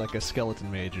to be like a skeleton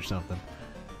mage or something.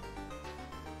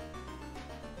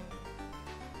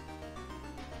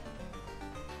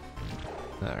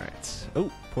 Alright. Oh,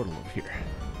 portal over here.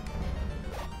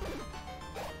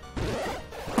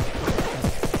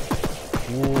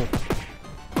 Whoa.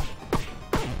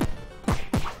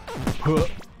 Huh.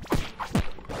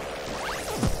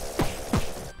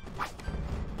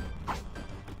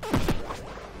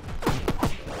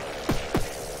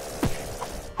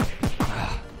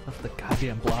 Of the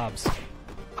goddamn blobs.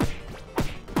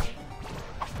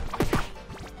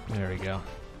 There we go.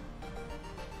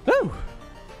 Woo!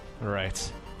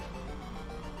 Alright.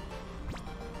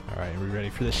 Alright, are we ready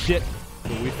for this shit?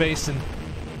 Who are we facing?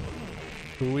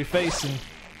 Who are we facing?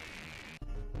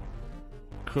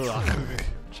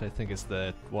 Which I think is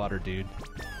the water dude.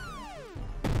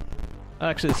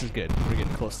 Actually, this is good. We're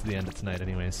getting close to the end of tonight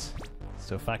anyways.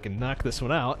 So if I can knock this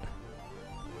one out,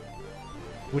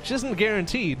 which isn't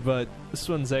guaranteed, but this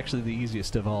one's actually the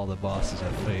easiest of all the bosses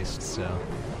I've faced, so.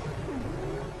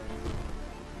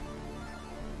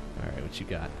 Alright, what you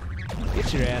got?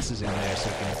 Get your asses in there so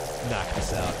we can knock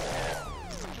this out.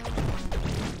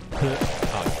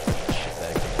 Oh, shit,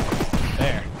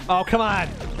 there. Oh, come on!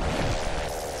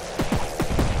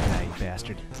 Ah, you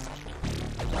bastard.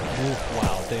 Ooh,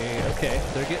 wow,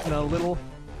 they're getting a little...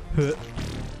 There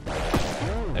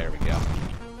we go.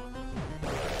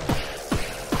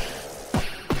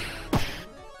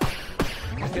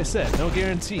 Like I said, no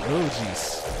guarantee. Oh,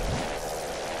 jeez.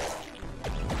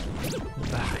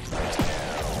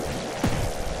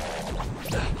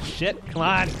 Shit, come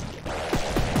on!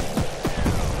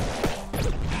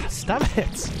 Stop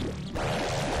it!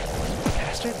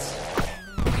 Bastards!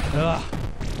 Ugh,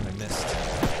 I missed.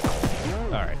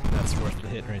 Alright, that's worth the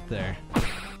hit right there.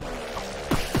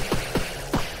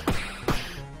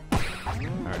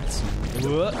 Alright, so...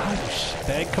 Oh,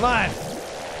 shitbag, come on!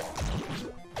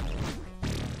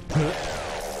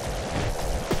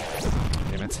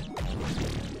 Damn it.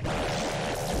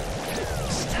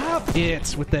 Stop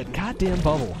it with that goddamn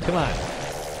bubble. Come on.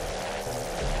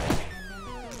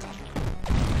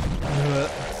 Damn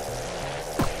it.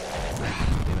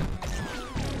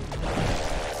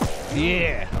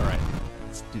 Yeah! Alright.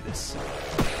 Let's do this.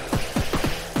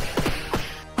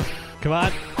 Come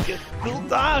on.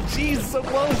 Ah, jeez, so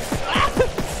close!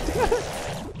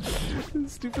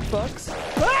 Stupid fucks.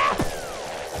 Ah!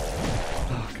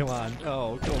 Oh, come on.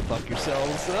 Oh, go fuck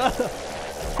yourselves.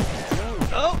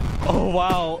 Oh! Oh,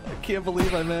 wow. I can't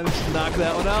believe I managed to knock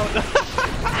that one out.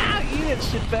 Eat it,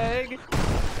 shitbag.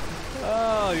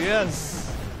 Oh,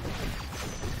 yes.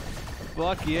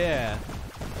 Fuck yeah.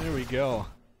 There we go.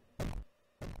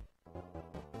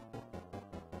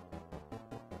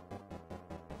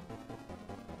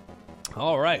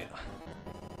 All right.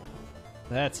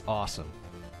 That's awesome.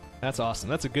 That's awesome.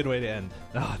 That's a good way to end.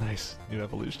 Oh, nice. New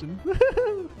evolution.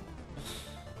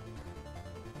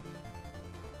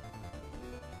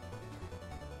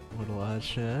 Mortal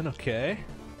Odshan, okay.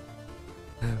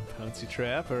 Pouncy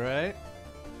Trap, alright.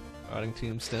 Rotting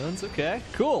Tombstones, okay.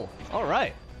 Cool.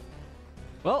 Alright.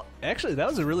 Well, actually, that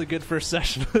was a really good first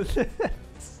session with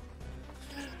this.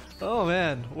 Oh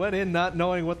man, went in not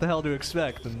knowing what the hell to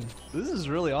expect, and this is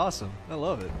really awesome. I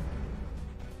love it.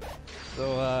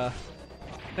 So,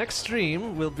 next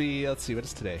stream will be, let's see, what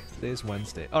is today? Today's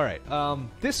Wednesday. Alright,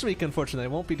 this week, unfortunately, I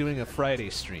won't be doing a Friday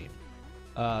stream.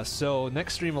 So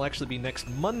next stream will actually be next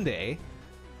Monday,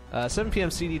 7 p.m.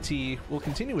 CDT. We'll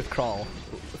continue with Crawl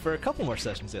for a couple more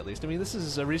sessions at least. I mean, this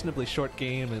is a reasonably short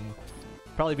game and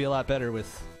probably be a lot better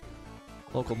with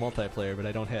local multiplayer, but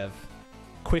I don't have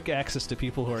quick access to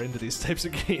people who are into these types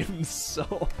of games,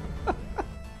 so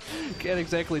can't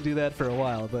exactly do that for a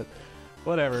while, but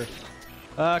whatever.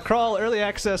 Crawl, early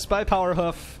access by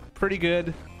Powerhoof, pretty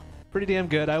good, pretty damn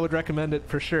good. I would recommend it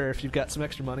for sure if you've got some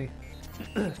extra money.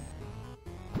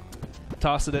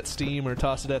 Toss it at Steam or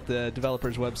toss it at the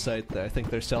developer's website that I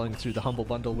think they're selling through the Humble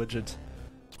Bundle widget.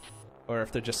 Or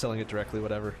if they're just selling it directly,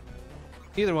 whatever.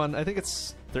 Either one, I think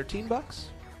it's 13 bucks?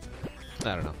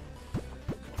 I don't know.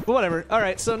 But whatever.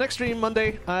 Alright, so next stream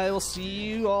Monday. I will see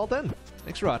you all then.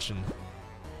 Thanks for watching.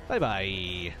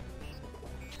 Bye-bye.